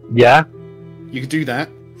 Yeah. You could do that.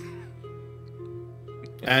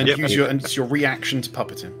 And use your reaction to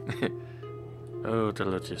puppet him. Oh, the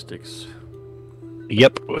logistics.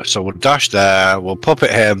 Yep. So we'll dash there. We'll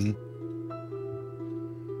puppet him.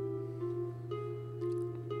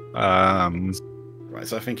 Right.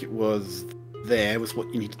 So I think it was was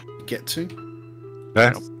what you need to get to.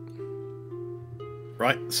 Okay.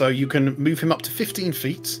 Right. So you can move him up to 15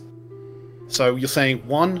 feet. So you're saying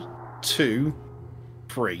 1, 2,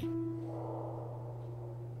 3.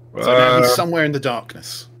 So now he's somewhere in the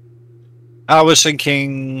darkness. I was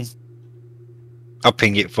thinking. I'll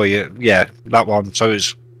ping it for you. Yeah, that one. So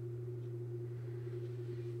it's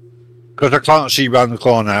because I can't see round the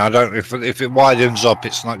corner. I don't. If it widens up,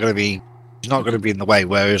 it's not going to be. He's not going to be in the way.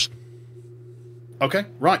 Whereas Okay,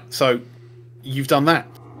 right. So you've done that.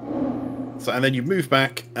 So and then you move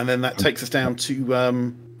back, and then that takes us down to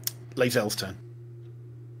Lazel's turn.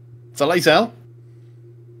 So Lazel,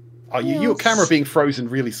 your camera being frozen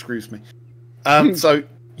really screws me. So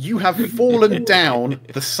you have fallen down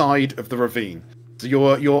the side of the ravine. So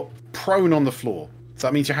you're prone on the floor. So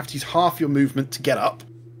that means you have to use half your movement to get up.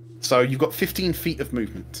 So you've got 15 feet of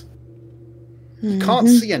movement. You can't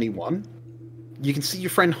see anyone. You can see your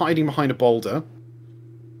friend hiding behind a boulder.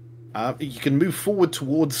 You can move forward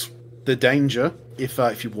towards the danger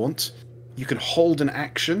if you want. You can hold an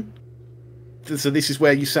action. So this is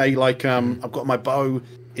where you say, like, I've got my bow.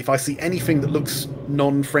 If I see anything that looks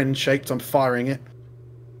non-friend shaped, I'm firing it.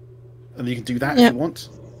 And you can do that if you want.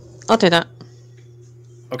 I'll do that.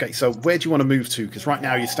 Okay, so where do you want to move to? Because right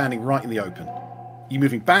now you're standing right in the open. You're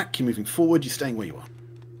moving back, you're moving forward, you're staying where you are.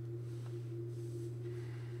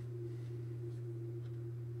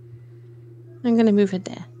 I'm going to move it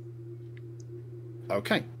there.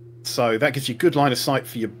 Okay, so that gives you good line of sight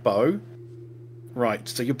for your bow. Right,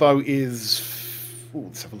 so your bow is... Ooh,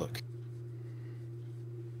 let's have a look.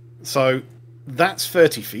 So that's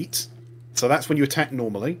 30 feet. So that's when you attack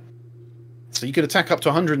normally. So you could attack up to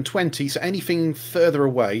 120, so anything further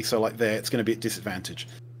away, so like there, it's going to be at disadvantage.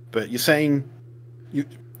 But you're saying...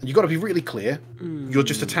 You've got to be really clear. You're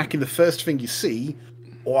just attacking the first thing you see,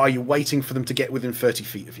 or are you waiting for them to get within 30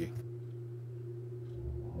 feet of you?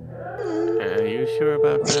 Are you sure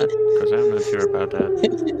about that? Because I'm not sure about that.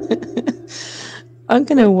 I'm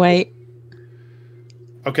going to wait.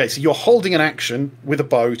 Okay, so you're holding an action with a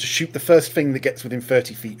bow to shoot the first thing that gets within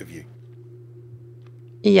 30 feet of you.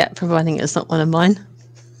 Yeah, providing it's not one of mine.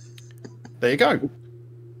 There you go.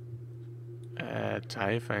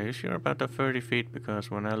 Taif, are you sure about the 30 feet?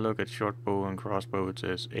 Because when I look at short bow and crossbow, it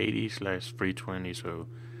says 80/320, so...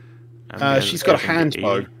 She's got a hand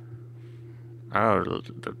bow. Oh,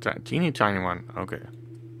 the teeny tiny one. Okay.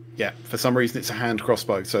 Yeah, for some reason it's a hand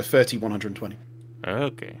crossbow, so 30, 120.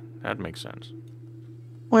 Okay, that makes sense.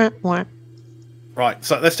 Wah. Right,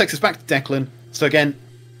 so this takes us back to Declan. So again,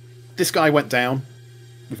 this guy went down.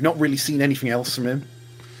 We've not really seen anything else from him.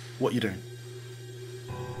 What are you doing?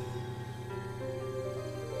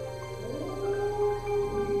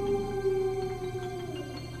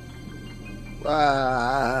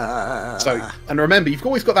 So, and remember, you've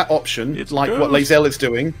always got that option, It's like what ghost. Lazel is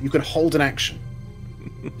doing. You can hold an action.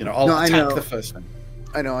 You know, I'll No, I attack know. the first thing.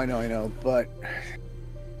 I know, but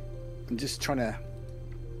I'm just trying to.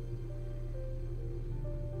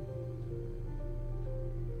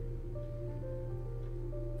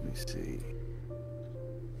 Let me see.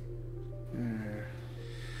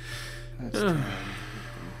 That's down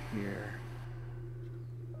here.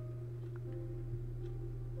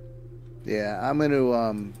 Yeah, I'm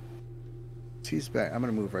gonna she's back. I'm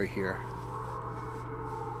gonna move right here.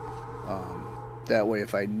 That way,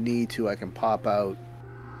 if I need to, I can pop out.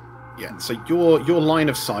 Yeah, so your line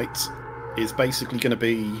of sight is basically going to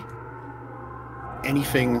be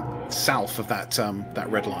anything south of that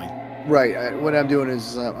that red line. Right. What I'm doing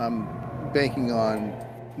is I'm banking on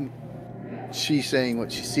she saying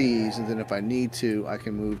what she sees, and then if I need to, I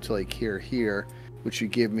can move to like here, which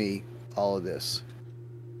would give me all of this.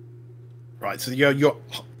 Right. So you're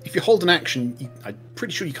if you hold an action, I'm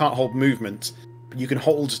pretty sure you can't hold movement, but you can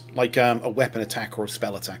hold like a weapon attack or a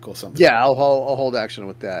spell attack or something. Yeah, I'll hold action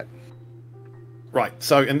with that. Right.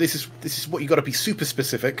 So, and this is what you got to be super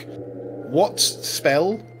specific. What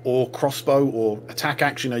spell or crossbow or attack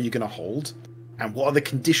action are you going to hold, and what are the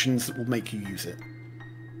conditions that will make you use it?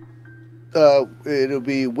 It'll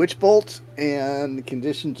be Witch Bolt, and the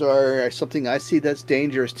conditions are something I see that's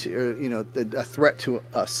dangerous to, a threat to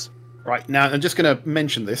us. Right, now I'm just going to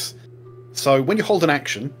mention this. So when you hold an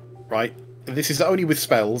action, right, this is only with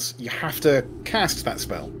spells, you have to cast that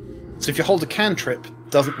spell. So if you hold a cantrip,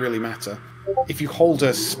 doesn't really matter. If you hold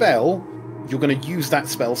a spell, you're going to use that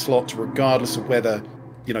spell slot regardless of whether,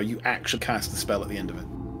 you actually cast the spell at the end of it.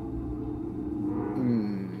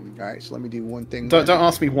 Alright, so let me do one thing. Don't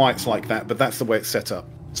ask me why it's like that, but that's the way it's set up.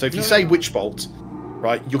 So if you say Witch Bolt,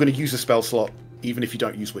 right, you're going to use a spell slot even if you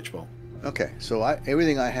don't use Witch Bolt. Okay, so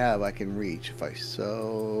everything I have I can reach if I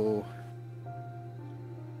so.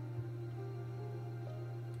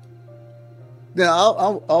 Then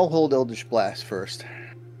I'll hold Eldritch Blast first.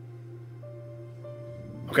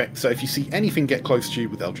 Okay, so if you see anything get close to you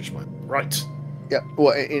with Eldritch Blast, right? Yep.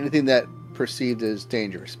 Well, anything that perceived as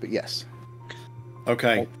dangerous, but yes.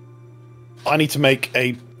 Okay. I need to make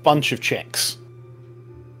a bunch of checks.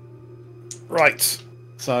 Right.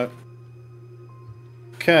 So.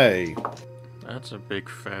 Okay. That's a big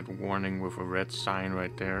fat warning with a red sign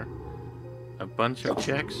right there. a bunch of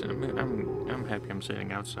checks. I'm happy I'm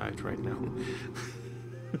sitting outside right now.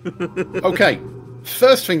 Okay,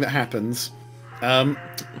 first thing that happens, and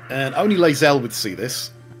only Lae'zel would see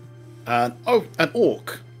this. An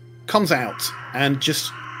orc comes out and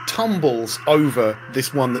just tumbles over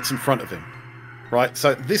this one that's in front of him. Right,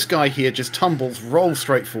 so this guy here just tumbles, rolls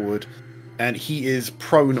straight forward, and he is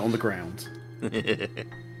prone on the ground.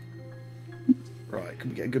 Right, can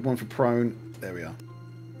we get a good one for prone? There we are.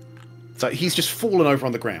 So he's just fallen over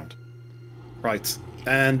on the ground. Right,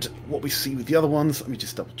 and what we see with the other ones, let me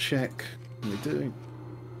just double check. What are they doing?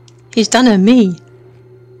 He's done a me.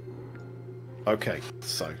 Okay,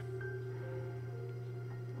 so.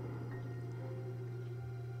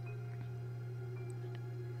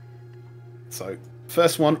 So,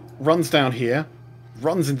 first one runs down here,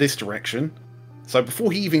 runs in this direction. So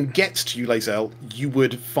before he even gets to you, Lae'zel, you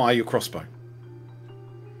would fire your crossbow.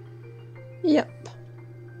 Yep.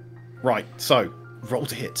 Right, so, roll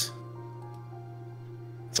to hit.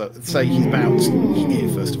 So, let's say he's about here,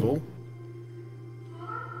 first of all.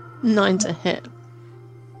 9 to hit.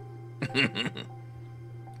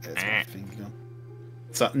 There's my finger gone.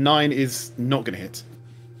 So, 9 is not going to hit.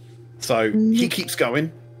 So, he keeps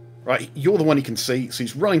going. Right, you're the one he can see, so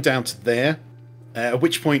he's running down to there. At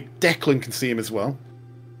which point, Declan can see him as well.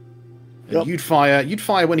 And you'd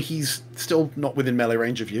fire when he's still not within melee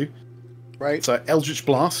range of you. Right. So, Eldritch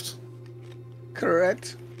Blast.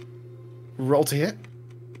 Correct. Roll to hit.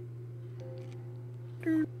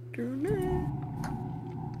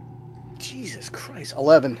 Jesus Christ.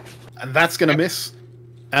 11. And that's going to miss.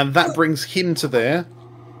 And that brings him to there.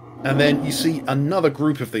 And then you see another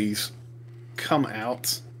group of these come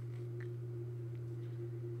out.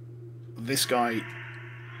 This guy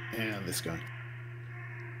and this guy.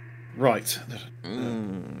 Right.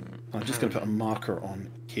 I'm just going to put a marker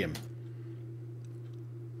on him.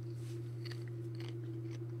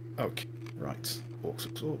 Okay, right.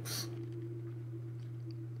 Orcs.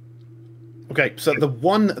 Okay, so the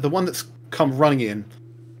one that's come running in,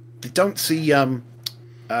 they don't see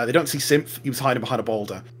Simph. He was hiding behind a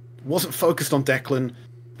boulder. Wasn't focused on Declan,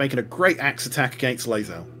 making a great axe attack against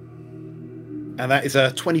Lae'zel. And that is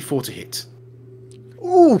a 24 to hit.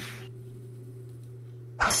 Ooh.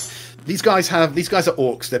 These guys are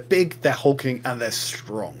orcs. They're big, they're hulking, and they're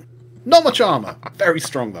strong. Not much armor. Very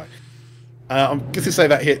strong though. I'm going to say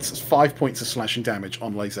that hits 5 points of slashing damage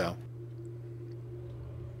on Lae'zel.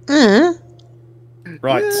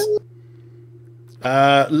 Right.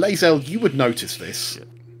 Lae'zel, you would notice this.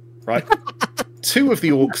 Right? 2 of the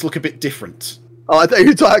orcs look a bit different. Oh, I thought you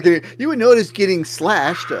were talking. You would notice getting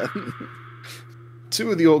slashed. 2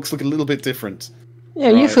 of the orcs look a little bit different.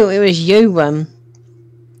 Yeah, you thought it was you,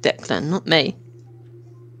 Declan, not me.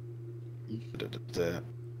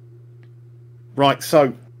 Right,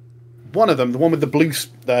 so one of them, the one with the blue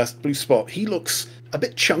spot, he looks a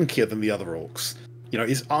bit chunkier than the other orcs. You know,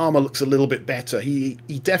 his armor looks a little bit better. He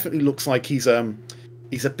definitely looks like he's a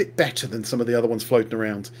bit better than some of the other ones floating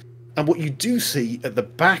around. And what you do see at the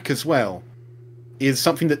back as well is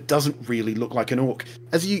something that doesn't really look like an orc.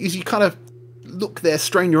 As you kind of look there,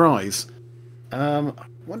 strain your eyes. I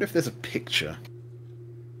wonder if there's a picture.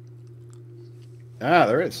 Ah,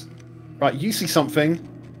 there is. Right, you see something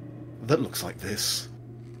that looks like this.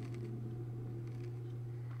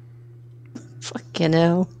 Fucking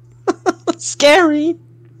hell. Scary.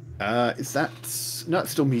 Is that... No,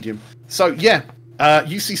 it's still medium. So, yeah,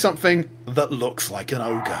 you see something that looks like an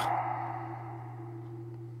ogre.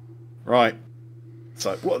 Right.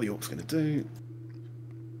 So, what are the orcs going to do?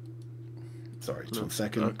 Sorry, just 1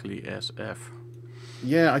 second. Ugly as F.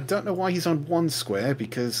 Yeah, I don't know why he's on 1 square,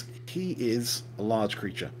 because he is a large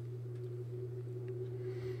creature.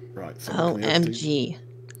 Right. So OMG.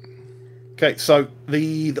 Okay, so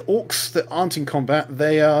the orcs that aren't in combat,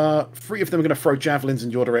 they are... 3 of them are going to throw javelins in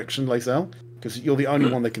your direction, Lae'zel, because you're the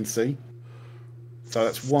only one they can see. So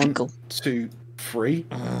that's 1, 2, 3.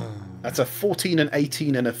 That's a 14, an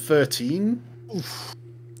 18, and a 13. Oof.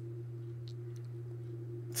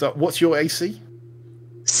 So what's your AC?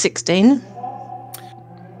 16.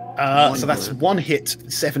 So that's 1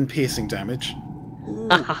 hit, 7 piercing damage.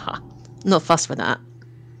 Not fussed with that.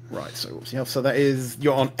 Right, so what's the health? So that is...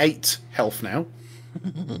 You're on 8 health now.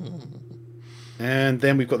 And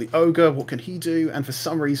then we've got the ogre. What can he do? And for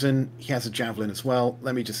some reason, he has a javelin as well.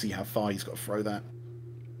 Let me just see how far he's got to throw that.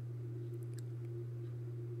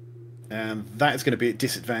 And that is going to be at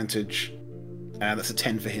disadvantage. And that's a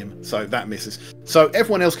 10 for him. So that misses. So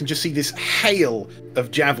everyone else can just see this hail of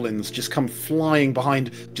javelins just come flying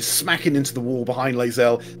behind, just smacking into the wall behind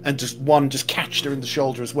Lae'zel, and just one just catched her in the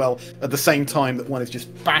shoulder as well, at the same time that one is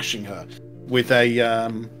just bashing her with a...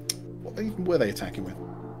 What even were they attacking with?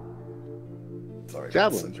 Sorry,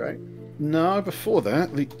 javelins, right? No, before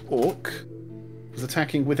that, the orc was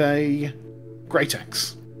attacking with a great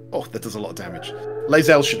axe. Oh, that does a lot of damage.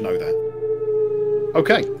 Lae'zel should know that.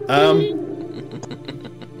 Okay.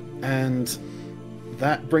 And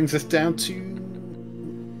that brings us down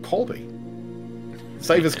to Colby.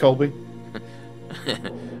 Save us, Colby.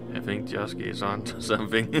 I think Joski is on to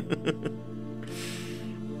something.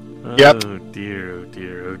 Yep. Oh dear, oh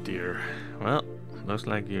dear, oh dear. Well, looks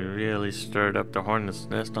like you really stirred up the hornet's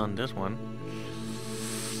nest on this one.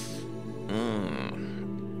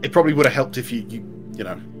 It probably would have helped if you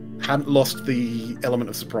know, hadn't lost the element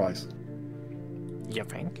of surprise. You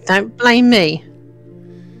think? Don't blame me.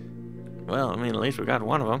 Well, I mean, at least we got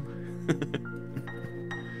one of them.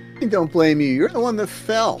 Don't blame you. You're the one that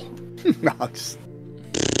fell. No, just...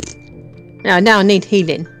 Now I need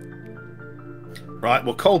healing. Right,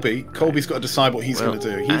 well, Colby's got to decide what he's going to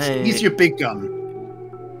do. He's your big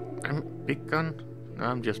gun. I'm big gun? No,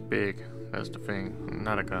 I'm just big. That's the thing. I'm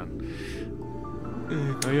not a gun.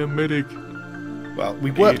 I am medic. Well,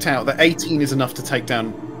 we worked out that 18 is enough to take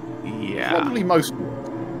down probably most.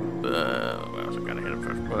 Well, I was gonna hit him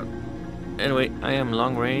first, but anyway, I am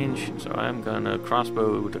long range, so I'm gonna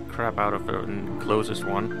crossbow the crap out of the closest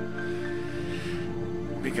one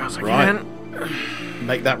because I can.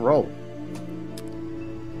 Make that roll.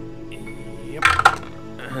 Yep,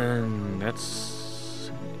 and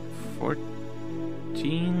that's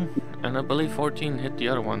 14, and I believe 14 hit the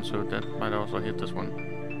other one, so that might also hit this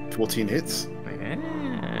one. 14 hits. Yeah,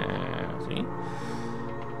 see?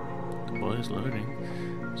 The boy is learning.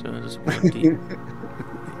 So that's 14.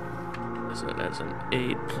 So that's an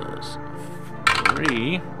 8 plus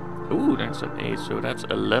 3. Ooh, that's an 8. So that's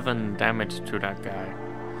 11 damage to that guy.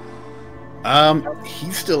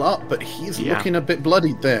 He's still up, but he's looking a bit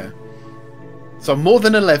bloodied there. So more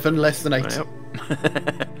than 11, less than 8. Yep.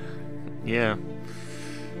 Yeah.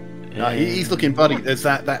 No, he's looking bloody. There's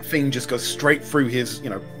that thing just goes straight through his,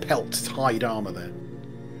 pelt hide armor there.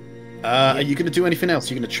 Are you going to do anything else?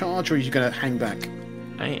 Are you going to charge, or are you going to hang back?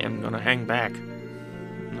 I am going to hang back.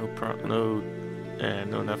 No,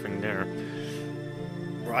 nothing there.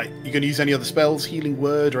 Right. You going to use any other spells, healing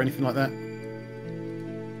word, or anything like that?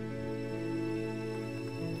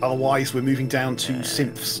 Otherwise, we're moving down to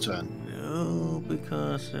Synth's turn. No,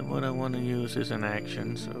 because what I want to use is an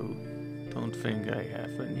action, so don't think I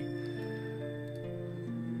have any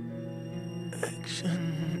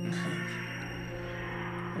action.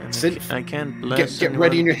 And Synth, I can't bless. Get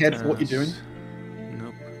ready in your head for what you're doing.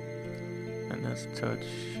 Nope. And that's touch.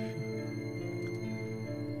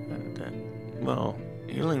 And then, well,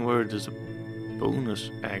 healing word is a bonus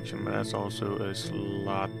action, but that's also a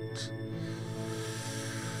slot.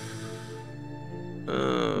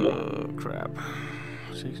 Crap.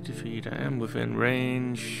 60 feet. I am within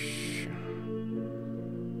range.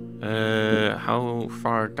 How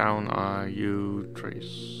far down are you,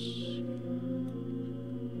 Trace?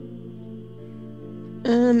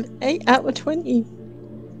 8 out of 20.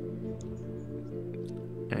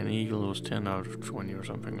 And Eagle was 10 out of 20 or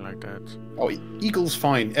something like that. Oh, Eagle's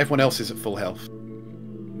fine. Everyone else is at full health.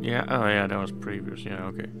 Yeah, oh yeah, that was previous. Yeah,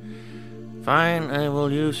 okay. Fine, I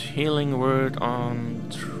will use healing word on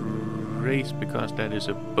Trace because that is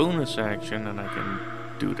a bonus action and I can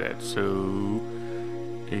do that. So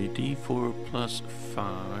a d4 plus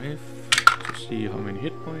 5 to see how many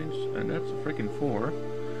hit points, and that's a freaking 4.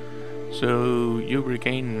 So you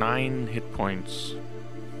regain 9 hit points.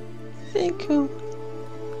 Thank you.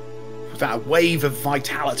 That wave of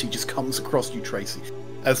vitality just comes across you, Tracy.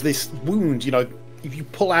 As this wound, if you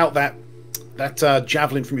pull out that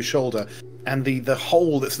javelin from your shoulder, and the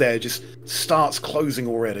hole that's there just starts closing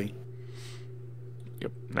already.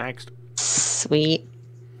 Yep, next. Sweet.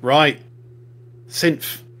 Right.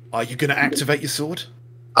 Synth, are you going to activate your sword?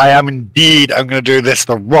 I am indeed. I'm going to do this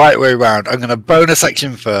the right way around. I'm going to bonus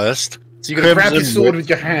action first. So you're going to grab your sword with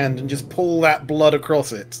your hand and just pull that blood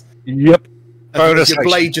across it. Yep. Bonus your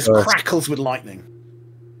blade just crackles with lightning.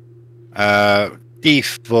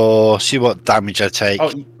 D4. See what damage I take.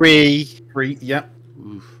 Oh, 3. 3, yep.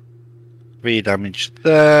 Oof. 3 damage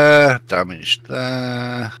there. Damage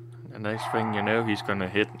there. The next thing you know, he's gonna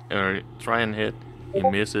hit, or try and hit. He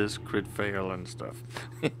misses, crit fail and stuff.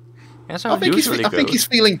 That's how it usually goes. I think he's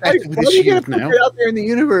feeling better with Why his are you shield gonna now. put it out there in the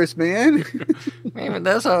universe, man? Maybe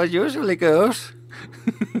that's how it usually goes.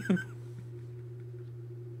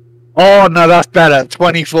 Oh no, that's better.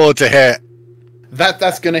 24 to hit.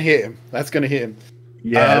 That's going to hit him. That's going to hit him.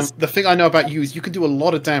 Yes. The thing I know about you is you can do a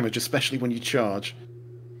lot of damage, especially when you charge.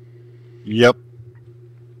 Yep.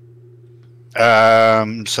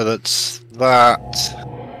 So that's that.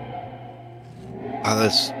 And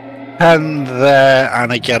there's 10 there,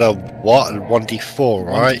 and I get a what? 1d4,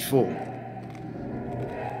 right? 1d4.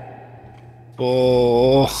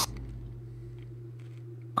 4.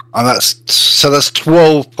 And that's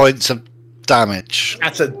 12 points of damage.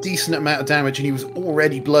 That's a decent amount of damage, and he was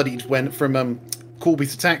already bloodied from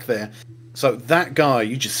Corby's attack there. So that guy,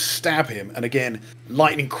 you just stab him, and again,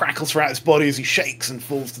 lightning crackles throughout his body as he shakes and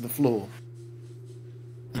falls to the floor.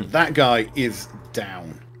 That guy is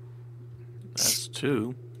down. That's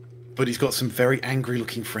 2. But he's got some very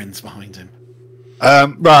angry-looking friends behind him.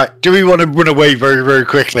 Right, do we want to run away very, very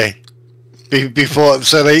quickly?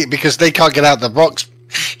 Because they can't get out the box.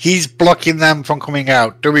 He's blocking them from coming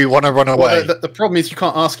out. Do we want to run away? Well, the problem is you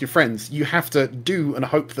can't ask your friends. You have to do and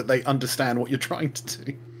hope that they understand what you're trying to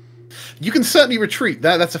do. You can certainly retreat.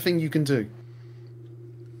 That's a thing you can do.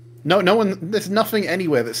 No one. There's nothing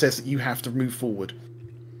anywhere that says that you have to move forward.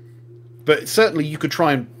 But certainly you could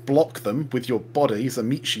try and block them with your body as a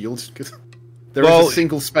meat shield, because there is a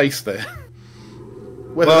single space there.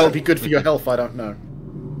 Whether that would be good for your health, I don't know.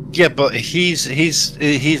 Yeah, but he's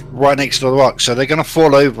right next to the rock, so they're going to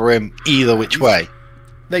fall over him either which way.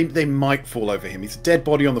 They might fall over him. He's a dead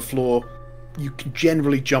body on the floor. You can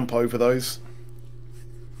generally jump over those.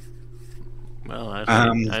 Well,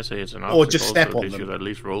 I say it's an obstacle, or just step so on they them. should at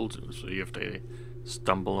least roll to see if they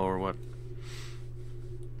stumble or what.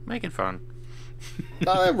 Make it fun.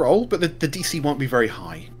 Roll, but the DC won't be very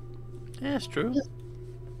high. Yeah, it's true.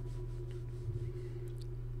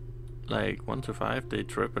 Like 1 to 5, they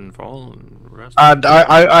trip and fall, and the rest. And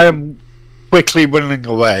I am quickly running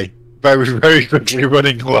away. Very, very quickly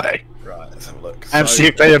running away. Right, let's have a look. And see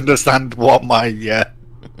if they understand what my Yeah,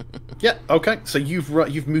 okay. So you've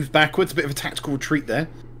moved backwards, a bit of a tactical retreat there.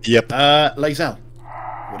 Yep. Lae'zel,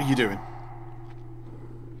 what are you doing?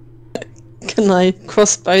 Can I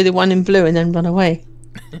crossbow the one in blue and then run away?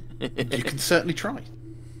 You can certainly try.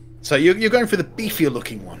 So you're going for the beefier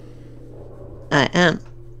looking one. I am.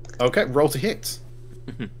 Okay, roll to hit.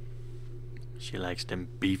 She likes them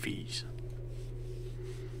beefies.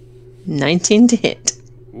 19 to hit.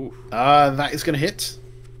 Oof. That is going to hit.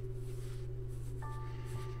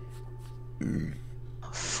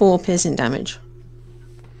 4 piercing damage.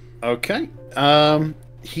 Okay.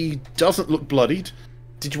 He doesn't look bloodied.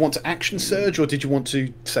 Did you want to action surge, or did you want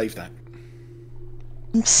to save that?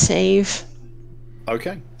 Save.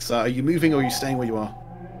 Okay. So are you moving, or are you staying where you are?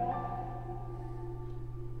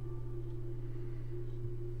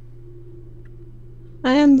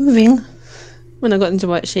 I am moving when I got into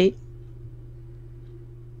white sheet.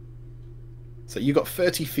 So you got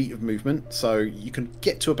 30 feet of movement, so you can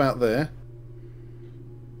get to about there.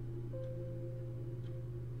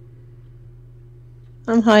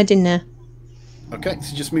 I'm hiding there. Okay,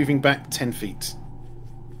 so just moving back 10 feet.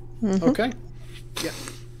 Okay. Yeah.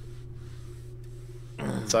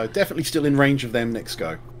 So definitely still in range of them next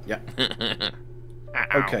go. Yeah.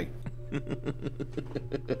 Okay.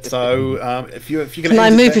 So if you can I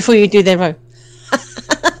move before you do their row?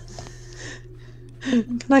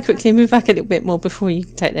 Can I quickly move back a little bit more before you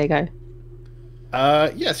take their go?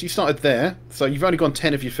 Yes, you started there, so you've only gone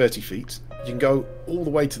 10 of your 30 feet. You can go all the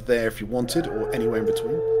way to there if you wanted, or anywhere in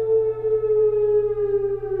between.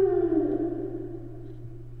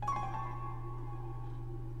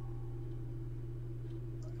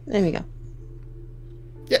 There we go.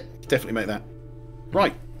 Yeah, definitely make that.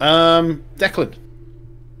 Right, Declan.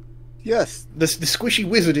 Yes. The squishy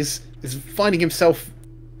wizard is finding himself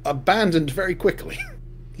abandoned very quickly.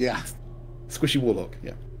 Yeah. Squishy warlock,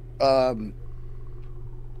 yeah.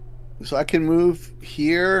 So I can move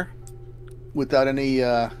here without any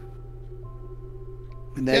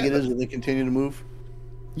negatives if they continue to move?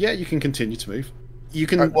 Yeah, you can continue to move. You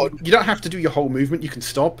can. Alright, well, you don't have to do your whole movement. You can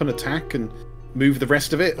stop and attack and move the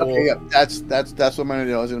rest of it. Or... Okay, yeah, that's what I'm gonna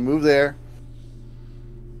do. I was gonna move there.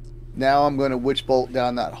 Now I'm gonna witch bolt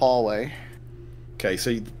down that hallway. Okay, so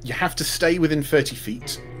you have to stay within 30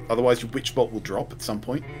 feet, otherwise your witch bolt will drop at some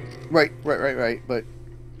point. Right. But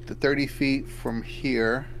the 30 feet from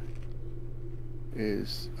here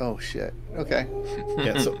is shit. Okay.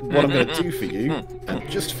 Yeah. So what I'm going to do for you, and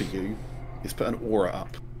just for you, is put an aura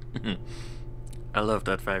up. I love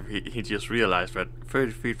that fact. He just realized that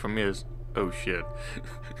 30 feet from me is oh shit.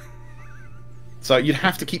 So you'd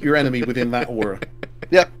have to keep your enemy within that aura.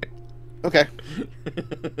 Yep. Okay.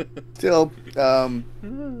 Still,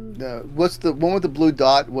 what's the one with the blue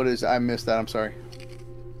dot? What is? I missed that. I'm sorry.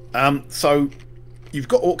 So you've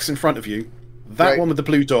got orcs in front of you. That Right. one with the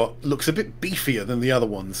blue dot looks a bit beefier than the other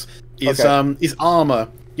ones. His Okay. his armor,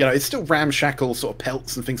 it's still ramshackle sort of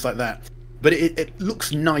pelts and things like that, but it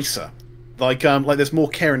looks nicer. Like there's more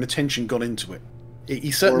care and attention gone into it.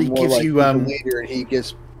 He certainly more gives like you he's the leader and he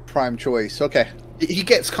gets prime choice. Okay. He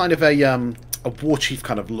gets kind of a war chief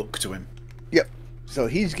kind of look to him. Yep. So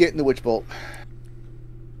he's getting the witch bolt.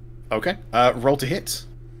 Okay. Roll to hit.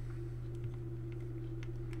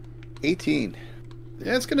 18.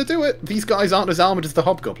 Yeah, it's going to do it. These guys aren't as armored as the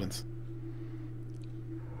hobgoblins.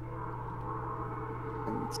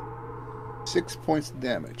 6 points of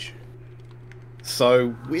damage.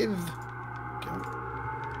 So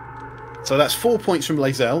so that's 4 points from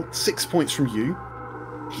Lae'zel, 6 points from you.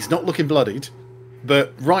 He's not looking bloodied,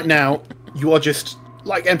 but right now you are just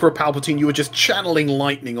like Emperor Palpatine. You are just channeling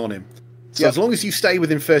lightning on him. So as long as you stay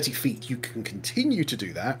within 30 feet, you can continue to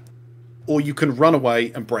do that, or you can run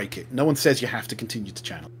away and break it. No one says you have to continue to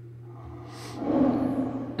channel.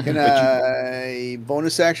 Can I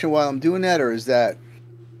bonus action while I'm doing that, or is that?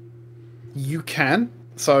 You can.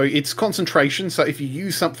 So it's concentration. So if you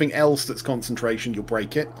use something else that's concentration, you'll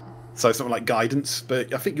break it. So something like guidance.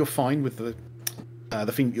 But I think you're fine with the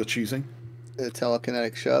thing that you're choosing. The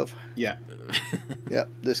telekinetic shove. Yeah. Yep,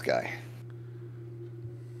 this guy.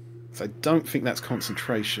 So I don't think that's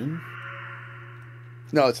concentration.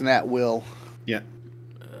 No, it's an at will. Yeah.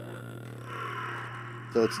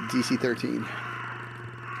 So it's DC 13.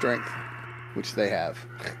 Strength, which they have.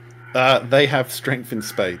 They have strength in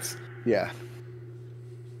spades. Yeah.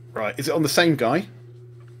 Right. Is it on the same guy?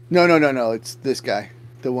 No. It's this guy.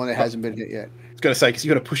 The one that hasn't been hit yet. I was going to say, because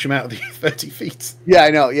you've got to push him out of the 30 feet. Yeah, I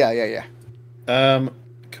know. Yeah.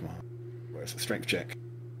 Come on. Where's the strength check?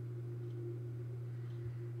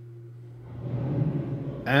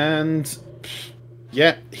 And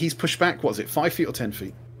yeah, he's pushed back. What is it? 5 feet or 10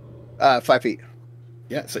 feet? 5 feet.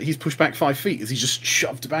 Yeah, so he's pushed back 5 feet as he's just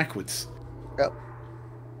shoved backwards. Yep.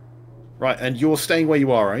 Right, and you're staying where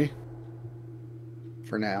you are, eh?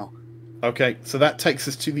 For now. Okay, so that takes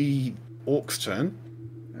us to the orc's turn.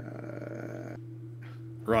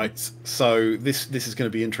 Right, so this is going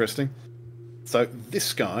to be interesting. So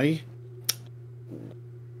this guy,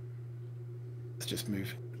 let's just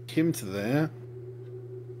move him to there.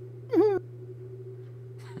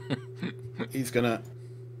 He's gonna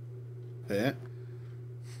there.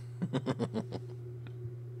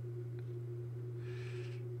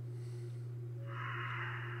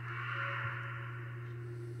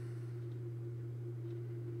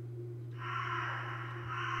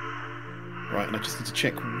 Right, and I just need to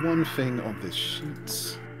check one thing on this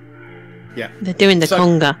sheet. Yeah. They're doing the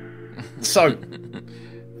conga. So,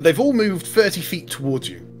 they've all moved 30 feet towards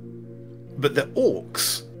you. But the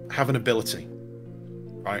orcs have an ability.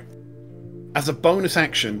 Right? As a bonus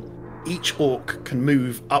action, each orc can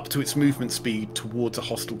move up to its movement speed towards a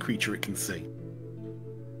hostile creature it can see.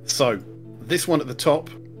 So, this one at the top,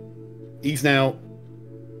 he's now...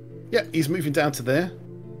 Yeah, he's moving down to there.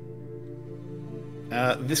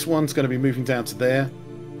 This one's going to be moving down to there.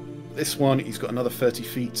 This one, he's got another 30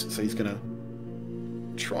 feet, so he's going to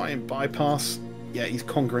try and bypass. Yeah, he's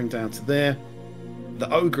conquering down to there. The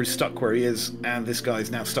ogre is stuck where he is, and this guy is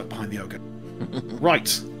now stuck behind the ogre.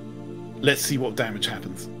 Right. Let's see what damage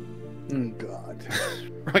happens. Oh, God.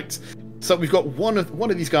 Right. So we've got one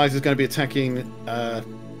of these guys is going to be attacking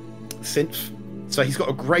Synth. So he's got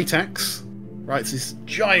a great axe. Right, it's this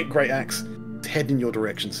giant great axe. It's heading your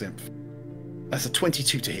direction, Synth. That's a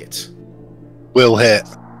 22 to hit. Will hit.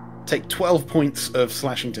 Take 12 points of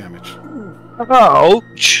slashing damage.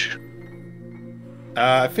 Ouch!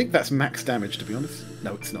 I think that's max damage, to be honest.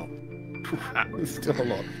 No, it's not. It's still a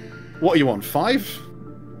lot. What are you on, 5?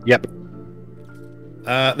 Yep.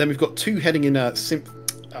 Then we've got 2 heading in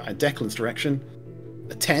Declan's direction.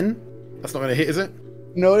 A 10. That's not going to hit, is it?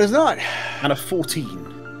 No, it is not. And a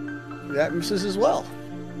 14. That misses as well.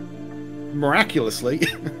 Miraculously.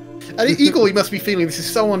 And Eagle, he must be feeling this is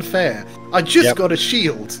so unfair. I just got a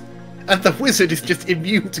shield, and the wizard is just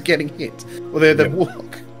immune to getting hit. Well, they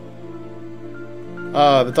walk.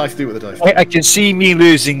 The dice do what the dice do. I can see me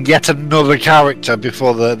losing yet another character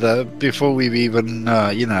before before we've even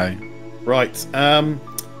Right.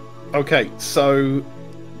 Okay. So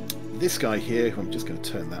this guy here, who I'm just going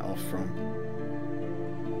to turn that off from.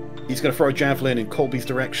 He's going to throw a javelin in Colby's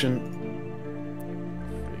direction.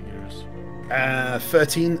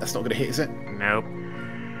 13, that's not going to hit, is it? Nope.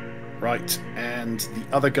 Right, and the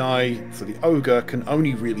other guy, so the ogre, can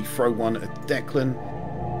only really throw one at Declan.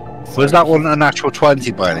 So was that one a natural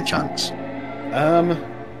 20 by any chance?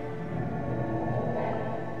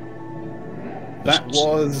 That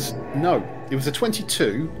was... No, it was a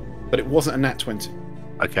 22, but it wasn't a nat 20.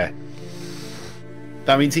 Okay.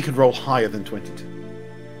 That means he can roll higher than 22.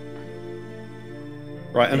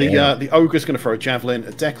 Right, and the ogre's going to throw a javelin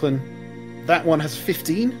at Declan. That one has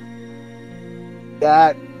 15.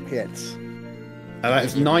 That hits. That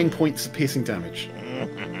is 9 points of piercing damage.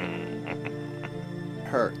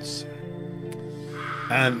 Hurts.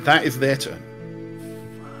 And that is their turn.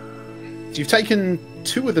 So you've taken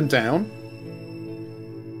 2 of them down.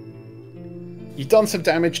 You've done some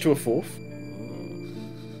damage to a 4th.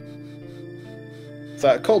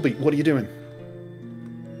 So, Colby, what are you doing?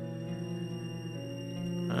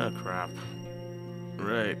 Oh, crap.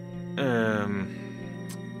 Right.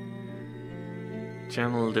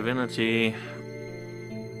 Channel Divinity.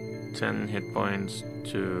 10 hit points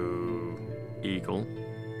to Eagle.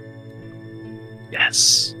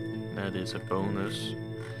 Yes. That is a bonus.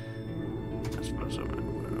 As far as I'm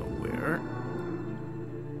aware.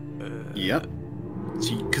 Yeah.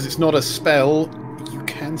 Because it's not a spell, you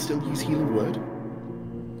can still use Healing Word.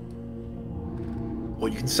 Or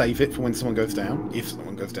you can save it for when someone goes down, if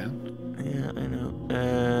someone goes down. Yeah, I know.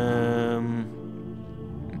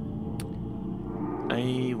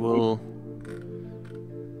 I will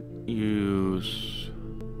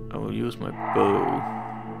use my bow.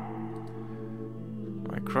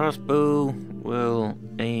 My crossbow will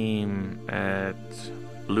aim at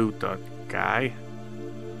blue dot guy.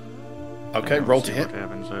 Okay, And roll we'll to see hit. What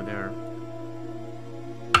happens there?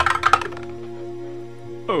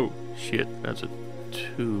 Oh shit! That's a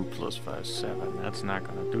 2 + 5, 7. That's not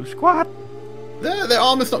gonna do squat. Their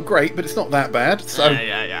armor's not great, but it's not that bad. So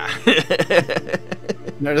Yeah.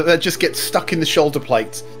 no, that just gets stuck in the shoulder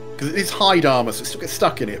plates because it is hide armor, so it still gets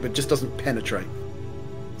stuck in it, but just doesn't penetrate.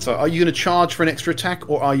 So, are you going to charge for an extra attack,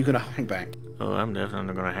 or are you going to hang back? Oh, I'm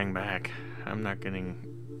definitely gonna hang back. I'm not getting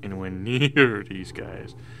anywhere near these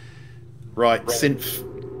guys. Right, Synth,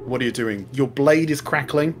 what are you doing? Your blade is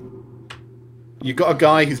crackling. You got a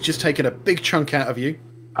guy who's just taken a big chunk out of you.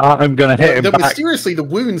 I'm gonna hit him Though back. mysteriously, the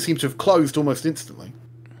wounds seem to have closed almost instantly.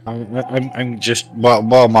 I'm just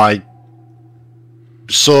while my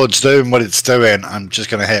sword's doing what it's doing, I'm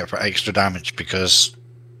just gonna hit for extra damage because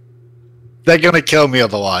they're gonna kill me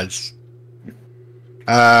otherwise.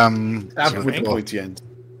 Stab with the pointy end.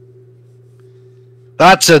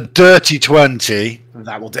 That's a dirty 20.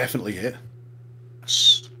 That will definitely hit.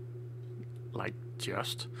 Like,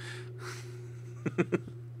 just.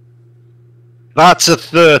 That's a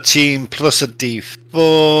 13 plus a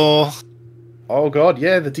D4. Oh god,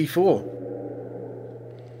 yeah, the D4.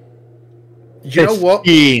 You know what?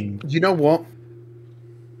 15. You know what?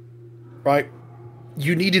 Right.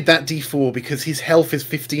 You needed that D4 because his health is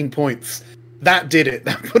 15 points. That did it.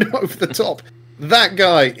 That put him over the top. That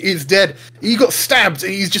guy is dead. He got stabbed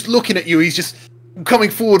and he's just looking at you. He's just coming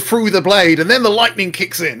forward through the blade and then the lightning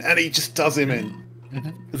kicks in and he just does him in.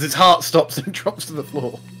 As his heart stops and drops to the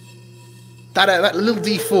floor. That little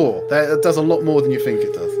D4, that does a lot more than you think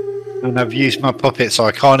it does. And I've used my puppet, so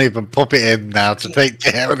I can't even puppet him now to take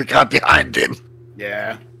care of the guy behind him.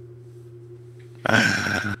 Yeah.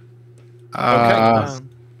 Okay.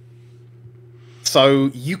 So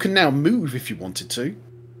you can now move if you wanted to.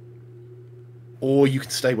 Or you can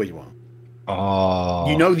stay where you are. Oh.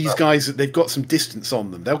 You know these guys, they've got some distance on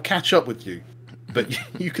them. They'll catch up with you. But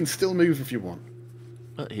you can still move if you want.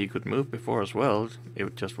 Well, he could move before as well.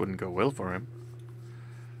 It just wouldn't go well for him.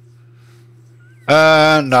 No,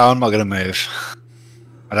 I'm not gonna move.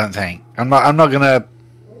 I don't think. I'm not gonna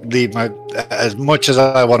leave my. As much as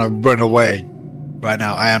I want to run away right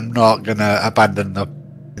now, I am not gonna abandon the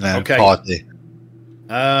party.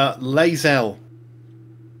 Lazel.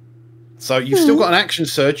 So you've still got an action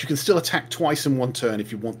surge. You can still attack twice in one turn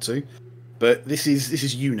if you want to. But this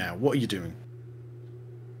is you now. What are you doing?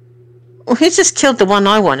 Well, he just killed the one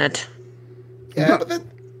I wanted. Yeah, but then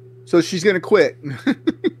So she's gonna quit.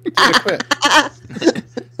 gonna quit.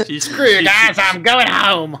 Screw you guys, I'm going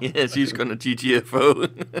home. Yeah, she's gonna GTFO.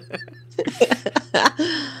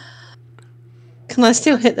 Can I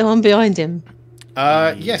still hit the one behind him?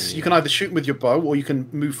 Yes, you can either shoot him with your bow or you can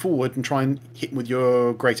move forward and try and hit him with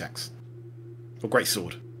your great axe. Or great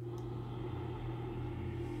sword.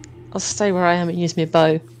 I'll stay where I am and use my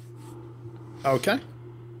bow. Okay.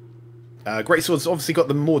 Great sword's obviously got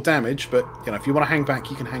the more damage, but if you want to hang back,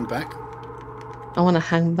 you can hang back. I want to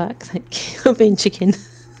hang back, thank you. I'm being chicken.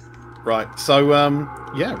 Right, so,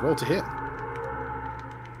 yeah, roll to hit.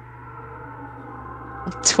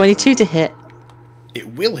 22 to hit. It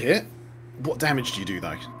will hit. What damage do you do,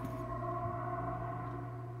 though?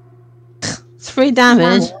 3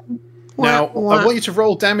 damage. Now, I want you to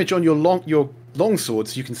roll damage on your long sword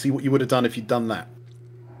so you can see what you would have done if you'd done that.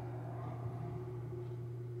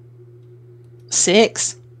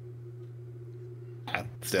 6.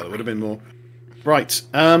 Still, it would have been more. Right,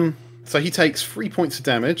 so he takes 3 points of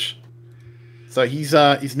damage. So he's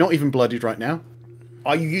not even bloodied right now.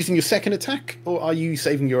 Are you using your second attack, or are you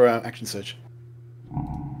saving your action surge?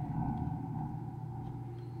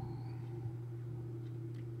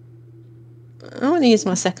 I want to use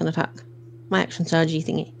my second attack. My action surgery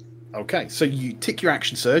thingy. Okay, so you tick your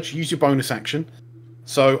action surge, use your bonus action.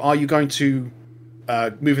 So are you going to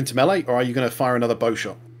move into melee, or are you going to fire another bow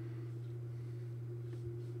shot?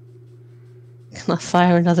 Can I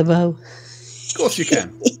fire another bow? Of course you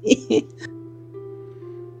can.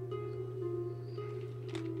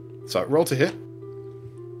 So roll to hit.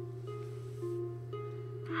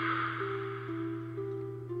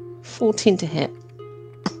 $14 to hit.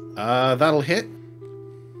 That'll hit.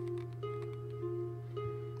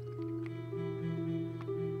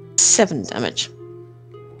 $7 damage.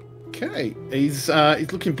 Okay, he's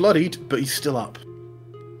looking bloodied, but he's still up.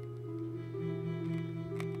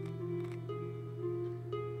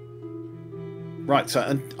 Right, so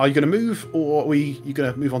and are you going to move, or are you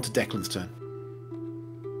going to move on to Declan's turn?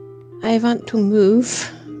 I want to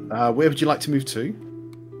move. Where would you like to move to?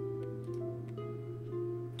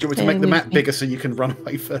 Do you want me to make the map bigger so you can run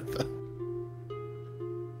away further?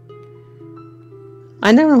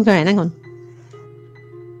 I know where I'm going, hang on.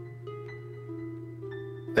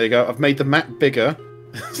 There you go, I've made the map bigger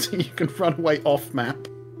so you can run away off map.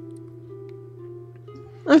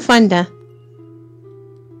 I'm fine there.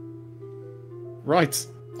 Right,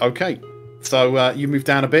 okay. So you move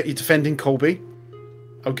down a bit, you're defending Colby.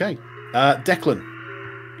 Okay. Declan.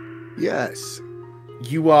 Yes.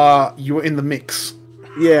 You are in the mix.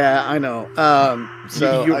 Yeah, I know.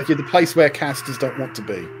 So you're the place where casters don't want to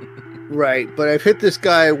be. Right, but I've hit this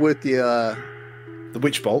guy with the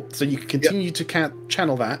Witch Bolt, so you can continue to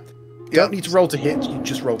channel that. You don't need to roll to hit, you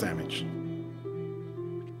just roll damage.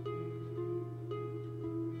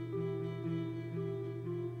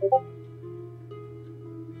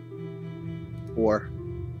 Four.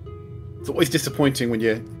 It's always disappointing when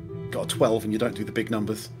you got a 12 and you don't do the big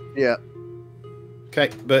numbers. Yeah. Okay,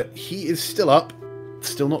 but he is still up,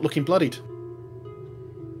 still not looking bloodied.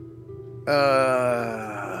 Mother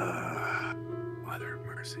of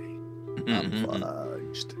mercy. I'm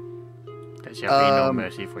fudged. There shall be no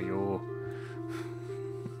mercy for you.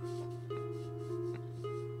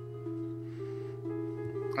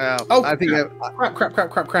 I think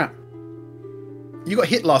crap. You got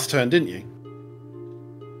hit last turn, didn't you?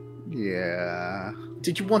 Yeah.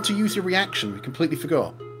 Did you want to use your reaction? We completely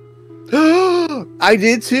forgot. I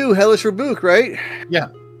did too. Hellish Rebuke, right? Yeah.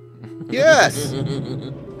 Yes.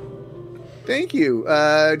 Thank you.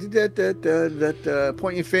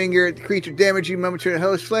 Point your finger at the creature, damage you momentarily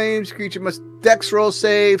hellish flames. Creature must dex roll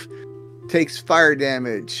save. Takes fire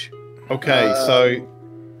damage. Okay, so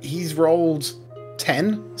he's rolled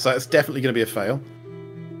 10, so it's definitely going to be a fail.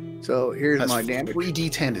 So here's That's my damage.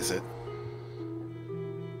 3d10, is it?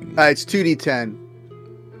 It's 2d10.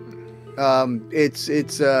 It's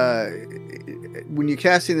when you're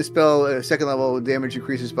casting the spell, second level damage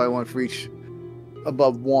increases by 1 for each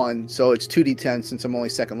above 1. So it's 2d10 since I'm only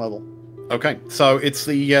second level. Okay, so it's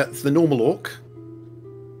the normal orc.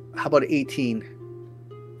 How about 18?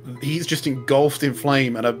 He's just engulfed in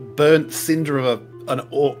flame, and a burnt cinder of an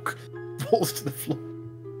orc falls to the floor.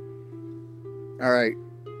 All right.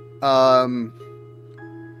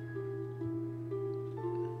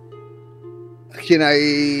 Can I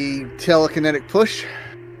telekinetic push?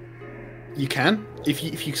 You can. If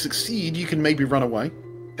you succeed, you can maybe run away.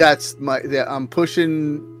 I'm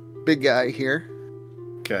pushing big guy here.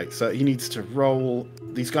 Okay, so he needs to roll.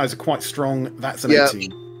 These guys are quite strong. That's an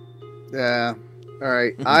 18. Yeah. All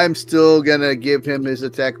right. I'm still gonna give him his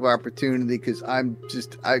attack of opportunity because I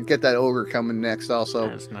get that ogre coming next also.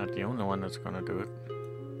 That's not the only one that's gonna do it.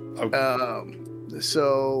 Okay.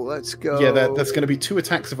 So let's go. Yeah, that's going to be 2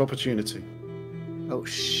 attacks of opportunity. Oh,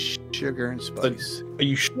 sugar and spice. Are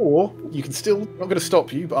you sure? You can still. I'm not going to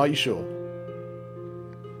stop you, but are you sure?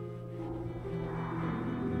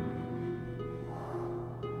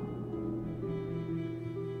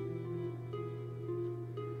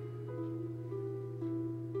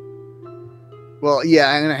 Well, yeah,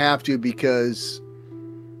 I'm gonna have to because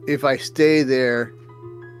if I stay there,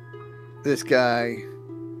 this guy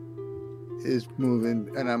is moving,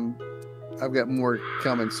 and I've got more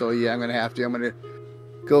coming. So yeah, I'm gonna have to. I'm gonna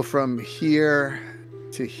go from here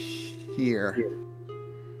to here,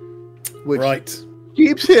 which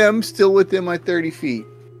keeps him still within my 30 feet.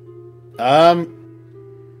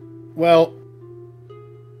 Well,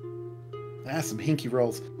 that's some hinky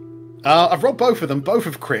rolls. I've rolled both of them. Both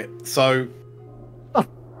have crit. So.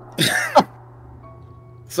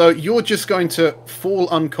 So you're just going to fall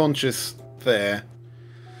unconscious there.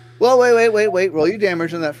 Well, wait. Roll your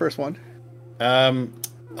damage on that first one. 11.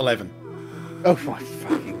 Oh my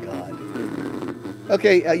fucking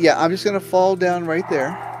Okay, yeah, I'm just gonna fall down right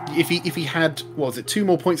there. If he had, what was it, 2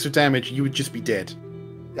 more points of damage, you would just be dead.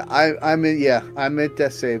 I'm at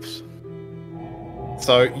death saves.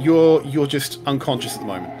 So you're just unconscious at the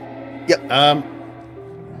moment. Yep.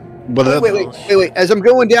 But Wait. As I'm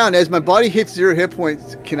going down, as my body hits 0 hit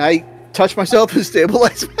points, can I touch myself and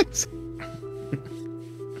stabilize myself?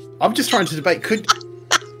 I'm just trying to debate.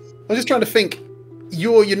 I'm just trying to think.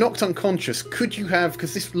 You're knocked unconscious. Could you have?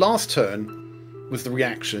 Because this last turn was the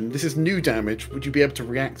reaction. This is new damage. Would you be able to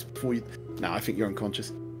react before you? No, I think you're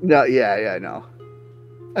unconscious. No, yeah, no.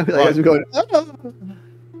 I feel like as I'm going. Oh.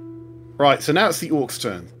 Right. So now it's the orc's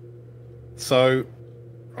turn. So,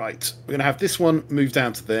 right, we're gonna have this one move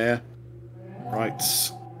down to there. Right.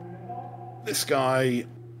 This guy,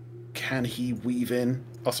 can he weave in?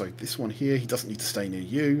 Oh, sorry, this one here. He doesn't need to stay near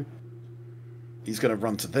you. He's gonna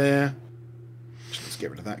run to there. Let's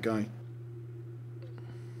get rid of that guy.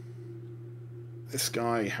 This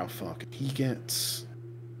guy, how far can he get?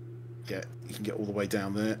 Yeah, he can get all the way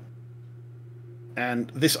down there. And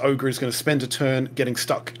this ogre is going to spend a turn getting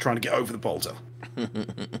stuck trying to get over the boulder.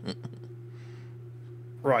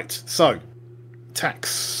 Right, so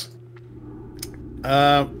attacks.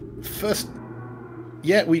 First,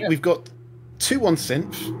 yeah, we've got 2 on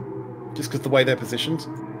synth, just because the way they're positioned.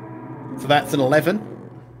 So that's an 11.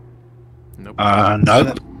 Nope.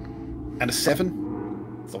 No. And a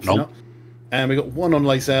 7. It's obviously Nope. not. And we got 1 on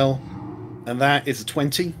Lae'zel, and that is a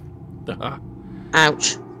 20.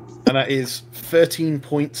 Ouch. And that is 13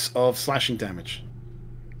 points of slashing damage.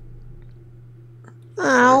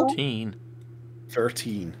 Ow. 13.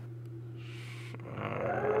 13.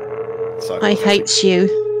 So I hate you.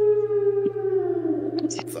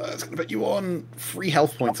 So it's going to put you on 3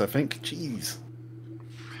 health points, I think. Jeez.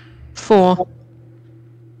 4.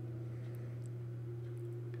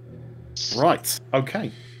 Right.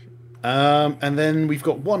 Okay. And then we've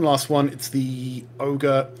got one last one. It's the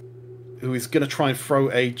ogre who is going to try and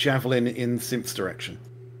throw a javelin in Simph's direction.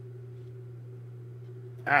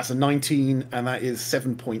 That's a 19, and that is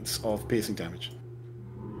 7 points of piercing damage.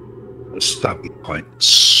 7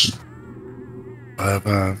 points.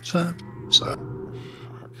 So.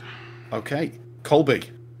 Okay. Colby.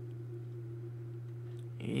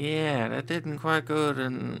 Yeah, that didn't quite go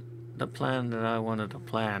in the plan that I wanted to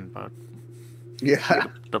plan, but Yeah.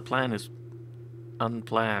 the plan is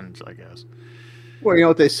unplanned, I guess. Well, you know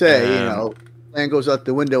what they say, plan goes out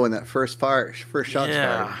the window in that first shot's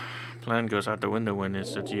Yeah, fired. plan goes out the window when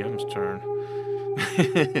it's the GM's turn.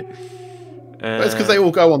 But it's because they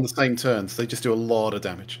all go on the same turns. They just do a lot of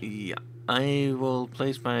damage. Yeah, I will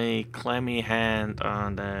place my clammy hand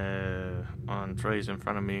on Trace in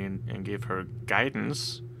front of me and give her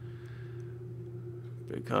guidance,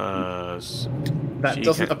 because That she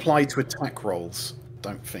doesn't can- apply to attack rolls,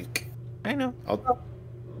 don't think. I know. I'll...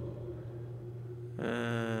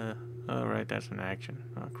 Oh right, that's an action.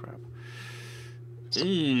 Oh crap.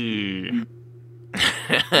 Ew.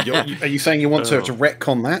 Are you saying you want to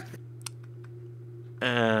retcon that?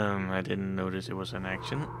 I didn't notice it was an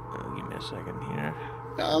action. Give me a second here.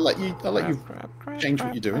 I'll let you change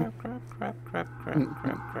what you're doing. Crap.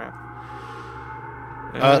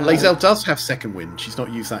 Lae'zel does have second wind. She's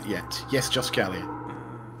not used that yet. Yes, just Callia.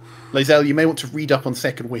 Lae'zel, you may want to read up on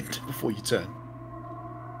second wind before you turn.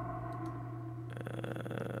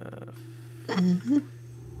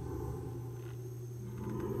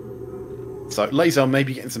 So Lae'zel may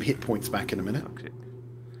be getting some hit points back in a minute. Fuck shit.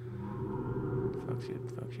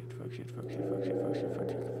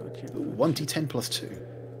 1d10 plus 2.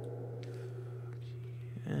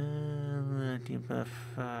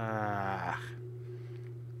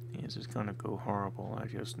 This is gonna go horrible. I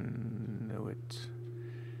just know it.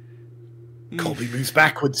 Colby moves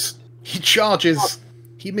backwards. He charges.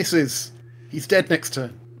 He misses. He's dead next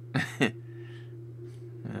turn.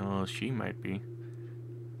 Well, she might be.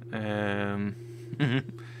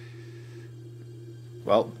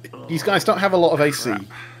 Well, these guys don't have a lot of AC, Crap.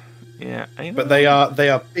 Yeah, I know. but they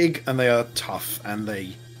are big and they are tough and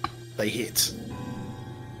they hit.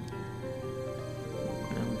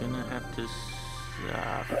 I'm gonna have to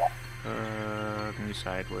me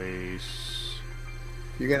sideways.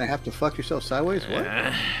 You're gonna have to fuck yourself sideways. What?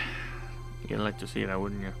 You'd like to see that,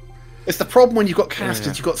 wouldn't you? It's the problem when you've got casters.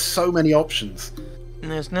 Yeah. You've got so many options.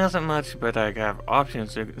 There's not so much, but I have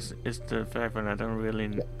options. It's the fact that I don't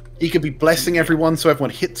really. He could be blessing everyone so everyone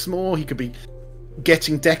hits more. He could be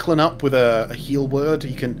getting Declan up with a heal word.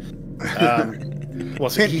 He can.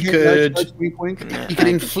 What's it? He could. Wink, wink. He could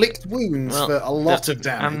inflict wounds Well, for a lot of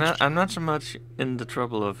damage. I'm not so much in the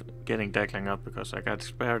trouble of getting Declan up because I got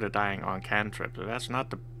spared the dying on cantrip. So that's not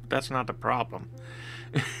the problem.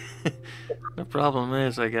 The problem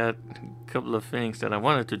is I got a couple of things that I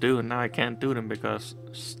wanted to do and now I can't do them because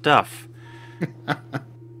stuff.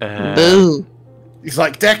 Boo. He's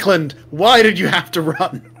like, Declan, why did you have to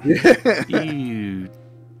run? You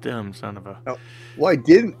dumb son of a... Why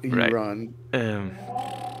didn't he Right. run? You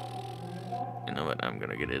know what? I'm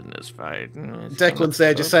gonna get in this fight. Declan's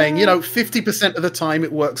there just saying, 50% of the time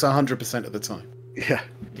it works 100% of the time. Yeah.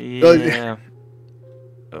 Yeah.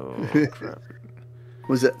 Oh crap.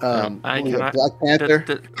 Was it I what was it, cannot- Black Panther?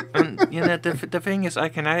 The thing is, I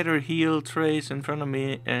can either heal Trace in front of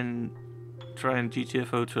me and try and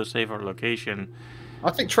GTFO to a safer location,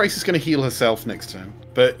 I think Trace is going to heal herself next turn,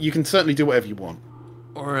 but you can certainly do whatever you want.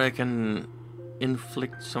 or I can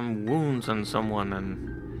inflict some wounds on someone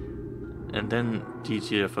and then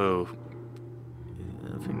GTFO.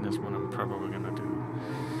 I think that's what I'm probably gonna do.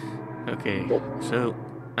 Okay, so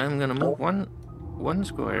I'm gonna move one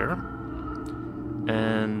square,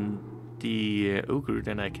 and the ogre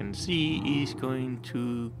that I can see is going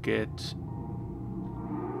to get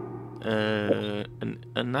a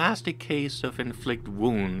nasty case of inflict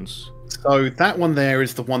wounds. So that one there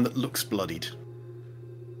is the one that looks bloodied.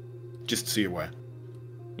 Just so you're aware.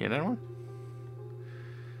 Yeah, that one?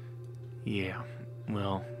 Yeah,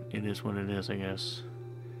 well, it is what it is, I guess.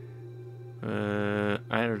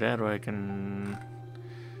 Either that or I can...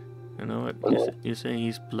 You know what? You say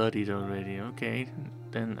he's bloodied already. Okay,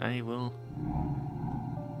 then I will...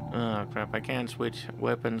 Oh crap, I can't switch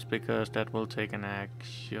weapons because that will take an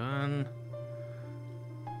action.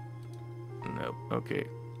 Nope, okay.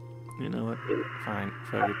 You know what? Fine,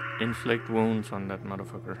 fuck it. Inflict wounds on that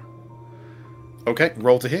motherfucker. Okay,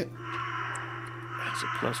 roll to hit. That's a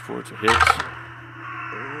 +4 to hit.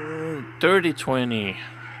 30-20.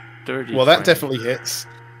 30. Well, that definitely hits.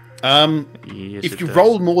 Yes, If it you does.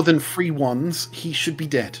 roll more than 3 ones, he should be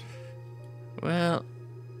dead. Well,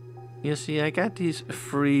 you see, I got these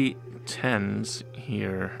 3 10s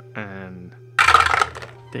here, and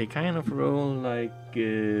they kind of roll like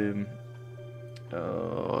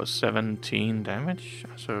 17 damage.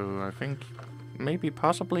 So I think maybe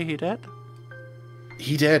possibly he dead.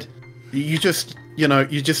 He dead. You just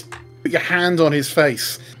put your hand on his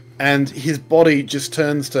face, and his body just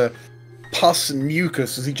turns to pus and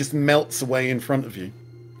mucus as he just melts away in front of you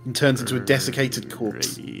and turns into a desiccated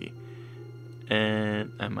corpse. Alrighty.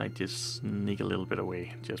 And I might just sneak a little bit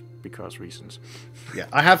away, just because reasons. Yeah,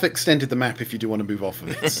 I have extended the map if you do want to move off of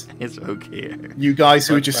it. It's okay. You guys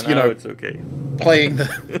who are But just, for now, it's okay. playing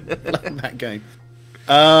that game.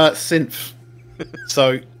 Synth.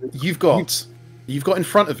 So you've got in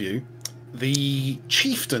front of you the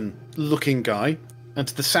chieftain-looking guy, and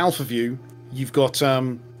to the south of you, you've got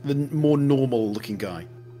the more normal-looking guy.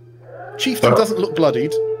 Chieftain doesn't look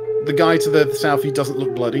bloodied. The guy to the south of you doesn't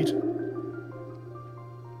look bloodied.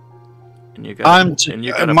 And you got,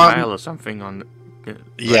 a my- pile or something on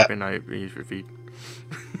Yeah. right beneath your feet.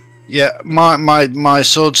 Yeah, my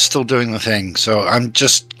sword's still doing the thing, so I'm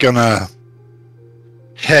just gonna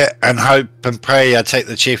hit and hope and pray I take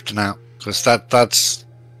the chieftain out, because that's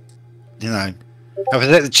if I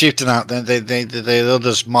take the chieftain out, then the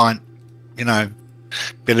others might be a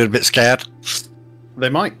little bit scared. They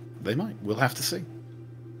might. We'll have to see.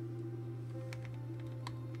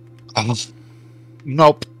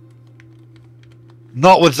 Nope,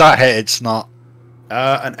 not with that hit. It's not.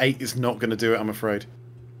 An 8 is not going to do it, I'm afraid.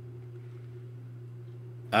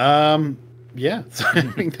 Yeah, so I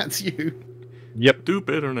think that's you. Yep. Do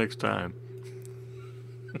better next time.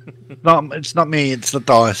 No, it's not me. It's the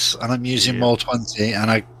dice, and I'm using Yeah. more 20, and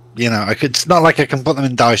I could. It's not like I can put them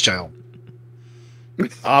in dice jail.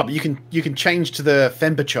 But you can change to the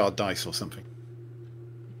Femberchard dice or something.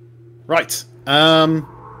 Right.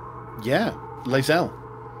 Yeah, Lae'zel.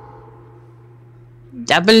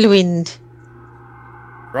 Double wind.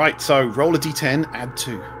 Right, so roll a d10, add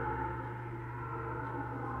 2.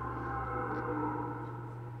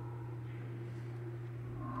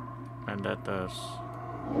 And that does.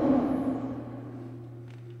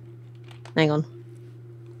 Hang on.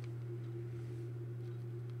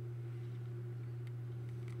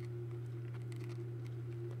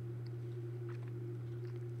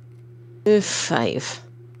 Five.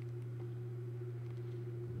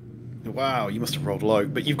 Wow, you must have rolled low.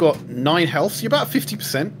 But you've got 9 health, so you're about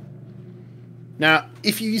 50%. Now,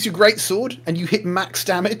 if you use your greatsword and you hit max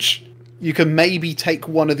damage, you can maybe take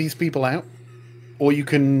one of these people out. Or you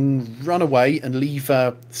can run away and leave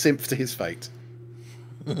Symph to his fate.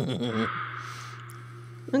 I'm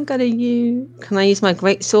gonna use. Can I use my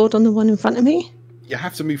great sword on the one in front of me? You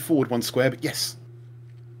have to move forward 1 square, but yes.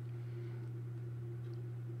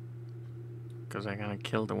 Because I kind of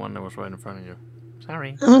killed the one that was right in front of you.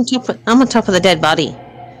 Sorry. I'm on top of the dead body.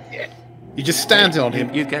 You just stand on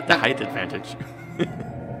him. You get the height advantage.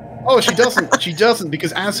 Oh, she doesn't. She doesn't,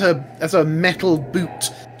 because as her metal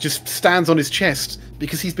boot just stands on his chest,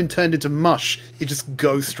 because he's been turned into mush, it just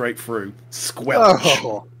goes straight through. Squelch.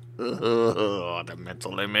 Oh, Oh, the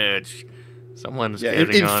mental image. Someone's Yeah,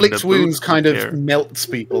 getting on inflicts the wounds, boot kind of here. melts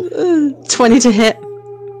people. 20 to hit.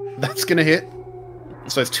 That's gonna hit.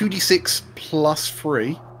 So it's 2d6 plus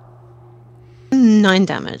 3. 9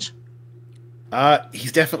 damage.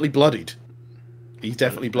 He's definitely bloodied. He's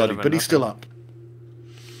definitely bloodied, but he's still up.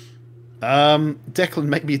 Declan,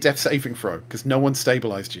 make me a death saving throw, because no one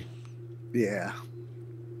stabilized you. yeah.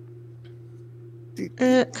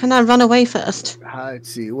 Can I run away first? Let's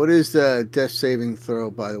see. What is the death saving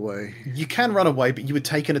throw, by the way? You can run away, but you would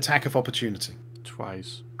take an attack of opportunity.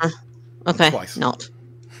 Twice. Okay, Twice. not.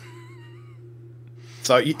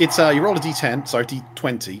 So it's you roll a d10, sorry,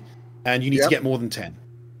 d20, and you need to get more than 10.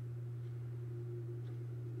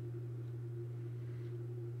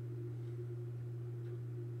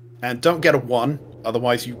 And don't get a 1,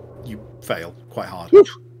 otherwise you fail quite hard.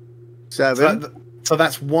 7. So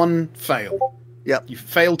that's 1 fail. Yep. You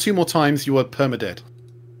fail 2 more times, you are permadead.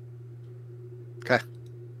 Okay.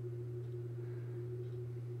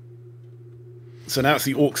 So now it's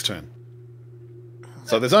the orc's turn.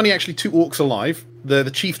 So there's only actually 2 orcs alive. The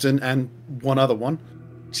chieftain and one other one.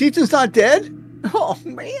 Chieftain's not dead? Oh,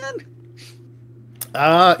 man.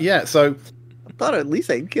 Yeah, so I thought at least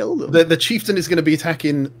I'd killed him. the chieftain is going to be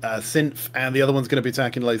attacking Synth, and the other one's going to be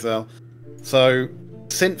attacking Lae'zel. So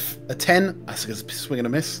Synth, a 10. I think it's a swing and a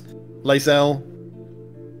miss. Lae'zel,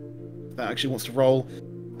 that actually wants to roll.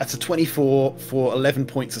 That's a 24 for 11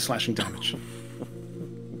 points of slashing damage.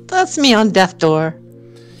 That's me on death door.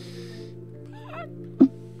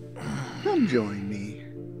 Come join me.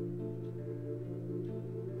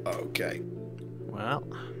 Okay. Well,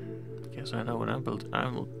 guess I know what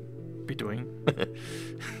I'll be doing.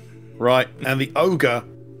 Right, and the ogre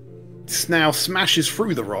now smashes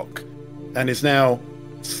through the rock and is now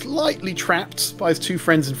slightly trapped by his 2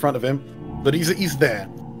 friends in front of him, but he's there.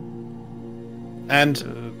 And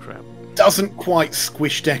Oh, crap. doesn't quite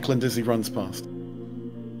squish Declan as he runs past.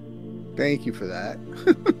 Thank you for that.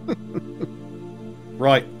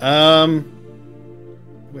 Right,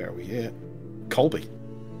 where are we here? Colby.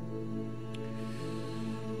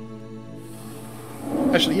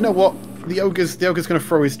 Actually, you know what? The ogre's going to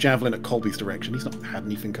throw his javelin at Colby's direction. He's not had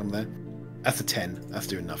anything come there. That's a 10. That's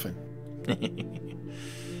doing nothing.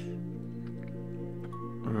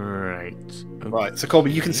 Right. Okay. Right, so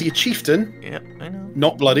Colby, you can see a chieftain, Yep, I know.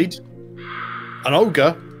 not bloodied, an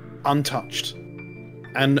ogre, untouched,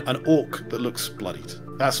 and an orc that looks bloodied.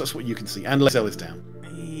 That's what you can see. And Lae'zel is down.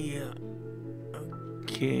 Yeah.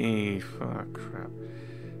 Okay. Fuck. Crap.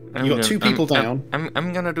 You got 2 people down.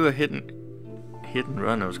 I'm gonna do a hit and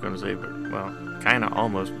run. I was gonna say, but well, kind of,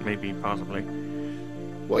 almost, maybe, possibly.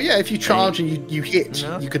 Well, yeah, if you charge and you hit,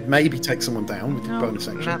 No. you could maybe take someone down with your bonus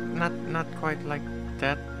action. Not quite like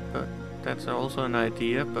that, but that's also an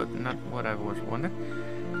idea, but not what I was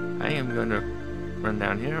wondering. I am gonna run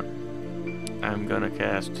down here. I'm gonna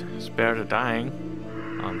cast Spare the Dying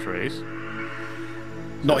on Trace.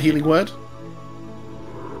 Not healing word?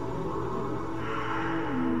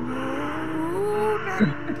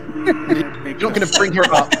 You're not going to bring her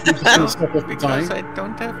up. You're just going to stop off the Because dying. I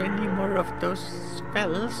don't have any more of those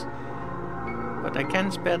spells. But I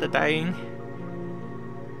can spare the dying.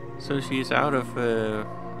 So she's out of the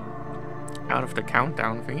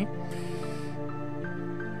countdown thingy.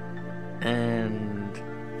 And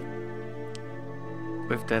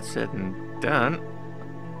with that said and done,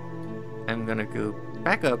 I'm gonna go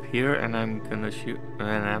back up here and I'm gonna shoot, and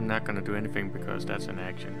I'm not gonna do anything because that's an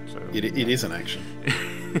action. So It is an action.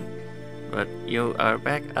 But you are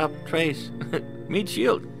back up, Trace. Meet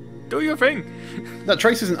shield. Do your thing. No,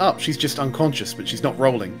 Trace isn't up. She's just unconscious, but she's not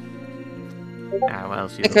rolling. Ah, well,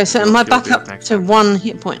 Okay, so am I back up to 1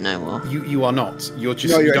 hit point now, or? You are not. You're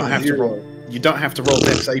just No, you you're don't at have to 0. roll. You don't have to roll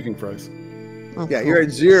death saving throws. Oh, Yeah, cool. you're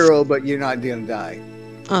at 0, but you're not gonna die.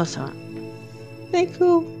 Oh, sorry. Very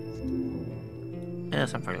cool. Yeah,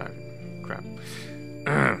 something like that. Crap.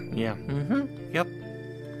 Yeah. Yep.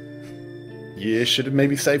 You should have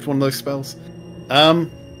maybe saved one of those spells.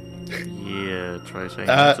 Yeah, try saying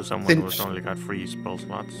that to someone who's Synth. only got 3 spell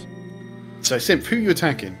slots. So, Simp, who are you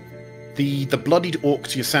attacking? The bloodied orc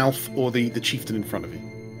to yourself, or the chieftain in front of you?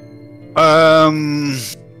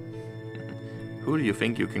 Who do you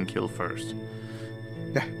think you can kill first?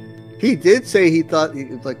 He did say he thought he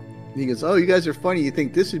goes, "Oh, you guys are funny. You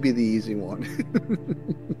think this would be the easy one?"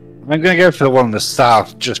 I'm going to go for the one in the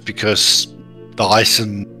south just because the ice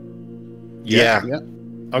and Yeah. Yeah.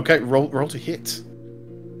 Okay, roll to hit.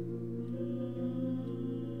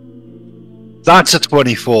 That's a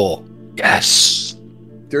 24. Yes.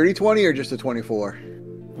 Dirty 20 or just a 24?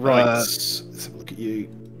 Right. Let's have a look at you.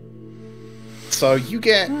 So you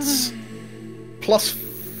get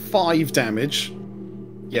 +5 damage.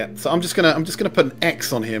 Yeah. So I'm just gonna put an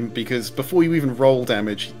X on him because before you even roll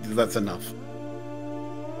damage, that's enough.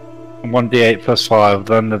 1d8 plus 5,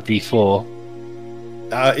 then the d4.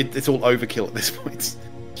 It's all overkill at this point.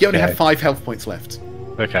 You only Okay. have 5 health points left.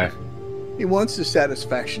 Okay. He wants the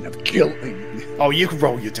satisfaction of killing. Oh, you can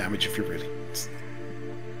roll your damage if you really want.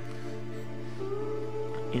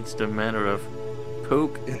 It's the matter of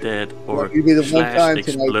poke dead or It'll be the one slash time tonight that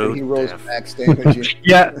explode he rolls death. max damage.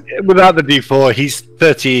 Yeah, without the d4, he's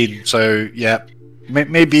 13, so yeah.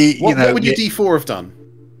 Maybe, What you know... would your D4 have done?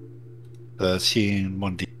 13,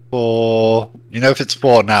 1d4... You know, if it's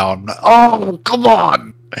 4 now, I'm not... Oh, come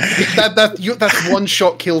on! That's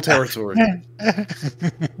one-shot kill territory.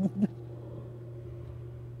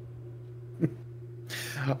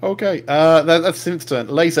 Okay, that's Sim's turn.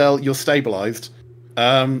 Lae'zel, you're stabilized.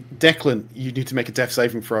 Declan, you need to make a death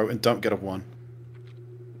saving throw and don't get a 1.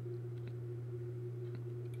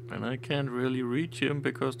 And I can't really reach him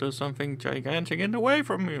because there's something gigantic in the way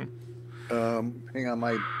from him. Hang on,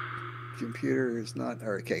 my computer is not...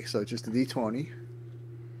 Okay, so just a D20.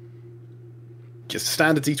 Just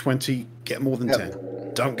standard D20, get more than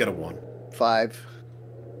 10. Don't get a 1. 5.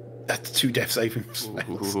 That's 2 death saving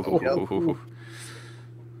fails. Ooh.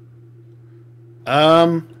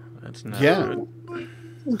 That's not Yeah.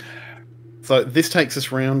 good. So this takes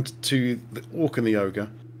us round to the orc and the ogre.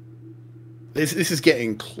 This is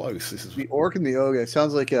getting close. This is The Orc and the Ogre. It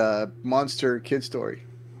sounds like a monster kid story.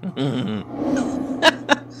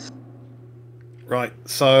 right.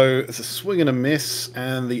 So it's a swing and a miss,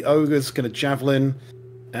 and the ogre's going to javelin,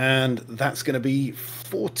 and that's going to be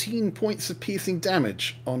 14 points of piercing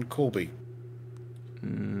damage on Corby.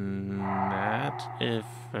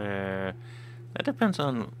 That depends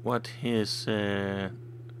on what his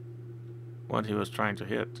what he was trying to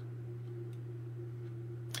hit.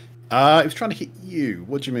 He was trying to hit you.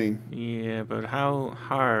 What do you mean? Yeah, but how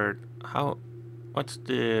hard? What's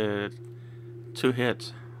the to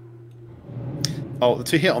hit? Oh, the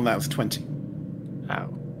 2 hit on that was 20.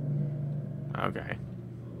 Oh, okay.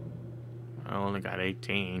 I only got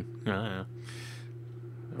 18.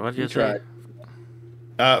 What did you say?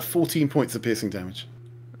 14 points of piercing damage.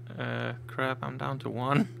 Crap! I'm down to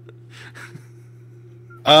 1.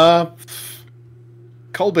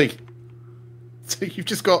 Colby. So you've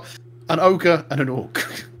just got an ogre and an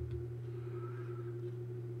orc.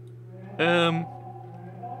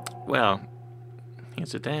 Well,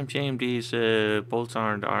 it's a damn shame these bolts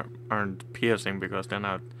aren't piercing because they're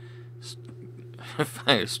not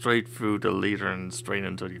straight through the leader and straight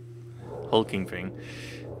into the hulking thing.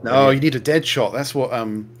 No, you need a dead shot. That's what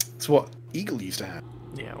Eagle used to have.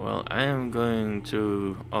 Yeah, well, I am going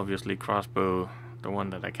to obviously crossbow the one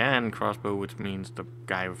that I can crossbow, which means the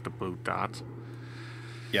guy with the blue dot.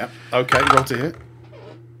 Yeah. Okay, roll to hit.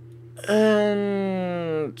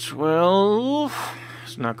 12.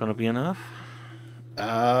 It's not gonna be enough.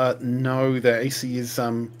 No, their AC is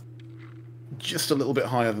just a little bit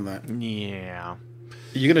higher than that. Yeah.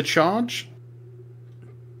 Are you gonna charge?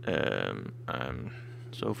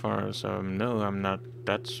 So far as no, I'm not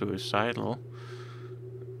that suicidal.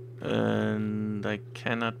 And I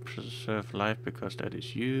cannot preserve life because that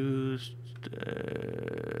is used.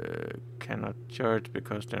 Cannot charge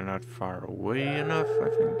because they're not far away enough, I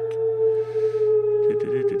think.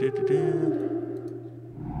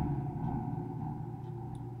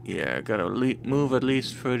 Yeah, I gotta move at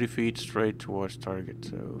least 30 feet straight towards target,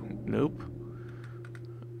 so nope.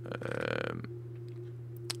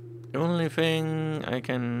 The only thing I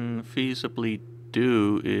can feasibly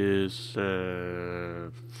do is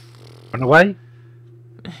Run away?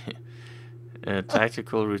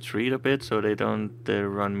 tactical retreat a bit so they don't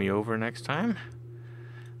run me over next time.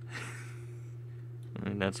 I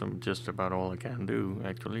mean, that's just about all I can do,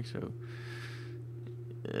 actually. So,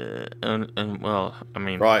 and well, I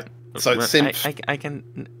mean, Right. So well, Synth. I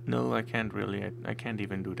can no, I can't really. I can't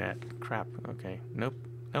even do that. Crap. Okay. Nope.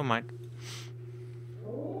 Never mind.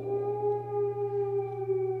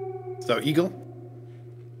 So Eagle.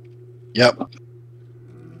 Yep.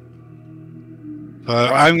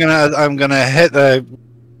 I'm gonna hit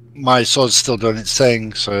my sword's still doing its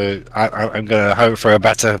thing, so I'm gonna hope for a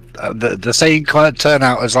better the same kind of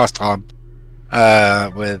turnout as last time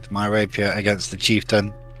with my rapier against the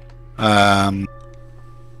chieftain.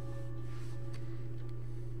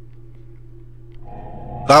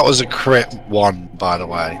 That was a crit 1, by the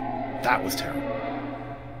way. That was terrible.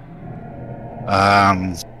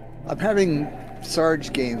 Um, I'm having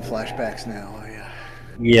Sarge game flashbacks now.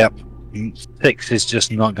 yep. 6 is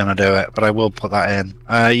just not going to do it, but I will put that in.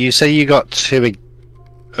 You say you got 2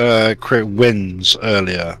 crit wins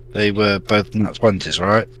earlier. They were both nat 20s,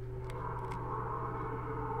 right?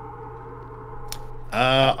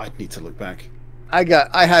 I'd need to look back. I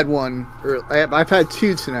had one. I've had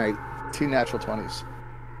 2 tonight. 2 natural 20s.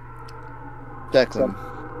 Declan,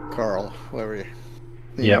 Carl, whoever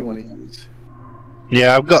you want to use.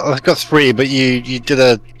 Yeah, I've got 3, but you did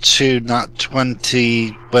a 2 nat 20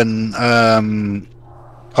 when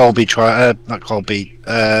Colby tried. Not Colby.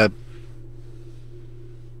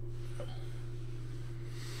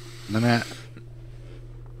 Minute.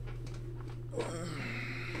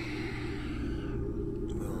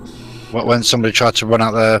 What when somebody tried to run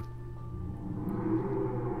out of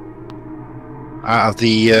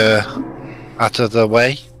the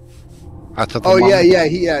way? Oh yeah.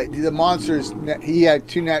 He the monsters. He had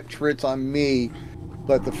 2 nat crits on me,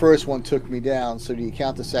 but the first one took me down. So do you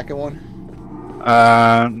count the second one?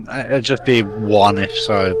 It'd just be 1 if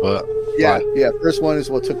so, but yeah. First one is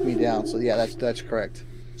what took me down. So yeah, that's correct.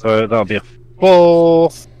 So that'll be a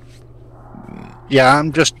 4. Yeah,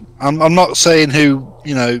 I'm not saying who,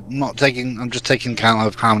 I'm just taking count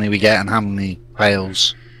of how many we get and how many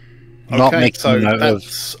fails. Not Okay, making so note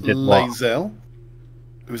that's of did what. Lae'zel,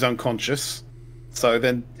 who's unconscious. So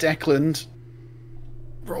then Declan,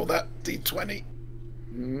 roll that d20.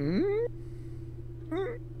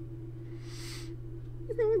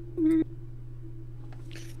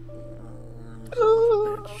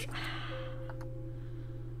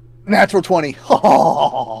 Natural 20.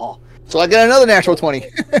 So I got another natural 20.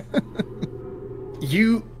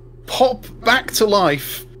 You pop back to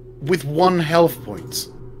life with 1 health point.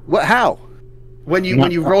 What? How? When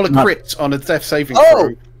you roll a crit on a death saving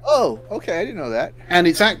throw. Oh, okay. I didn't know that. And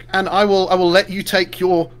and I will let you take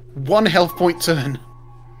your 1 health point turn.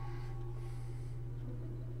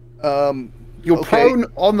 You're okay. prone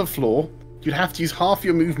on the floor. You'd have to use half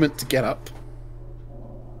your movement to get up.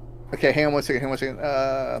 Okay, hang on one second.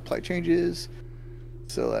 Apply changes.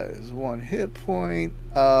 So that is 1 hit point.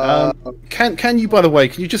 Can you, by the way,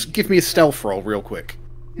 can you just give me a stealth roll real quick?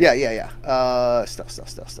 Yeah.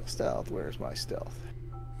 Stealth. Where's my stealth?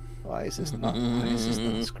 Why is this not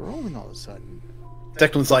scrolling all of a sudden?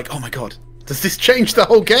 Declan's like, oh my god, does this change the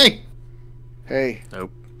whole game? Hey.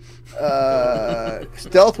 Nope.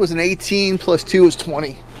 Stealth was an 18 plus 2 is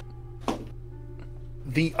 20.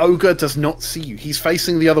 The ogre does not see you. He's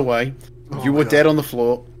facing the other way. You were dead on the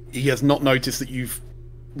floor. He has not noticed that you've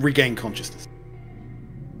regained consciousness.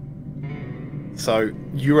 So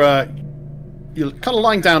you're kind of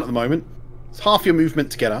lying down at the moment. It's half your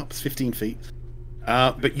movement to get up. It's 15 feet.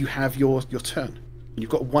 But you have your turn. You've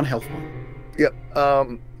got 1 health point. Yep.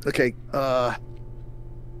 Okay.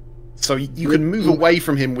 So you can move away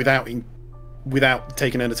from him without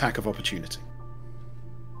taking an attack of opportunity.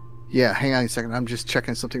 Yeah, hang on a second. I'm just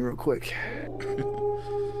checking something real quick.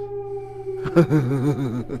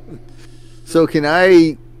 So can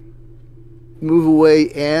I move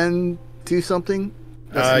away and do something?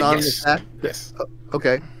 That's not an attack? Yes.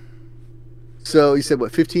 Okay. So you said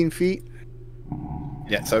what, 15 feet?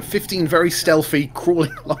 Yeah, so 15 very stealthy,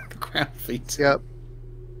 crawling along the ground feet. Yep.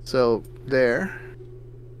 So there.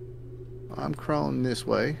 I'm crawling this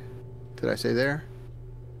way. Did I say there?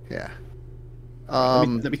 Yeah. Let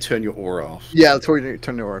me turn your aura off. Yeah, turn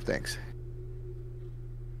the aura off, thanks.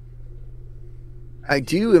 I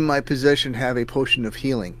do in my possession have a potion of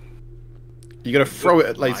healing. You gotta throw it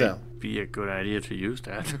at Lae'zel. Might be a good idea to use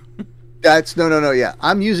that. That's no, yeah.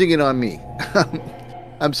 I'm using it on me.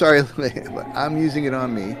 I'm sorry, but I'm using it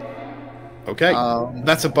on me. Okay.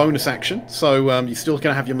 That's a bonus action, so you're still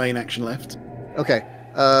gonna have your main action left. Okay.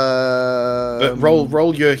 But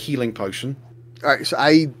roll your healing potion. Alright, so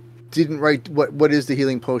I didn't write what is the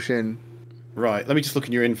healing potion. Right, let me just look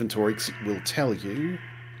in your inventory because it will tell you.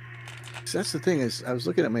 So that's the thing is I was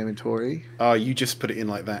looking at my inventory. You just put it in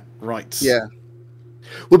like that. Right. Yeah.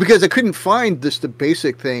 Well, because I couldn't find the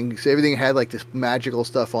basic things. Everything had like this magical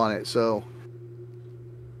stuff on it, so.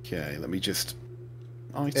 Okay, let me just.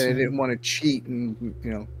 And I didn't want to cheat, and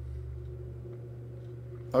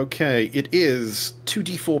Okay, it is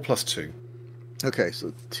 2d4 plus 2. Okay,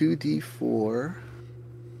 so 2d4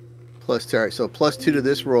 plus 2. All right, so plus 2 to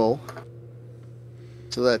this roll.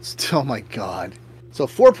 So that's oh my god. So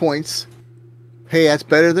 4 points. Hey, that's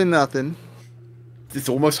better than nothing. It's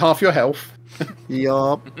almost half your health.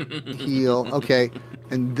 Yup. Heal. Okay.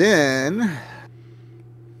 And then.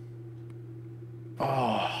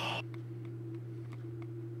 Oh.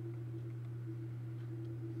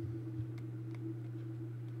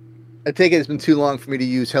 I take it it's been too long for me to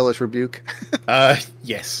use Hellish Rebuke.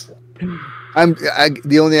 Yes.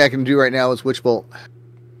 The only thing I can do right now is Witch Bolt.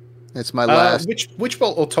 That's my last. Witch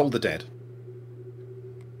Bolt or Toll the Dead?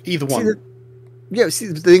 Either one. See,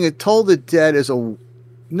 the thing is, Toll the Dead is a...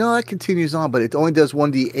 No, it continues on, but it only does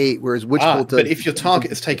 1d8, whereas Witch Bolt does... But if your target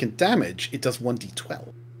has taken damage, it does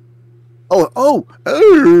 1d12. Oh!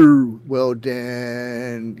 Well,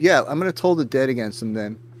 then... Yeah, I'm going to Toll the Dead against him,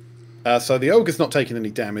 then. So the Ogre's not taking any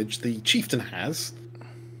damage. The Chieftain has.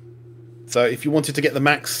 So if you wanted to get the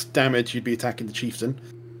max damage, you'd be attacking the Chieftain.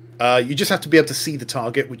 You just have to be able to see the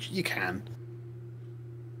target, which you can.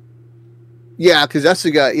 Yeah, because that's the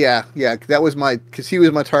guy... Yeah, that was my... Because he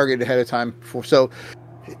was my target ahead of time before. So,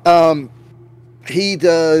 he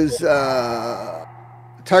does...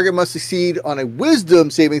 target must succeed on a Wisdom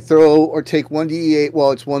saving throw or take 1d8 while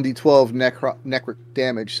it's 1d12 necrotic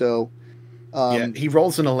damage. So... he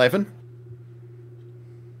rolls an 11.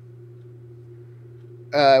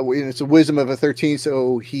 It's a Wisdom of a 13,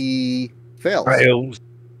 so he fails.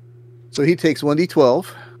 So he takes 1d12,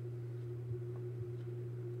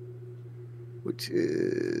 which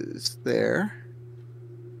is there,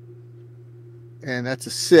 and that's a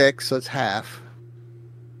 6, so it's half.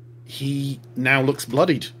 He now looks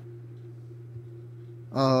bloodied.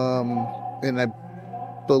 And I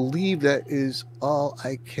believe that is all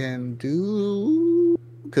I can do,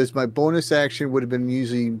 because my bonus action would have been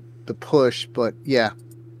using the push, but yeah.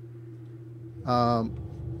 Yep. All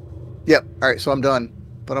right, so I'm done.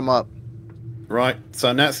 But I'm up. Right.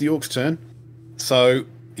 So now it's the Orc's turn. So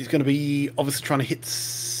he's going to be obviously trying to hit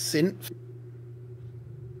Synth.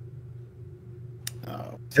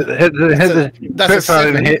 Oh, that's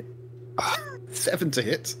a hit. 7 to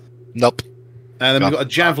hit. Nope. And then we've got a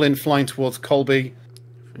javelin flying towards Colby,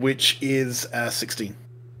 which is 16.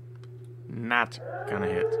 Not gonna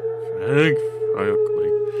hit.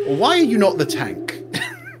 Thankfully. Well, why are you not the tank?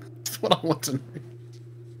 That's what I want to know.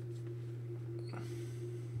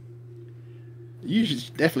 You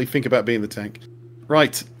should definitely think about being the tank.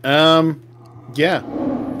 Right. Yeah.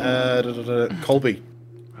 Colby.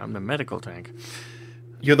 I'm the medical tank.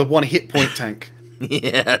 You're the 1 hit point tank.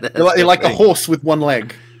 Yeah. You're like the horse with 1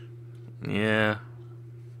 leg. Yeah.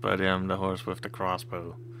 But I'm the horse with the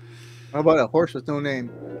crossbow. How about a horse with no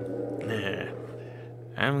name? Yeah.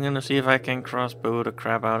 I'm gonna see if I can crossbow the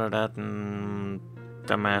crap out of that and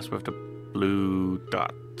dumbass with the blue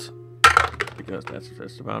dot. Because that's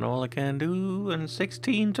just about all I can do. And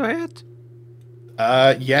 16 to hit.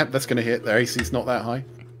 Yeah, that's gonna hit. Their AC's not that high.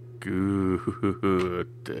 Good.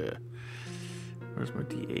 Where's my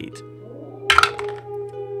D8?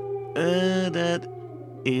 That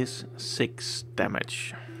is 6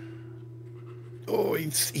 damage. Oh,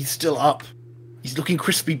 he's still up. He's looking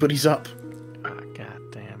crispy, but he's up. Ah,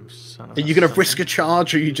 goddamn son of Are a you gonna son. risk a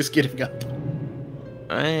charge, or are you just giving up?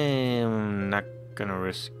 I'm not gonna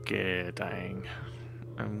risk dying.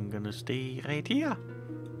 I'm gonna stay right here.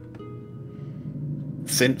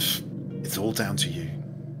 Synth, it's all down to you.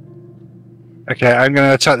 Okay, I'm going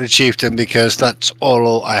to attack the chieftain because that's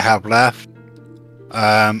all I have left.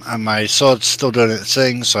 And my sword's still doing its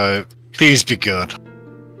thing, so please be good.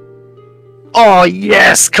 Oh,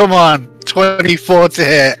 yes! Come on! 24 to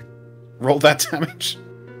hit. Roll that damage.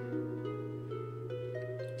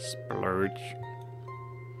 Splurge.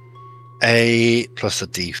 8 plus a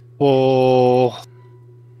d4.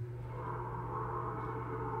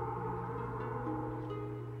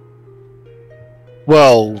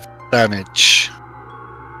 Well, damage.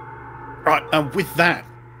 Right, and with that,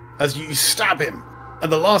 as you stab him,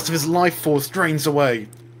 and the last of his life force drains away,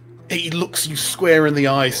 he looks you square in the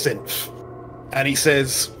eye, Synth, and he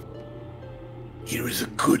says, "Here is a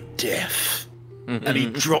good death." And he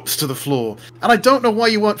drops to the floor. And I don't know why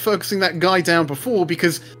you weren't focusing that guy down before,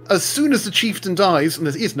 because as soon as the chieftain dies, and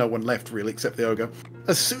there is no one left really except the ogre,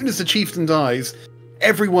 as soon as the chieftain dies,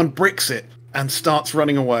 everyone bricks it and starts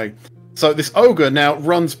running away. So this ogre now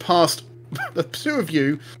runs past the 2 of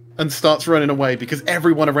you and starts running away because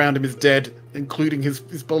everyone around him is dead, including his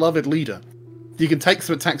beloved leader. You can take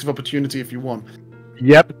some attacks of opportunity if you want.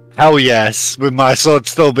 Yep. Hell yes. With my sword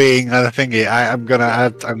still being a thingy, I'm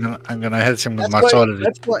gonna hit him with my sword.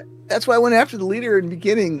 That's why I went after the leader in the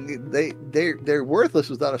beginning. They're worthless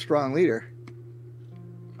without a strong leader.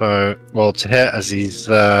 So, well, to hit as he's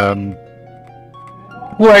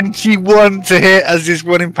 21 to hit as he's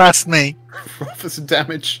running past me. Roll for some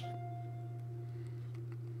damage.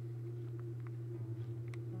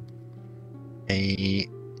 A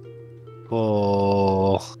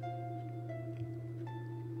 4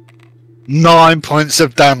 9 points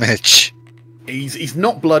of damage. He's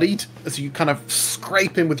not bloodied as you kind of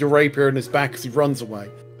scrape him with your rapier in his back as he runs away.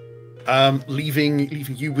 leaving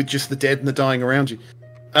you with just the dead and the dying around you.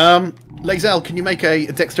 Lae'zel, can you make a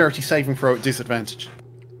dexterity saving throw at disadvantage?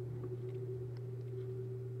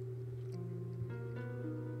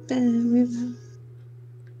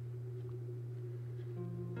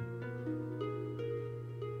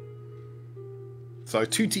 So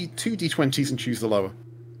two d20s and choose the lower.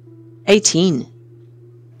 18.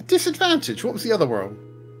 Disadvantage. What was the other roll?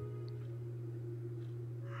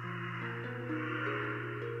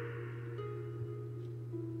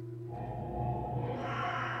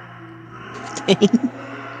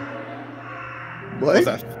 What? Was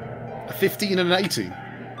that a 15 and an 18?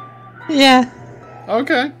 Yeah.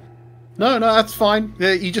 Okay. No, that's fine.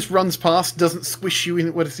 He just runs past, doesn't squish you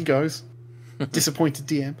in as he goes. Disappointed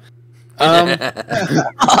DM.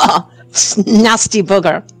 Nasty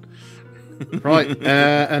bugger. Right,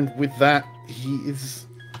 and with that, he is...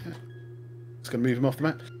 Just going to move him off the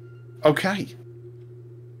map. Okay.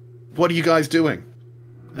 What are you guys doing?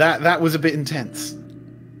 That was a bit intense.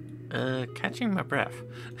 Catching my breath.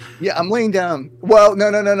 Yeah, I'm laying down. Well, no.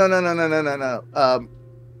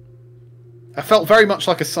 I felt very much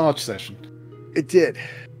like a Sarge session. It did.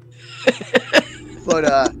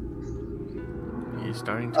 But He's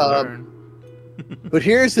starting to learn. but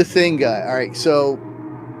here's the thing, guy. All right, so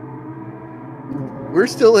we're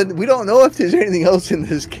still in. We don't know if there's anything else in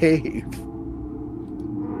this cave.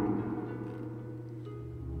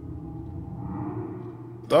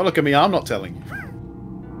 Don't look at me. I'm not telling you.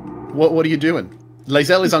 What are you doing?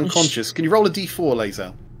 Lae'zel is unconscious. Can you roll a d4,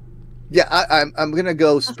 Lae'zel? Yeah, I'm gonna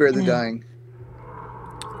go spare the dying.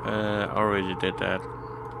 Already did that.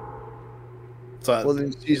 So Well,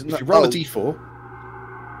 then she's if not. you roll a d4,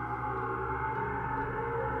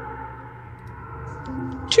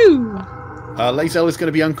 2. Lae'zel is going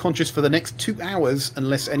to be unconscious for the next 2 hours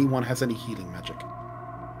unless anyone has any healing magic.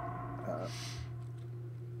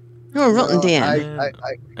 You're a rotten No, DM.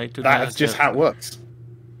 I do That's not just have- how it works.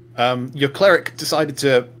 Your cleric decided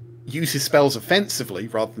to use his spells offensively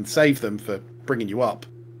rather than save them for bringing you up.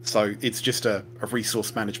 So it's just a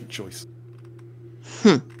resource management choice.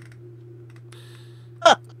 Well,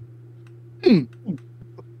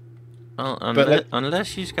 But unless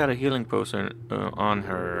she's got a healing potion on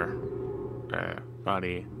her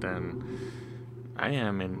body, then I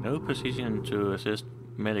am in no position to assist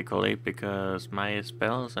medically because my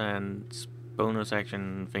spells and bonus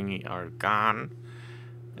action thingy are gone.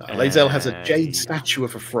 Lae'zel has a jade statue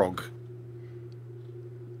of a frog.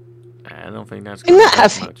 I don't think that's Can gonna that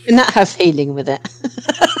help have much. can that have healing with it?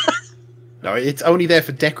 No, it's only there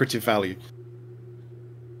for decorative value.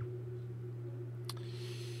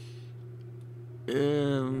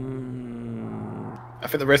 I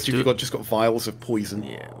think the rest of you just got vials of poison.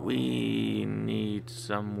 Yeah, we need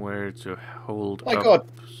somewhere to hold My up. God,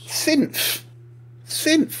 Synth,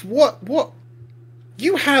 what?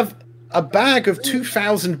 You have a bag of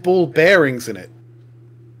 2,000 ball bearings in it,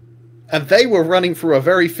 and they were running through a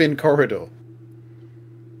very thin corridor.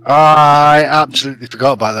 I absolutely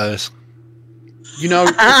forgot about those. You know,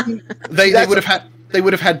 they would have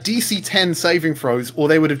had DC 10 saving throws, or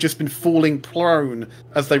they would have just been falling prone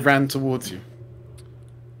as they ran towards you.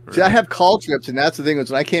 See, I have call trips, and that's the thing.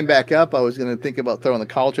 Was when I came back up, I was going to think about throwing the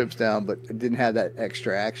call trips down, but I didn't have that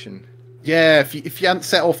extra action. Yeah, if you hadn't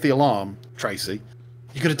set off the alarm, Tracy,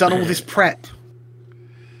 you could have done all this prep.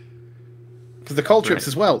 Because the call trips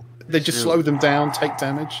as well, they just slow them down, take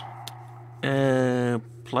damage.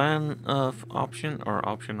 Plan of option or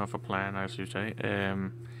option of a plan, I should say.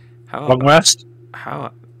 Long rest.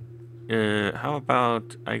 How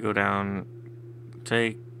about I go down,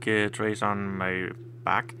 take Trace on my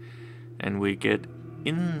back, and we get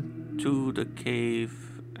into the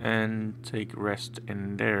cave and take rest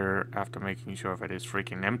in there after making sure that it's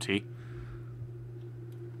freaking empty.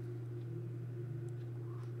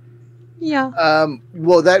 Yeah.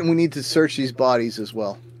 Well, that we need to search these bodies as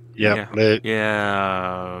well.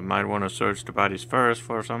 Yeah, might want to search the bodies first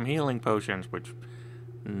for some healing potions, which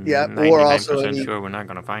Yeah, 99% or also sure we're not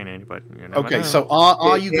going to find any, but you never Okay, know. so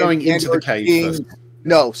are you going into the or cave seeing- first?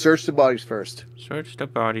 No, search the bodies first. Search the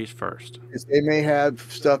bodies first. Because they may have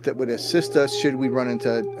stuff that would assist us should we run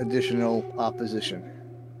into additional opposition.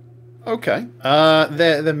 Okay.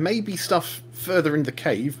 There may be stuff further in the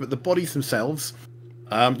cave, but the bodies themselves,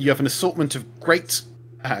 you have an assortment of great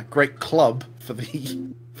club for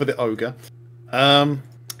the ogre,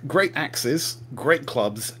 great axes, great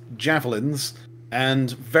clubs, javelins, and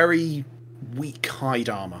very weak hide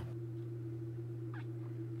armor.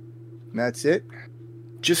 And that's it.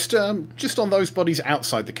 Just on those bodies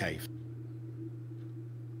outside the cave.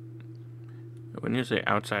 When you say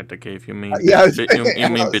outside the cave, you mean yeah, I was- you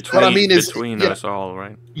mean between What I mean is, between yeah. us all,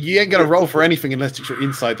 right? You ain't gonna roll for anything unless you're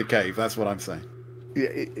inside the cave. That's what I'm saying.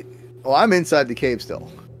 Well, I'm inside the cave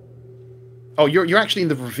still. Oh, you're actually in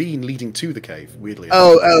the ravine leading to the cave. Weirdly.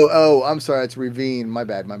 Oh, I'm sorry. It's ravine. My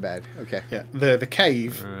bad. Okay. Yeah. The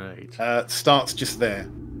cave Right. starts just there.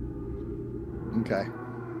 Okay.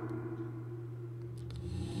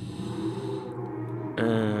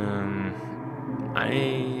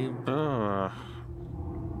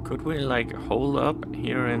 Could we like hold up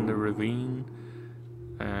here in the ravine?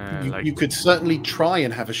 You could certainly try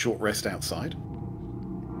and have a short rest outside. I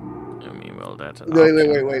mean, well, that's an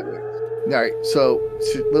Wait. All right. So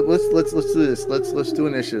let's do this. Let's do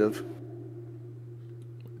initiative.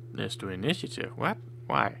 Let's do initiative. What?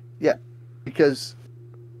 Why? Because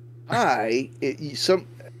I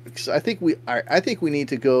think we need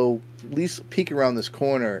to go at least peek around this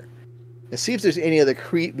corner and see if there's any other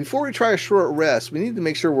before we try a short rest. We need to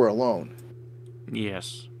make sure we're alone.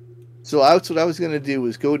 Yes. So that's what I was going to do,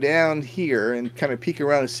 was go down here and kind of peek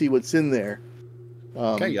around and see what's in there.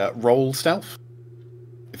 Okay, roll stealth,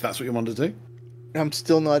 if that's what you want to do. I'm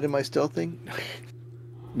still not in my stealth thing.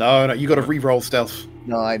 No, you got to re-roll stealth.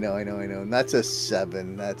 No, I know. And that's a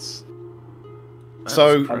 7. That's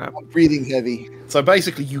So crap. I'm breathing heavy. So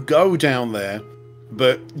basically, you go down there,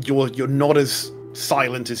 but you're not as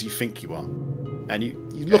silent as you think you are, and you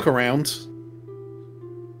look around,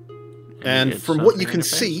 and It's from what you something in can the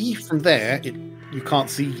face. see from there, you can't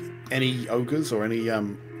see any ogres or any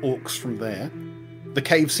orcs from there. The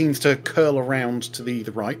cave seems to curl around to the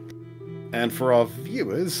right, and for our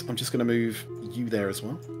viewers, I'm just going to move you there as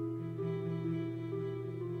well.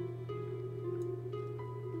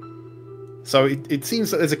 So it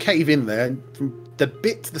seems that there's a cave in there, and from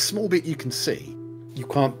the small bit you can see, you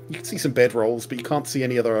can see some bedrolls, but you can't see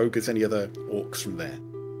any other ogres, any other orcs from there.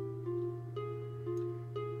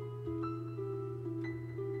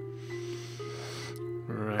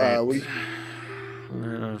 Right. We-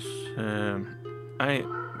 Let us. Can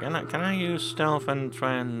I use stealth and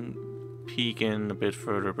try and peek in a bit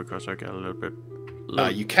further because I get a little bit.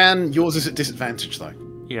 You can. Yours is at disadvantage though.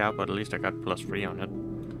 Yeah, but at least I got +3 on it.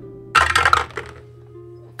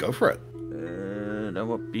 Go for it. That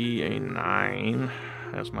would be a 9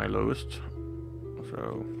 as my lowest.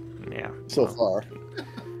 So yeah. So well, far.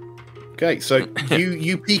 Okay, so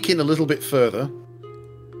you peek in a little bit further.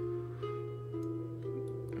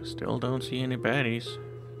 Still don't see any baddies,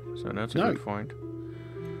 so that's a No. good point.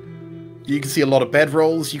 You can see a lot of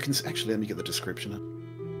bedrolls. You can actually let me get the description.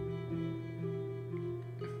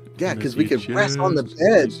 Yeah, because Let's we see could rest on the chests,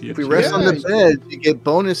 bed. let's see If we rest on the chests. bed, you get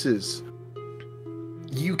bonuses.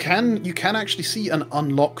 You can actually see an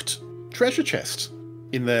unlocked treasure chest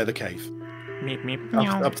in the cave Meep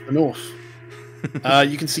meep. up to the north.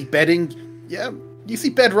 You can see bedding. Yeah, you see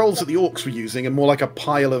bedrolls that the orcs were using, and more like a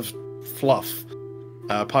pile of fluff,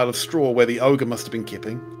 a pile of straw where the ogre must have been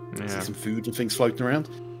kipping. You see Yeah. some food and things floating around.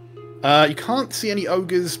 You can't see any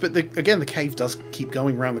ogres, but again, the cave does keep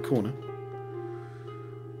going around the corner.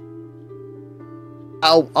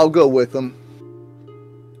 I'll go with them.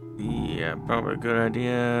 Yeah, probably a good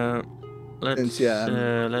idea. Let's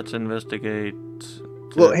let's investigate.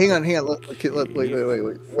 Well, hang on.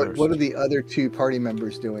 Wait. First. What are the other 2 party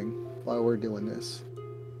members doing while we're doing this?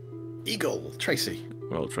 Eagle, Tracy.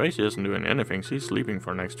 Well, Tracy isn't doing anything. She's sleeping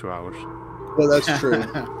for the next 2 hours. Well, that's true.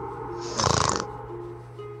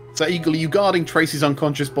 So, Eagle, are you guarding Tracy's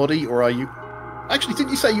unconscious body, or are you... Actually, didn't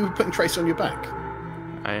you say you were putting Tracy on your back?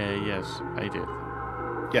 Yes, I did.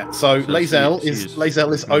 Yeah, so So Lae'zel she's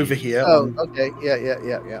is over here. Oh, okay.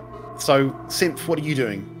 Yeah. So, Synth, what are you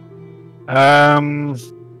doing?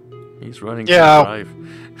 He's running Yeah. to drive.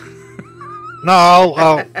 No,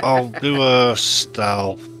 I'll do a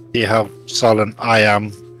stealth. You have silent I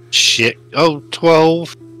am shit. Oh,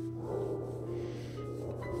 12.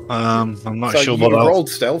 I'm not So sure you what else. rolled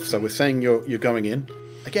stealth, so we're saying you're going in.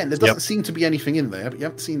 Again, there doesn't seem to be anything in there, but you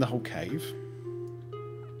haven't seen the whole cave.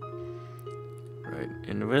 Right.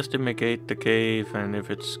 Investigate the cave, and if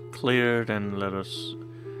it's clear, then let us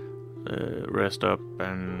rest up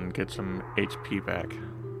and get some HP back.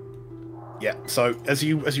 Yeah, so as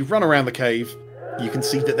you run around the cave, you can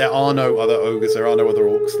see that there are no other ogres, there are no other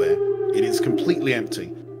orcs there. It is completely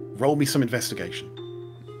empty. Roll me some investigation.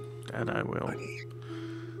 That I will.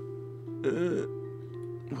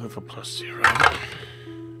 With a +0.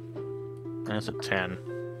 That's a 10.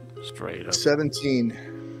 Straight up. 17.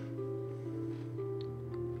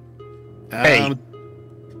 Hey.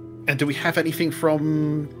 And do we have anything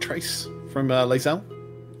from Trace, from Lae'zel?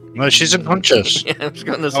 No, she's unconscious. Yeah, I was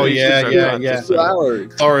gonna say. Oh, yeah, she's yeah, unconscious, yeah. so- 2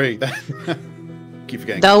 hours. Sorry. Keep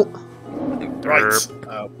forgetting. Don't. Right.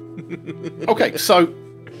 Okay, so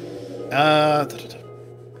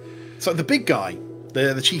so the big guy,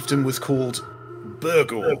 the chieftain, was called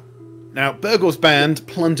Burgor. Now, Burgor's band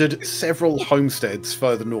plundered several homesteads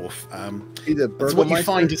further north. Either So what you Burgomeister?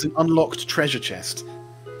 find is an unlocked treasure chest,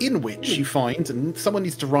 in which you find, and someone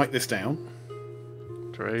needs to write this down,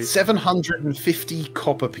 Trade. 750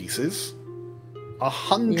 copper pieces,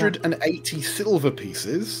 180 silver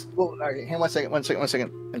pieces. Well, okay, hang on one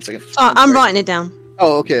second. Oh, I'm writing it down.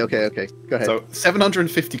 Oh, okay. Go ahead. So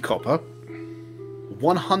 750 copper,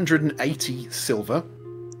 180 silver,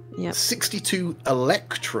 Yep. 62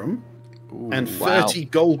 electrum, and wow. 30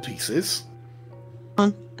 gold pieces.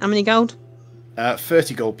 On. How many gold?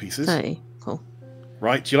 30 gold pieces. 30. Cool.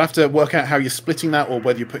 Right, you'll have to work out how you're splitting that or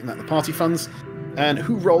whether you're putting that in the party funds. And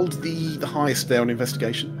who rolled the highest there on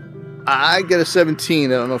investigation? I get a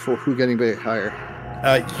 17. I don't know who getting a bit higher.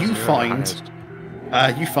 You find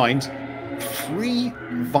 3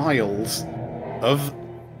 vials of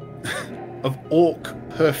orc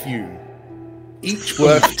perfume, each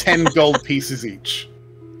worth 10 gold pieces each.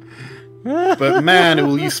 But man,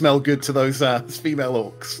 will you smell good to those female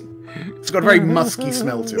orcs. It's got a very musky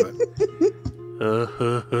smell to it.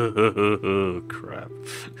 Crap.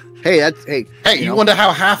 Hey, You wonder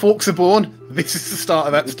how half orcs are born? This is the start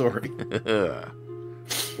of that story.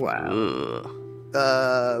 wow.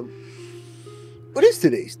 What is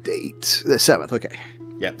today's date? The 7th. Okay.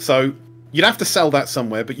 Yeah, so you'd have to sell that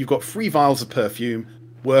somewhere, but you've got 3 vials of perfume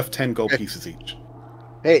worth 10 gold pieces each.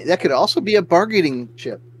 Hey, that could also be a bargaining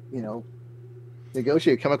chip.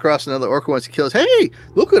 Negotiate. Come across another orc who wants to kill us. Hey,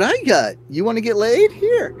 look what I got. You want to get laid?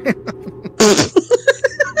 Here.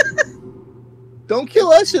 Don't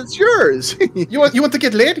kill us. It's yours. You want to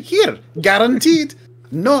get laid? Here, guaranteed.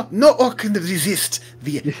 No orc can resist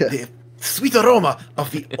the sweet aroma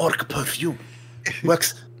of the orc perfume.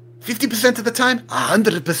 Works 50% of the time,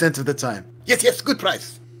 100% of the time. Yes, good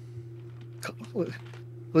price.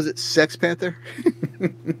 Was it Sex Panther?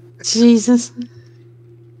 Jesus.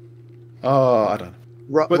 Oh, I don't know.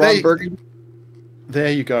 Ron Burgundy?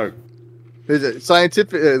 There you go. There's a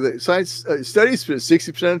scientific science studies for 60%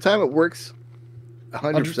 of the time. It works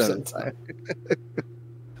 100% of the time.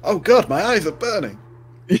 Oh God, my eyes are burning.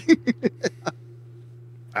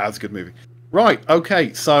 That's a good movie. Right.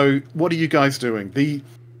 Okay. So, what are you guys doing?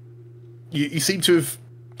 You seem to have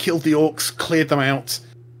killed the orcs, cleared them out.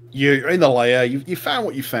 You're in the lair. You found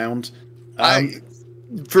what you found.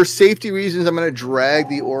 For safety reasons, I'm going to drag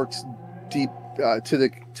the orcs deep to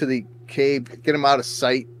the cave, get them out of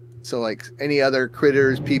sight. So, like any other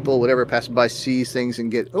critters, people, whatever passing by sees things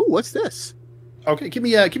and get. Oh, what's this? Okay, give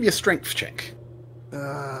me a strength check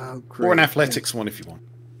or an athletics one if you want.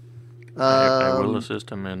 I will assist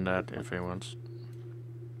him in that if he wants.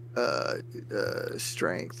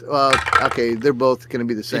 Strength. Okay, they're both going to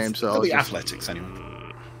be the same. So it'll be athletics anyway.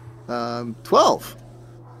 12.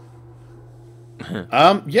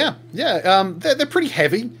 They're pretty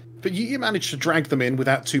heavy, but you manage to drag them in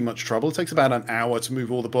without too much trouble. It takes about an hour to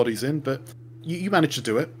move all the bodies in, but you manage to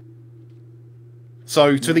do it.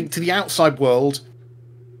 So to the outside world,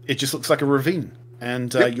 it just looks like a ravine,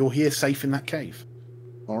 and you're here safe in that cave.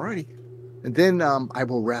 Alrighty, and then I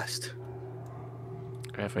will rest.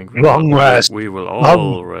 I think Long rest. We will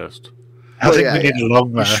all rest. I think we need a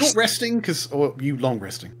long rest. Short resting, or you long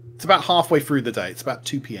resting? It's about halfway through the day. It's about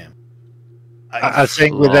 2 p.m. I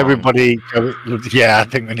think with everybody, I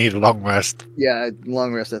think we need a long rest. Yeah,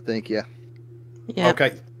 long rest. I think. Yeah.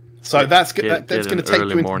 Okay, so that's going to take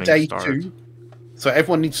you into day start. 2. So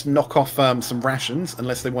everyone needs to knock off some rations,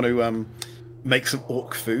 unless they want to make some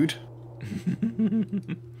orc food.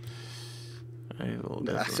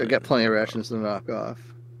 So I got plenty of rations to knock off.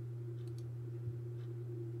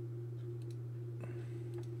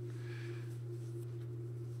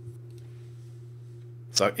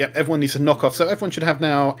 So, yeah, everyone needs to knock off. So everyone should have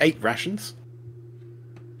now 8 rations.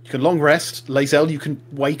 You can long rest. Lazel, you can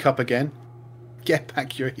wake up again. Get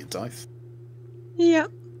back your hit dice. Yeah,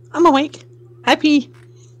 I'm awake. Happy.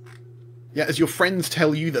 Yeah, as your friends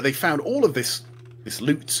tell you that they found all of this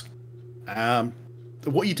loot, what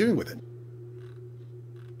are you doing with it?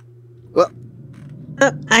 Well,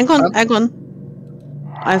 hang on.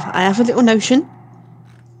 I have a little notion.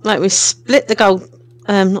 Like we split the gold.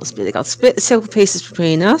 Split the silver pieces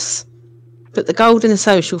between us, put the gold in the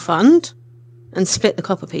social fund, and split the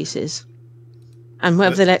copper pieces. And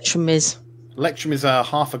whatever the electrum is. Electrum is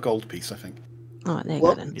half a gold piece, I think. All right, there you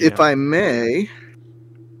go then. If I may,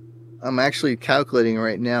 I'm actually calculating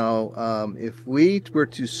right now. If we were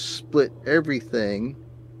to split everything,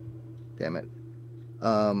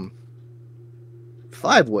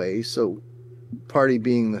 5 ways, so party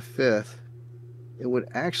being the 5th, it would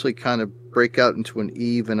actually kind of break out into an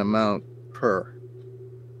even amount per.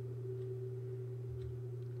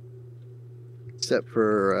 Except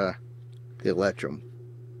for the Electrum.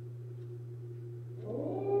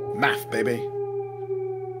 Math, baby.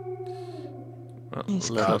 Well, He's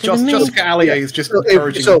let got us- it. Just Gallier is just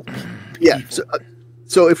encouraging. Yeah. people.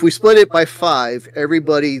 So if we split it by 5,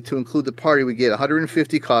 everybody to include the party would get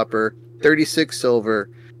 150 copper, 36 silver,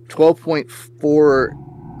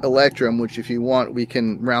 12.4 Electrum, which if you want we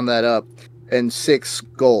can round that up, and 6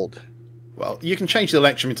 gold. Well, you can change the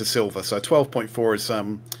Electrum into silver, so 12.4 is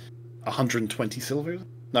 120 silver.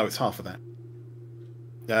 No, it's half of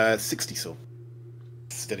that. 60 silver.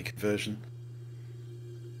 Steady conversion.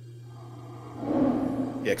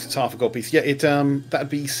 Yeah, 'cause it's half a gold piece. Yeah, that'd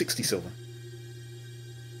be 60 silver.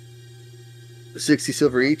 60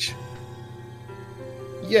 silver each.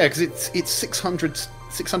 Yeah, because it's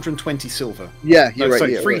 620 silver. Yeah, you're No, right.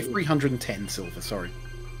 sorry, Yeah, right. 310 silver. Sorry.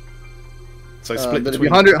 So split That'd be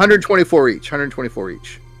between 124 each. 124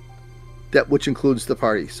 each. That which includes the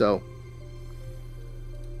party. So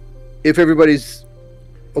if everybody's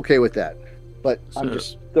okay with that, but I'm So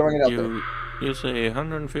just throwing it out there. You say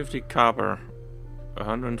 150 copper,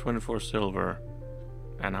 124 silver,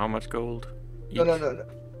 and how much gold? No.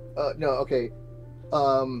 No. Okay.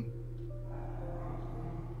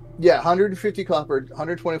 Yeah, 150 copper,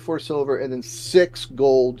 124 silver, and then 6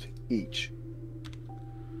 gold each.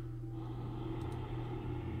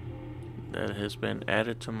 That has been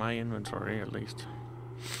added to my inventory, at least.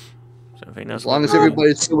 So I think that's As long as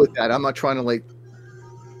everybody's good with that, I'm not trying to like.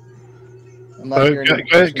 I'm not hearing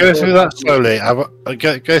Go through that slowly.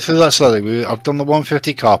 Go through that slowly. I've done the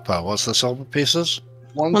 150 copper. What's the silver pieces?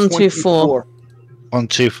 124.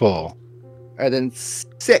 124. And then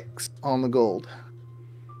 6 on the gold.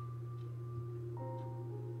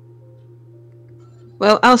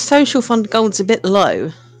 Well, our social fund gold's a bit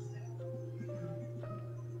low.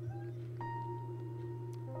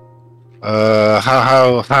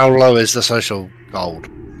 How low is the social gold?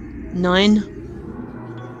 9.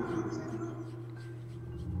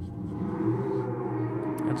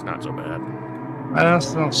 That's not so bad.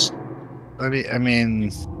 That's not. I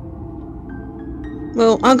mean,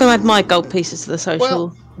 Well, I'm going to add my gold pieces to the social.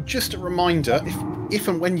 Well, just a reminder: if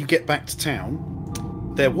and when you get back to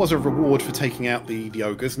town, there was a reward for taking out the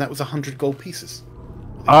ogres, and that was 100 gold pieces.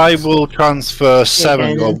 I will transfer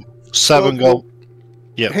 7 gold. 7 gold.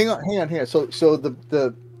 Yeah. Hang on. So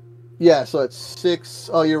the so it's 6.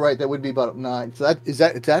 Oh, you're right. That would be about 9. So is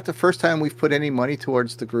that the first time we've put any money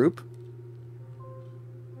towards the group?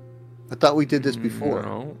 I thought we did this before.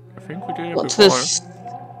 No, I think we did it What to before.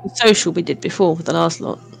 the social we did before with the last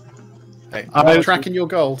lot. Hey, I- tracking your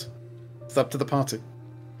gold. It's up to the party.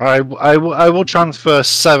 I will transfer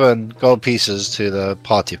 7 gold pieces to the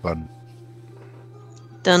party fund.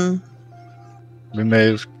 Done.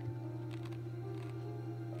 Remove.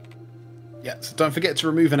 Yeah, so don't forget to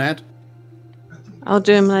remove and add. I'll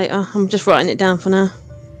do them later. I'm just writing it down for now.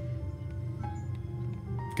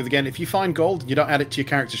 Because again, if you find gold and you don't add it to your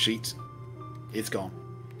character sheet, it's gone.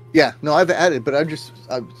 Yeah, no, I've added, but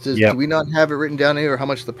Yep. do we not have it written down here how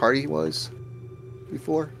much the party was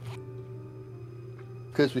before?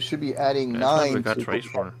 Because we should be adding That's what 9. we got to- Trace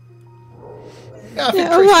for. Yeah, I think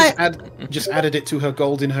Yeah, Trace alright. just added it to her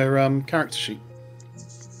gold in her character sheet.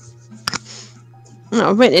 No,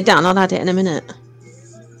 I've written it down. I'll add it in a minute.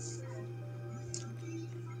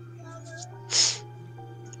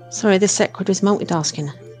 Sorry, this secret is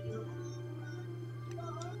multitasking.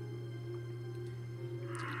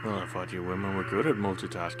 Well, I thought you women were good at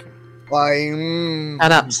multitasking.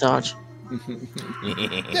 Shut up, Sarge.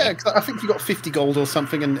 Yeah, 'cause I think you got 50 gold or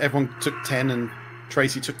something, and everyone took 10, and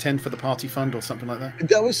Tracy took 10 for the party fund or something like that.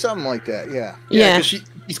 That was something like that, yeah. Yeah. 'cause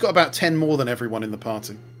he's got about 10 more than everyone in the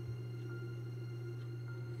party.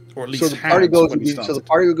 Or at least So the party had goes. when he So the started.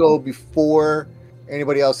 party would go before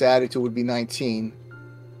anybody else added to would be 19.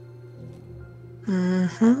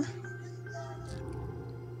 Mm-hmm.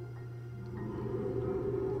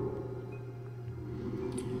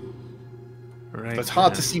 Right. But it's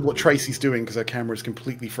hard to see what Tracy's doing because her camera is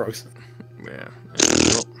completely frozen. Yeah.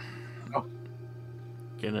 Oh.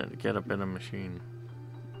 Get up in a machine.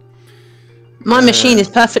 My machine is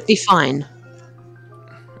perfectly fine.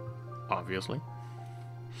 Obviously.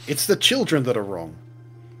 It's the children that are wrong.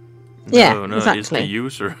 Yeah, No, it's the exactly.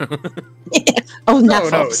 user. Oh, No,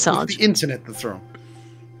 naff no, off, it's Sarge. the internet that's wrong.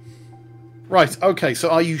 Right, okay, so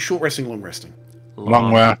are you short resting, long resting?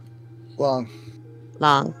 Long way. Long.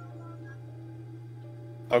 Long.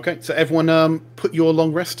 Okay, so everyone put your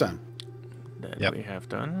long rest down. That Yep. we have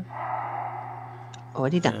done.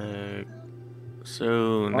 Already done.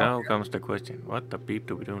 So now comes the question: what the beep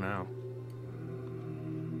do we do now?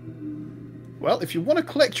 Well, if you want to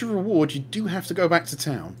collect your reward, you do have to go back to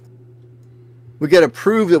town. We got to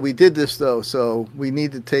prove that we did this, though, so we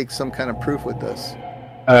need to take some kind of proof with us.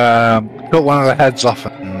 Cut one of the heads off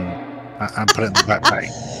and put it in the backpack.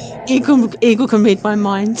 Eagle can read my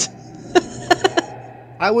mind.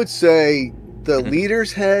 I would say the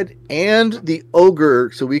leader's head and the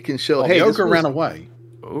ogre, so we can show. Oh, hey, the this ogre was- ran away.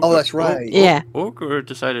 Oh, that's right. Yeah. Ogre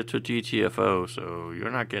decided to GTFO, so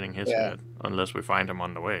you're not getting his Yeah. head unless we find him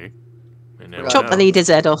on the way. We never Chop the know. leader's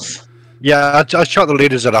head off. Yeah, I shot the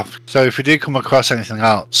leaders head off. So if we do come across anything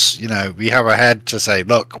else, you know, we have a head to say,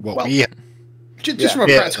 look, what Well, we. Just from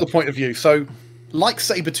a Yeah. practical point of view, so like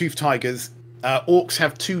saber-toothed tigers, orcs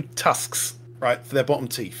have 2 tusks, right, for their bottom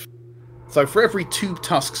teeth. So for every 2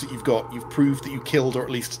 tusks that you've got, you've proved that you killed or at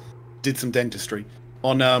least did some dentistry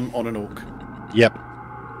on an orc. Yep.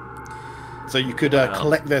 So you could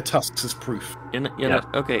collect their tusks as proof. You know,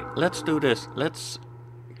 okay, let's do this. Let's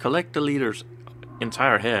collect the leader's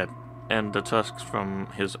entire head and the tusks from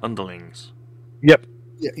his underlings. Yep.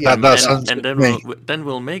 Yeah, That sounds And good then to me.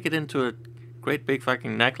 we'll make it into a great big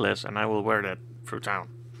fucking necklace, and I will wear that through town.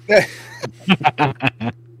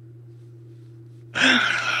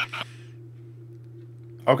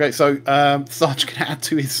 Okay, so Sarge can add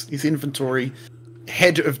to his inventory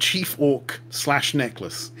head of chief orc /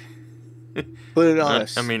 necklace. Put it on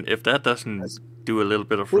us. I mean, if that doesn't do a little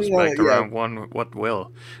bit of Put it on respect it, yeah. around one, what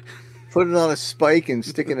will? Put it on a spike and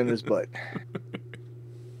stick it in his butt.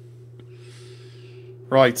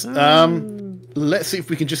 Right. Let's see if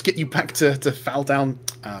we can just get you back to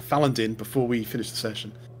Fallandin before we finish the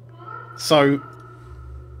session. So,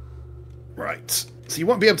 right. So you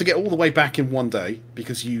won't be able to get all the way back in one day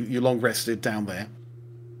because you long rested down there.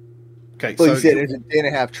 Okay, Well, so you said it's a day and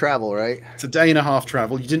a half travel, right? it's a day and a half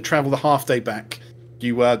travel. You didn't travel the half day back.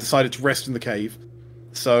 You decided to rest in the cave.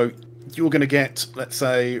 So you're going to get, let's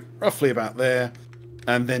say, roughly about there,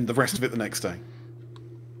 and then the rest of it the next day.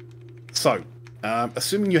 So,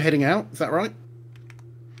 assuming you're heading out, is that right?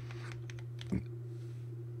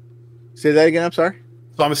 Say that again. I'm sorry.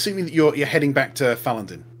 So I'm assuming that you're heading back to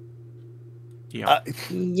Fallandin. Yeah.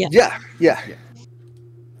 Yeah. Yeah.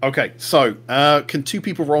 Okay, so can 2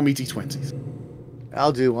 people roll me d20s?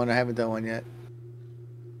 I'll do one. I haven't done one yet.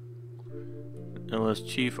 It was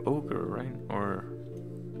Chief Ogre, right? Or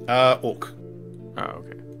Orc. oh,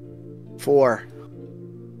 okay. 4.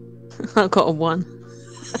 I've got a 1.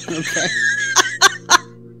 Okay.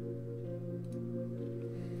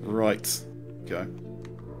 Right. Go.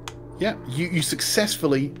 Yeah, you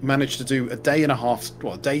successfully managed to do a day and a half,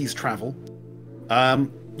 well, a day's travel.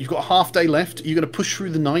 You've got a half day left. Are you going to push through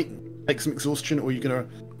the night, take some exhaustion, or are you going to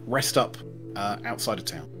rest up outside of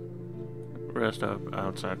town? Rest up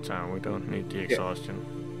outside town. We don't need the exhaustion.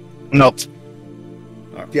 Nope.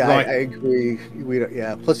 Yeah, Right. I agree. We don't,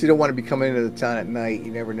 yeah. Plus, you don't want to be coming into the town at night.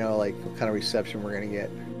 You never know, like, what kind of reception we're gonna get.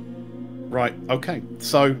 Right, okay.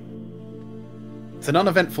 So, it's an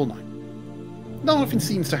uneventful night. Nothing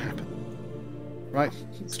seems to happen. Right?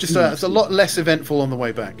 It's just it's a lot less eventful on the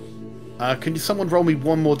way back. Can someone roll me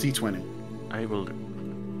one more d20? I will do.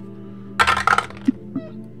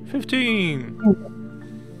 15.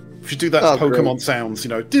 We should do that Oh, Pokemon great. sounds, you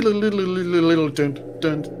know. Diddle-diddle-diddle-diddle, dun,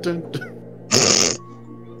 dun, dun, dun.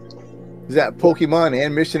 Is that Pokemon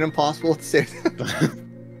and Mission Impossible at the same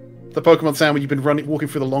time? The Pokemon sound when you've been walking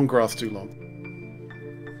through the long grass too long.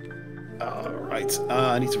 Alright,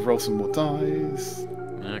 I need to roll some more dice.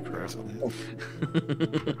 Ah, crap.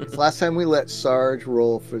 It's last time we let Sarge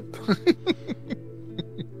roll for.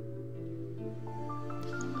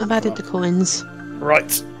 I've added the coins.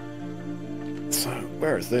 Right. So,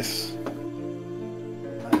 where is this?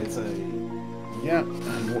 That is a... Yeah,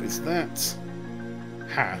 and what is that?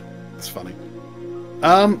 Ha. That's funny.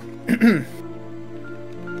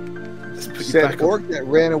 Let's put you Said back orc on. that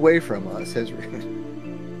ran away from us has.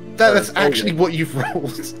 That's ogre. actually what you've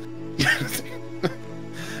rolled.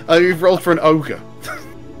 You've rolled for an ogre.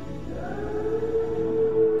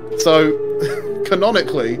 So,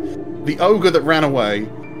 canonically, the ogre that ran away,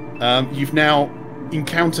 you've now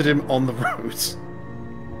encountered him on the road.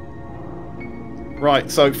 Right,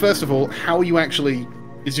 so first of all, how are you actually...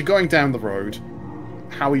 As you're going down the road,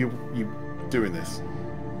 how are you doing this?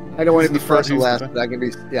 I don't want Who's to be in the front, first or who's in last, the but I can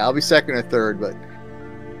be. Yeah, I'll be second or third, but.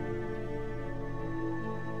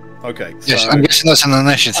 Okay, so... Yes, I'm guessing that's an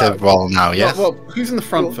initiative roll now, yes? Well, who's in the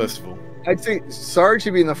front, Well- first of all? I'd say Sarge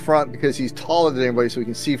should be in the front because he's taller than anybody, so we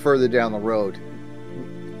can see further down the road.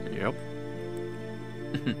 Yep.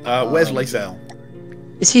 Where's Lazel?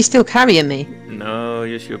 Is he still carrying me? No,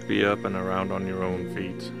 you should be up and around on your own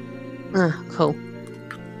feet. Ah, cool.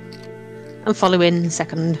 I'm following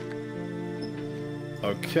second.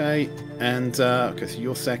 Okay, and okay, so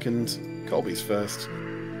you're second. Colby's first.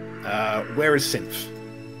 Where is Synth?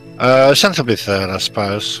 Synth will be third, I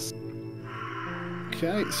suppose.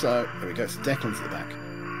 Okay, so there we go. So Declan's at the back.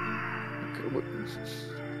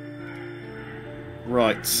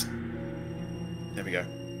 Right. There we go.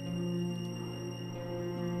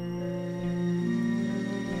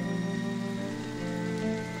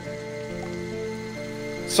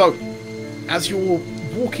 So, as you're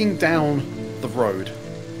walking down the road,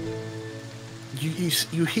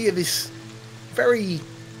 you hear this very,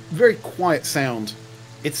 very quiet sound.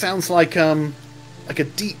 It sounds like a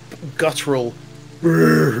deep guttural.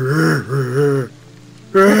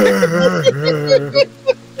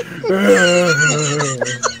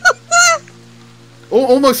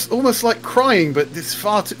 almost like crying, but it's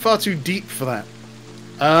far too deep for that.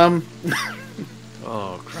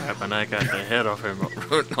 Oh crap! And I got the head of him.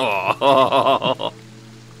 Oh.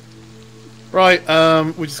 Right,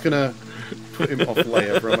 we're just gonna put him off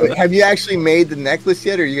layer for a moment. Have you actually made the necklace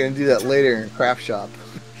yet, or are you going to do that later in craft shop?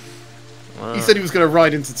 Well, He said he was gonna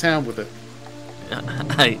ride into town with it.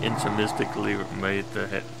 I intimistically made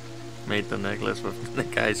the necklace with the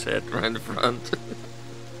guy's head right in front.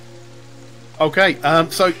 Okay,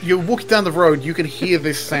 so you're walking down the road, you can hear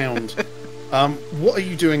this sound. What are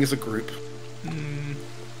you doing as a group?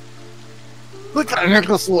 Look at the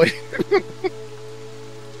necklace, Lloyd.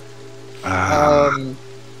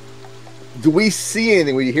 Do we see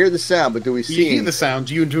anything? Well, you hear the sound, but do we see You hear anything? the sound,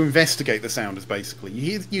 you to investigate the sound is basically.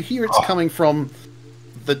 You hear it's coming from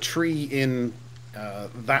the tree in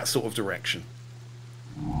that sort of direction.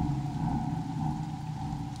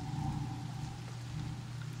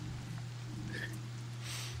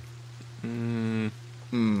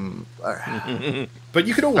 But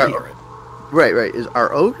you can all hear it. Right.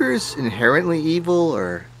 Are ogres inherently evil,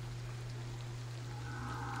 or?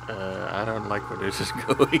 I don't like where this is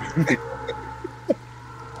going.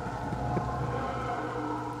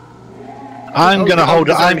 I'm gonna hold.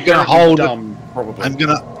 Ogres are I'm gonna inherently hold. dumb, probably.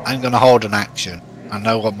 I'm gonna hold an action. I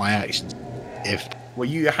know what my action. If Well,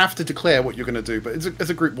 you have to declare what you're going to do, but as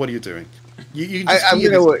a group, what are you doing? You just I'm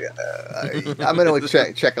hear gonna. this- I'm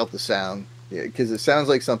gonna check out the sound, because it sounds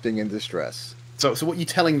like something in distress. So what are you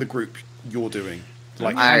telling the group you're doing?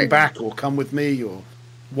 Like, I- hang back, or come with me, or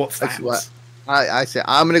what's that? That's what I say.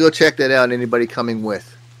 I'm gonna go check that out. Anybody coming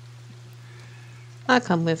with? I'll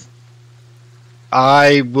come with.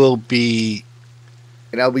 I will be.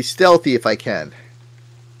 And I'll be stealthy if I can.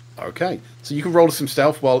 Okay, so you can roll some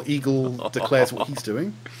stealth while Eagle declares what he's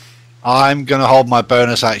doing. I'm gonna hold my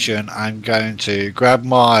bonus action. I'm going to grab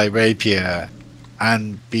my rapier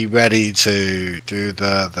and be ready to do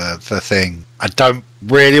the thing. I don't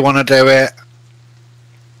really want to do it,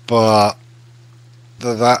 but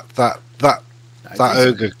that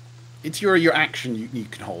ogre. It's your action you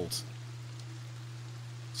can hold.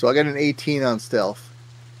 So I got an 18 on stealth.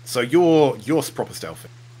 So you're proper stealthy.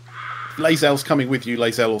 Lazel's coming with you.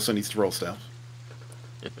 Lazel also needs to roll stealth.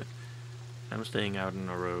 I'm staying out on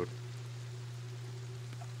the road.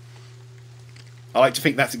 I like to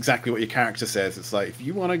think that's exactly what your character says. It's like, if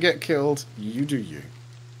you want to get killed, you do you.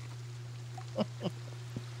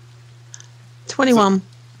 21.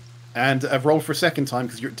 And roll for a second time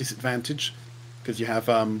because you're at disadvantage because you have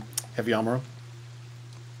heavy armor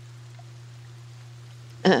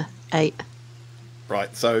on. 8.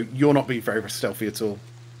 Right, so you're not being very stealthy at all.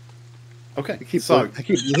 Okay, I keep so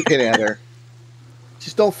looking at her.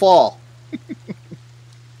 Just don't fall.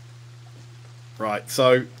 right,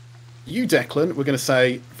 so you, Declan, we're going to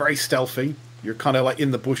say very stealthy. You're kind of like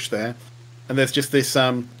in the bush there, and there's just this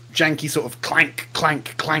janky sort of clank,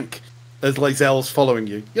 clank, clank as Lazel's following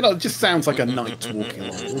you. You know, it just sounds like a knight walking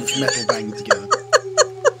along, all this metal banging together.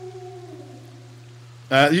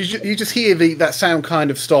 You just hear that sound kind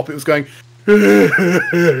of stop. It was going.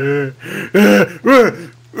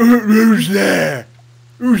 Who's there?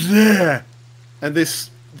 Who's there? And you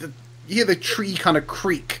hear the tree kind of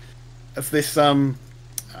creak as this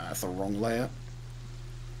that's the wrong layer.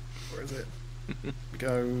 Where is it?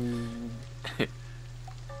 Go.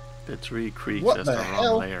 The tree creaks What as the the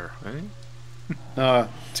hell? wrong layer, right?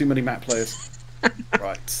 Too many map players.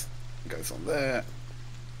 Right, goes on there.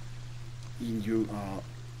 You are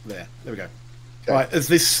there. There we go. Okay. Right, as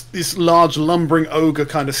this large lumbering ogre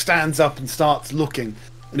kind of stands up and starts looking,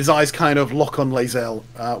 and his eyes kind of lock on Lazel.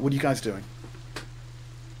 What are you guys doing?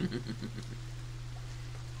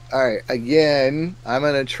 All right, again, I'm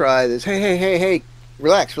gonna try this. Hey,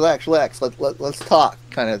 relax. Let's talk,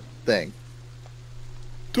 kind of thing.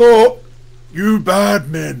 Talk, you bad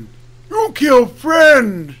men! You kill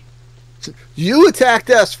friends! You attacked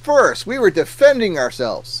us first. We were defending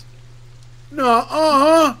ourselves.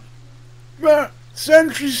 No, but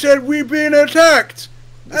Sentry said we've been attacked.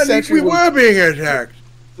 And if we were being attacked.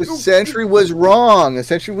 The sentry was wrong. The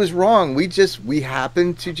sentry was wrong. We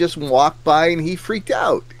happened to just walk by and he freaked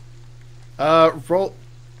out. Roll.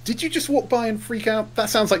 Did you just walk by and freak out? That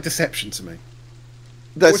sounds like deception to me.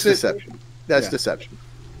 That's deception. That's deception.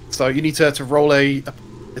 So you need to roll a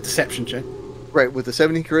deception check. Right, with the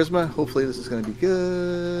 17 charisma, hopefully this is going to be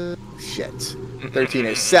good. Shit. 13.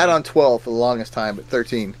 It sat on 12 for the longest time, but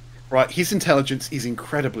 13. Right, his intelligence is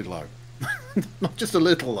incredibly low. Not just a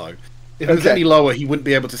little low. If it was any lower, he wouldn't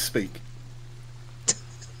be able to speak.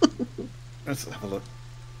 Let's have a look.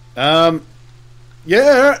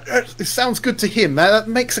 Yeah, it sounds good to him. That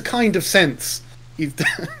makes a kind of sense.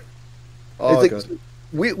 God.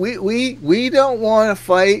 We don't want to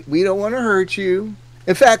fight. We don't want to hurt you.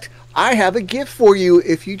 In fact, I have a gift for you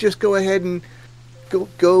if you just go ahead and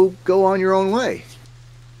go on your own way.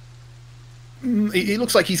 It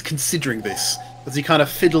looks like he's considering this as he kind of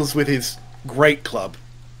fiddles with his great club.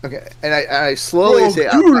 Okay, and I slowly say,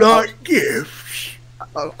 "Do you like gifts?"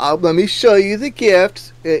 Let me show you the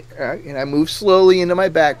gift. And I move slowly into my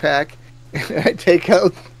backpack, and I take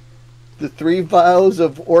out the 3 vials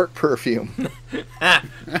of orc perfume.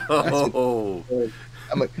 Oh.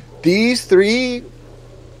 I'm like, these 3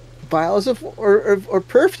 vials of or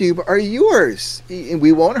perfume are yours. And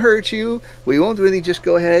we won't hurt you. We won't do anything. Just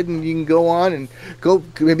go ahead and you can go on and go.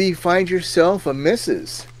 Maybe find yourself a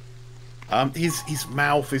missus. His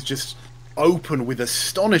mouth is just open with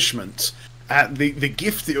astonishment at the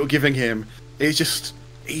gift that you're giving him. It's just,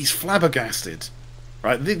 he's flabbergasted.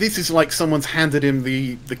 Right? This is like someone's handed him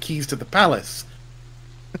the keys to the palace.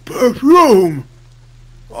 Perfume!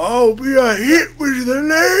 I'll be a hit with the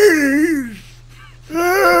ladies!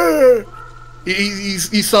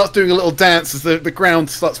 He starts doing a little dance as the ground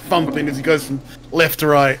starts thumping as he goes from left to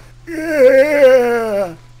right.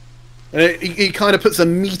 Yeah! And he kind of puts a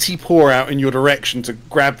meaty paw out in your direction to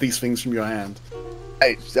grab these things from your hand.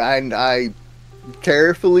 I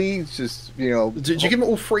carefully just, Did you give him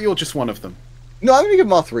all 3 or just one of them? No, I'm going to give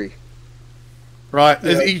him all 3. Right.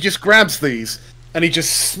 Yeah. He just grabs these and he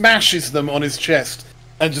just smashes them on his chest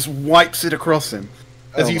and just wipes it across him.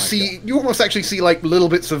 As you almost actually see like little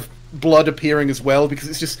bits of blood appearing as well because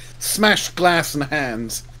it's just smashed glass and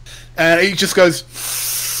hands. And he just goes,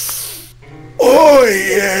 "Oh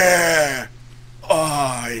yeah!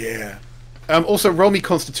 Oh yeah!" Also, roll me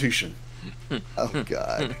Constitution. Oh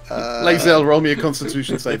god. Lazel, roll me a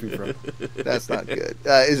Constitution saving throw. That's not good.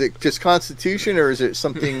 Is it just Constitution or is it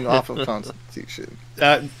something off of Constitution?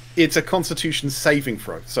 It's a Constitution saving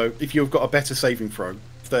throw. So if you've got a better saving throw,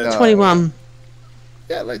 21.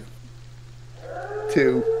 Yeah, like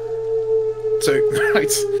 2.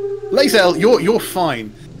 Right. Lazel, you're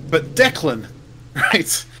fine, but Declan,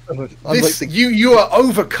 right? You are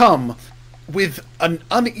overcome with an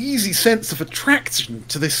uneasy sense of attraction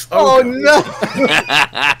to this ogre. Oh no!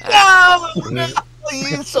 No!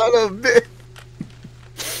 You son of a bitch!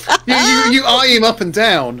 You eye him up and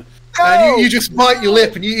down, No! and you just bite your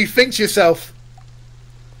lip, and you think to yourself,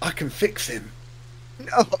 "I can fix him."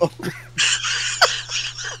 No.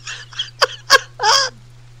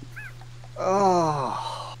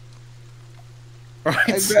 Oh.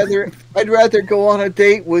 Right. I'd rather go on a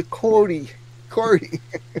date with Corey.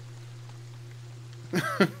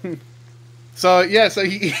 So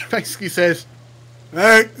he basically says,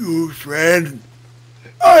 "Thank you, friend.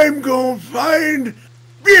 I'm gonna find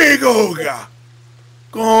Big Ogre.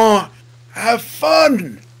 Gonna have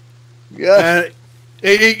fun." Yeah.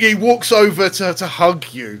 And he walks over to hug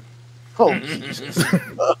you. Oh Jesus.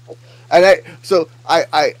 And I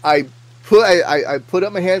put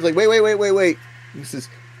up my hands like, wait. He says,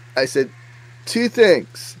 I said 2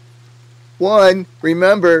 things. 1,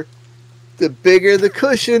 remember, the bigger the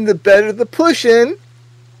cushion, the better the pushing.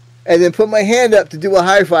 And then put my hand up to do a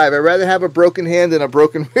high five. I'd rather have a broken hand than a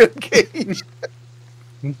broken rib cage.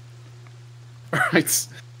 Right.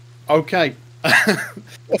 Okay.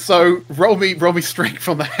 So roll me strength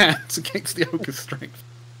from the hands against the ogre's strength.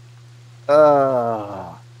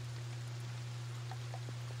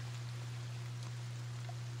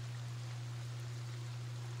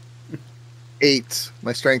 8.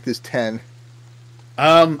 My strength is 10.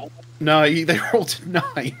 No, they rolled a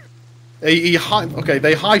 9. They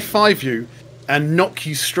high five you and knock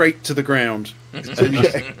you straight to the ground.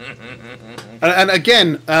 Okay. And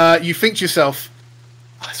again, you think to yourself,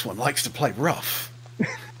 "This one likes to play rough."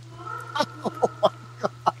 Oh my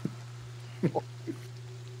god.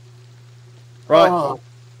 Right.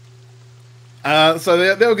 So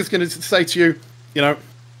the ogre's going to say to you,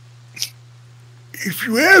 if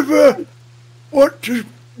you ever want to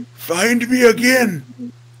find me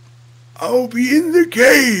again, I'll be in the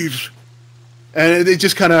caves. And they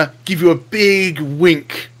just kind of give you a big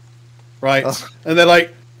wink, right? And they're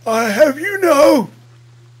like, I have you know,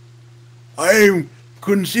 I am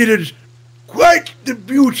considered quite the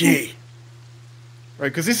beauty. Right,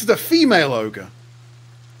 because this is a female ogre.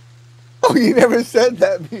 Oh, you never said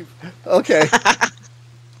that before. Okay.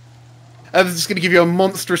 And it's just going to give you a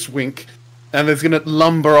monstrous wink, and it's going to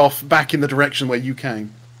lumber off back in the direction where you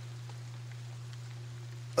came.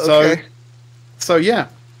 Okay. So yeah,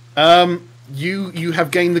 you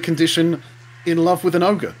have gained the condition in love with an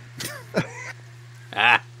ogre.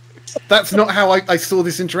 That's not how I saw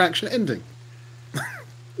this interaction ending.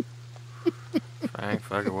 Thank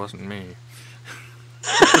fuck it wasn't me.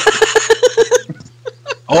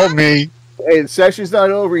 Or me. Hey, the session's not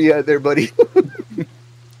over yet there, buddy.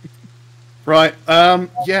 Right,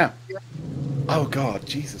 yeah. Oh god,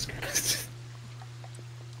 Jesus Christ.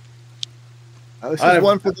 This is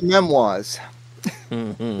one for the memoirs.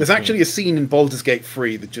 There's actually a scene in Baldur's Gate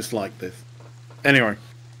 3 that's just like this. Anyway.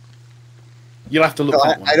 You'll have to look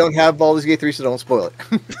that one. I don't have Baldur's Gate 3, so don't spoil it.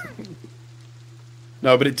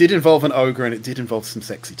 No, but it did involve an ogre, and it did involve some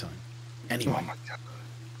sexy time. Anyway. Oh my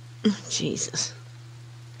God. Jesus.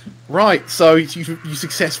 Right, so you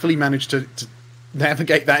successfully managed to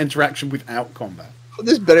navigate that interaction without combat. Well,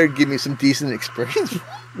 this better give me some decent experience.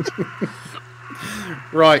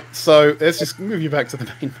 Right, so let's just move you back to the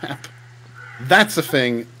main map. That's a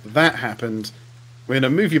thing. That happened. We're going to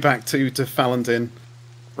move you back to Phandelver.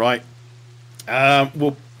 Right.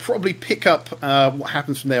 We'll probably pick up what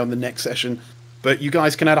happens from there on the next session. But you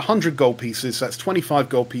guys can add 100 gold pieces. So that's 25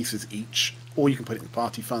 gold pieces each. Or you can put it in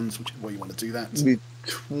party funds, whichever way you want to do that. It'd be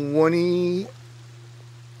 20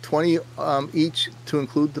 each to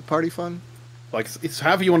include the party fund? Like, it's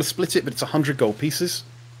however you want to split it, but it's 100 gold pieces.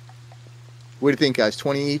 What do you think, guys?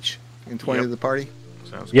 20 each and 20 to the party?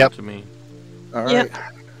 Sounds Yep. good to me. All right. Yep.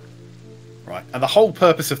 Right, and the whole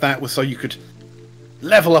purpose of that was so you could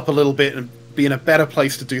level up a little bit and be in a better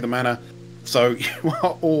place to do the mana. So you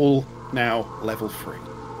are all now level 3.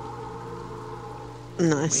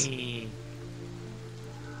 Nice.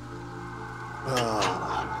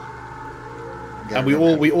 And we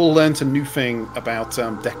all learned a new thing about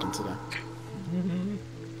Declan today.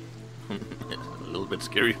 A little bit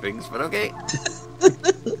scary things, but okay.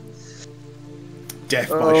 Death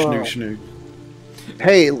by Shnu Shnu.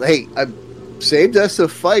 Hey, I saved us a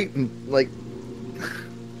fight and like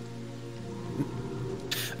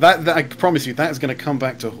That I promise you, that is going to come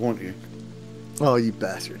back to haunt you. oh, you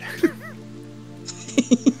bastard.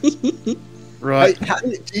 Right.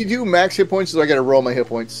 Do you do max hit points or do I gotta roll my hit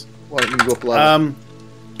points? Well, you go up level?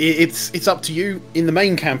 It's up to you. In the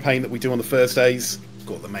main campaign that we do on the Thursdays,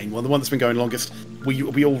 got the main one, the one that's been going longest,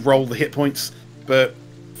 we all roll the hit points. But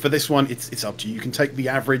for this one, it's up to you. You can take the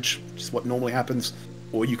average, which is what normally happens,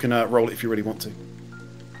 or you can roll it if you really want to.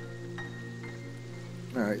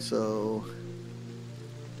 Alright, so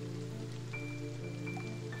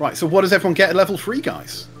Right, so what does everyone get at level 3,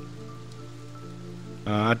 guys?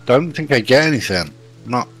 I don't think I get anything.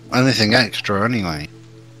 Not anything extra, anyway.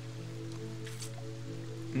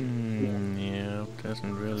 Yeah,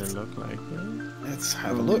 doesn't really look like it. Let's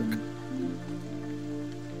have a look.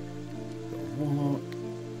 Warlock,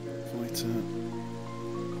 Fighter.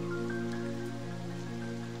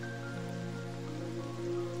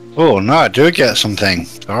 Oh, no, I do get something.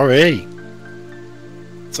 Sorry.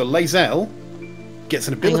 So Lae'zel gets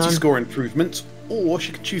an ability on. score improvement, or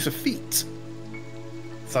she can choose a feat.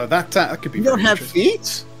 So that could be. you don't very have interesting.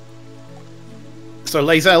 feats? So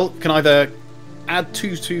Lae'zel can either add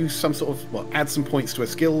to some sort of add some points to her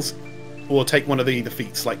skills, or take one of the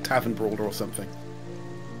feats like Tavern Brawler or something.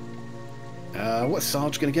 What's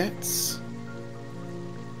Sarge gonna get?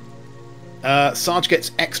 Sarge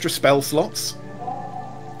gets extra spell slots,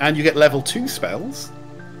 and you get level 2 spells.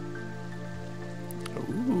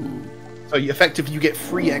 Ooh. So effectively, you get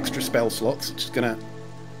 3 extra spell slots, which is gonna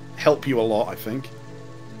help you a lot, I think.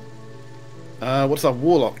 What does our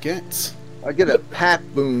Warlock get? I get a pack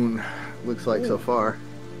boon, looks like so far.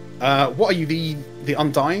 What are you, the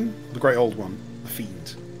Undying? The Great Old One? The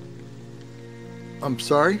Fiend? I'm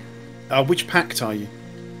sorry? Which pact are you?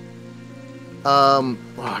 I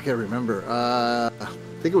gotta remember. I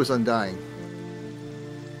think it was Undying.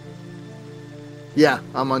 Yeah,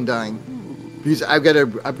 I'm Undying. Because I've got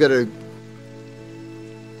a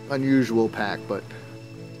unusual pack, but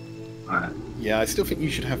Yeah, I still think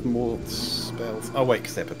you should have more spells. Oh wait,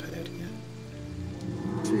 because they're prepared.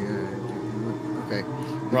 Yeah. okay.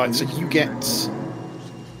 Right, so you get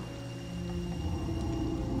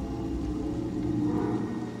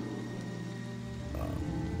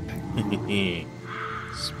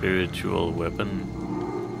Spiritual weapon.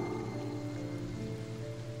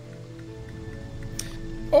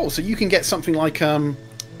 Oh, so you can get something like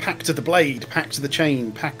Pact of the Blade, Pact of the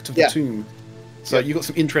Chain, Pact of the Tomb. So you've got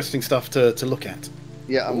some interesting stuff to look at.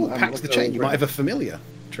 Yeah, I'm Pact of the Chain. You might have a familiar.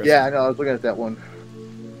 Yeah, I know. I was looking at that one.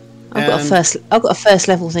 I've got a first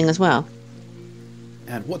level thing as well.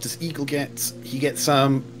 And what does Eagle get? He gets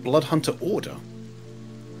Blood Hunter Order.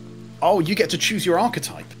 Oh, you get to choose your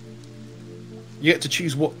archetype. You get to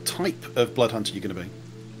choose what type of Blood Hunter you're going to be.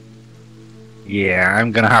 Yeah,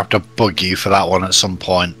 I'm going to have to bug you for that one at some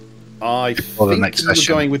point. I think you were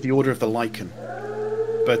going with the Order of the Lycan.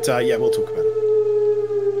 But yeah, we'll talk about it.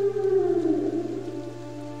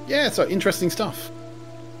 Yeah, so interesting stuff.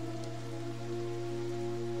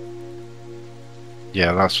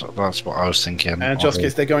 Yeah, that's what I was thinking. And just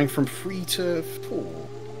guess they're going from 3 to 4.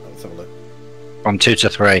 Let's have a look. From 2 to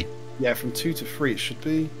 3. Yeah, from 2 to 3 it should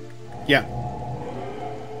be. Yeah.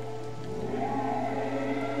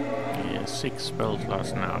 Yeah, 6 spell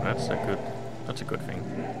slots now. That's a good thing.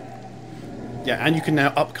 Yeah, and you can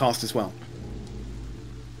now upcast as well.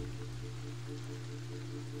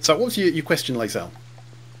 So what was your question, Lae'zel?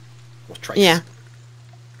 Or Trace? Yeah.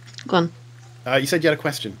 Go on. You said you had a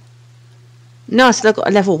question. No, I said I got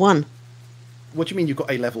a level 1. What do you mean you've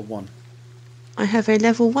got a level 1? I have a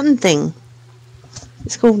level 1 thing.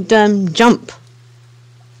 It's called Jump.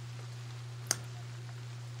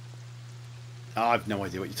 Oh, I've no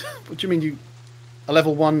idea what you. What do you mean a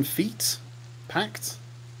level 1 feat pact?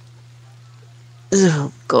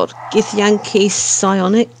 Oh God, Githyanki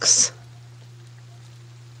Psionics.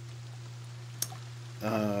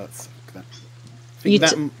 Let's look at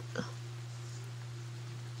that.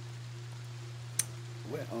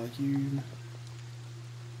 Where are you?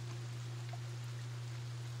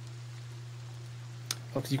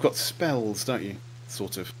 Oh, because you've got spells, don't you?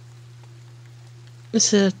 Sort of.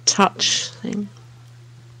 It's a touch thing.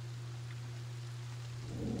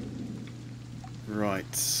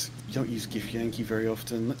 Right. You don't use Githyanki very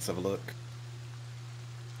often. Let's have a look.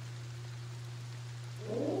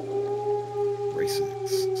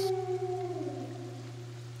 Racist.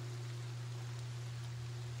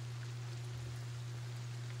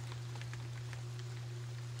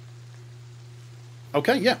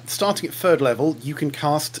 Okay, yeah. Starting at 3rd level, you can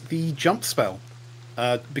cast the jump spell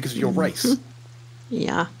because of your race.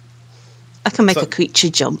 Yeah. I can make a creature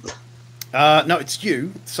jump. No, it's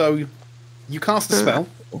you. So you cast the spell,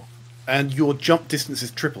 and your jump distance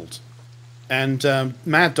is tripled. And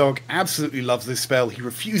Mad Dog absolutely loves this spell. He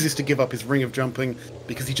refuses to give up his ring of jumping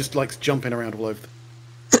because he just likes jumping around all over.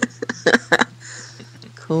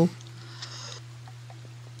 Cool.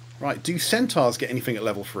 Right, do centaurs get anything at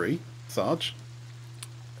level 3, Sarge?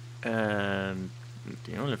 And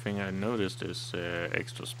the only thing I noticed is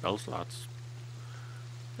extra spell slots.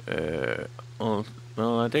 Well,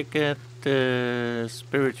 I did get the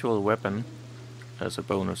spiritual weapon as a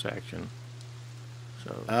bonus action.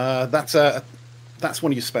 So that's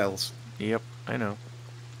one of your spells. Yep, I know,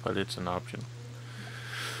 but it's an option.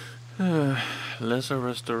 Lesser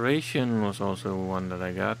restoration was also one that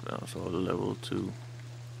I got, also level 2.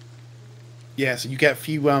 Yeah, so you get a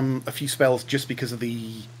few spells just because of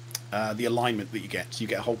the alignment that you get. So you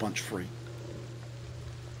get a whole bunch free.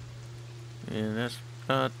 Yeah, that's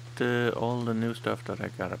not all the new stuff that I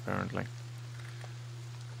got apparently.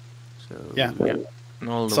 So yeah. And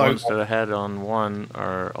all the ones that I had on 1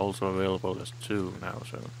 are also available as 2 now.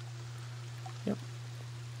 So yep.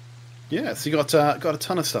 Yeah, so you got a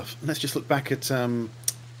ton of stuff. Let's just look back at. You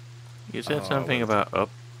said something about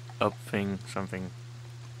upping something.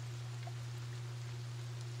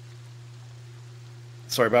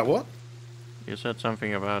 Sorry, about what? You said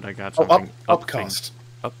something about I got something. Upcast.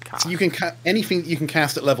 Upcast. So you can anything that you can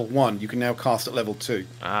cast at level 1, you can now cast at level 2.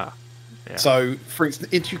 Ah. Yeah. So, for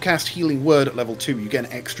instance, if you cast Healing Word at level 2, you get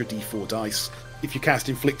an extra D4 dice. If you cast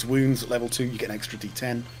Inflict Wounds at level 2, you get an extra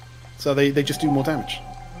D10. So they just do more damage.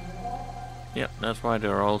 Yeah, that's why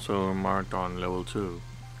they're also marked on level 2.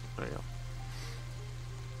 So, yeah.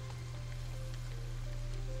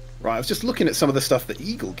 Right, I was just looking at some of the stuff that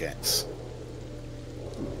Eagle gets.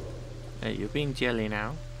 Hey, you're being jelly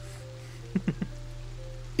now.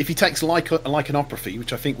 If he takes Lycanopathy,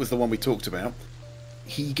 which I think was the one we talked about,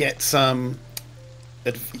 he gets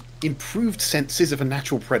improved senses of a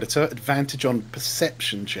natural predator, advantage on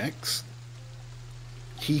perception checks.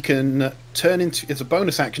 He can turn into, as a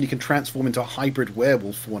bonus action, he can transform into a hybrid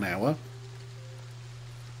werewolf for 1 hour.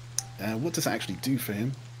 What does that actually do for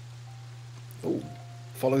him? Oh,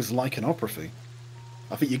 follows Lycanopathy.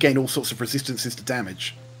 I think you gain all sorts of resistances to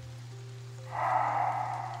damage.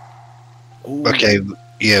 Ooh. Okay,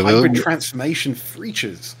 Yeah, hybrid transformation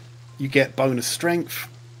features. You get bonus strength,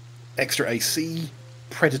 extra AC,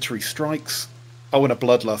 predatory strikes. Oh, and a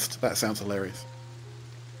bloodlust. That sounds hilarious.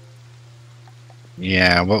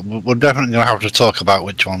 yeah, we're definitely gonna have to talk about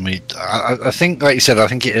which one we. I think, like you said, I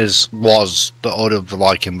think it was the Order of the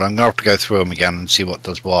Lycan, but I'm gonna have to go through them again and see what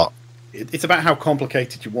does what. It's about how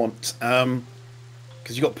complicated you want.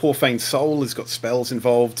 Because you've got Porphane's Soul, has got spells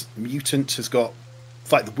involved. Mutant has got,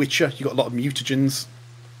 it's like The Witcher, you've got a lot of mutagens.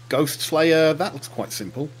 Ghost Slayer, that looks quite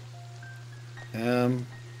simple. Got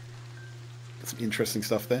some interesting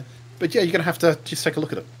stuff there. But yeah, you're going to have to just take a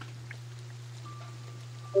look at it.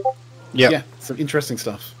 Yep. Yeah, some interesting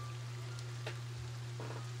stuff.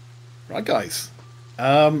 Right, guys.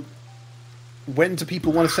 When do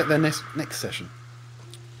people want to set their next session?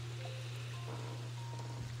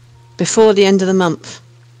 Before the end of the month.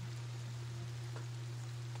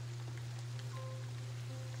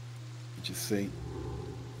 Just see.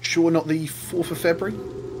 Sure, not the 4th of February?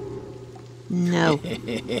 No.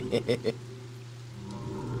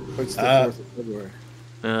 What's the 4th of February?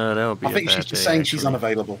 That would be I think she's just saying she's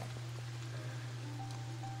unavailable.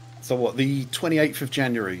 So what, the 28th of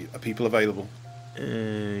January, are people available?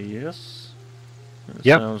 Yes.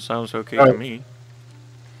 Yep. Sounds okay to me.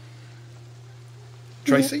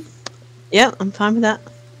 Tracy? Yeah, I'm fine with that.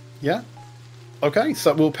 Yeah? Okay,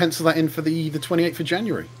 so we'll pencil that in for the 28th of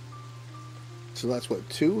January. So that's what,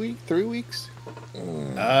 2 weeks, 3 weeks?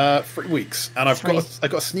 3 weeks. And I've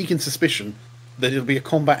got a sneaking suspicion that it'll be a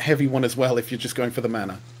combat heavy one as well if you're just going for the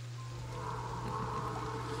mana.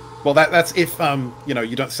 Well, that's if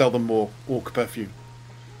you don't sell them more orc perfume.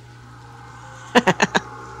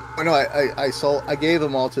 Oh no, I gave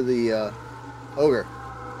them all to the ogre.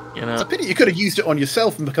 You know, It's a pity you could have used it on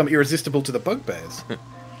yourself and become irresistible to the bugbears.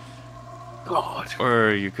 God.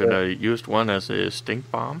 or you could have used one as a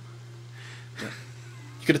stink bomb.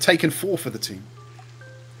 You could have taken 4 for the team.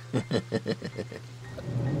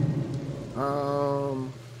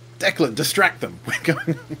 Declan, distract them. We're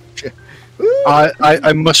going.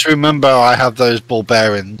 I must remember I have those ball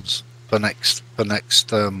bearings for next.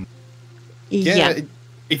 Yeah.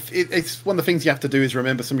 It's one of the things you have to do is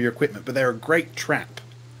remember some of your equipment, but they're a great trap.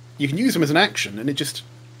 You can use them as an action, and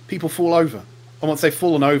people fall over. And once they've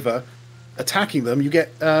fallen over, attacking them, you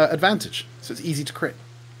get advantage. So it's easy to crit.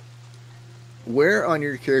 Where on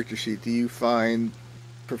your character sheet do you find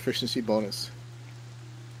proficiency bonus?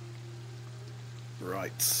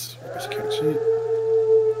 Right.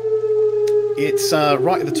 It's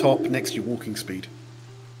right at the top next to your walking speed.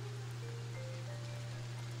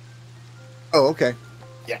 Oh, okay.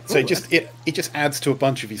 Yeah. So it just adds to a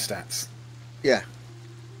bunch of your stats. Yeah.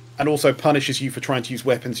 And also punishes you for trying to use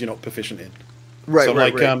weapons you're not proficient in. Right, so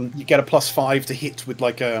right, you get a +5 to hit with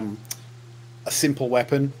like a simple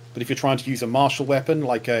weapon, but if you're trying to use a martial weapon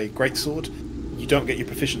like a greatsword, you don't get your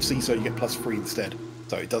proficiency, so you get +3 instead.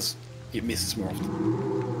 So it misses more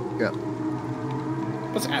often. Yeah.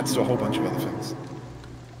 Plus it adds to a whole bunch of other things.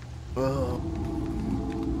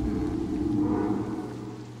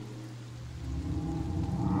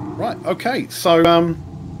 Right. Okay. So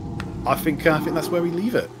I think that's where we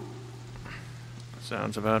leave it.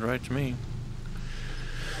 Sounds about right to me.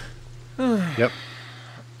 Yep.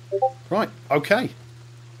 Right. Okay.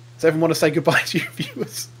 Does everyone want to say goodbye to your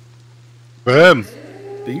viewers? Boom.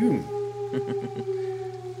 Boom.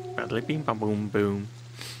 Badly bing bam boom boom.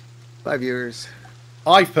 5 years.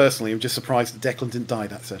 I personally am just surprised that Declan didn't die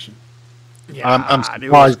that session. Yeah, I'm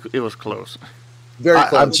surprised. it was close. Very I'm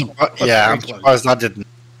close. surprised. Yeah, I'm surprised I didn't.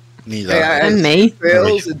 Neither. Hey, I had And me.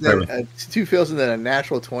 Fails and Very- then 2 fails and then a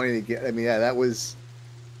natural 20 to get. I mean, yeah, that was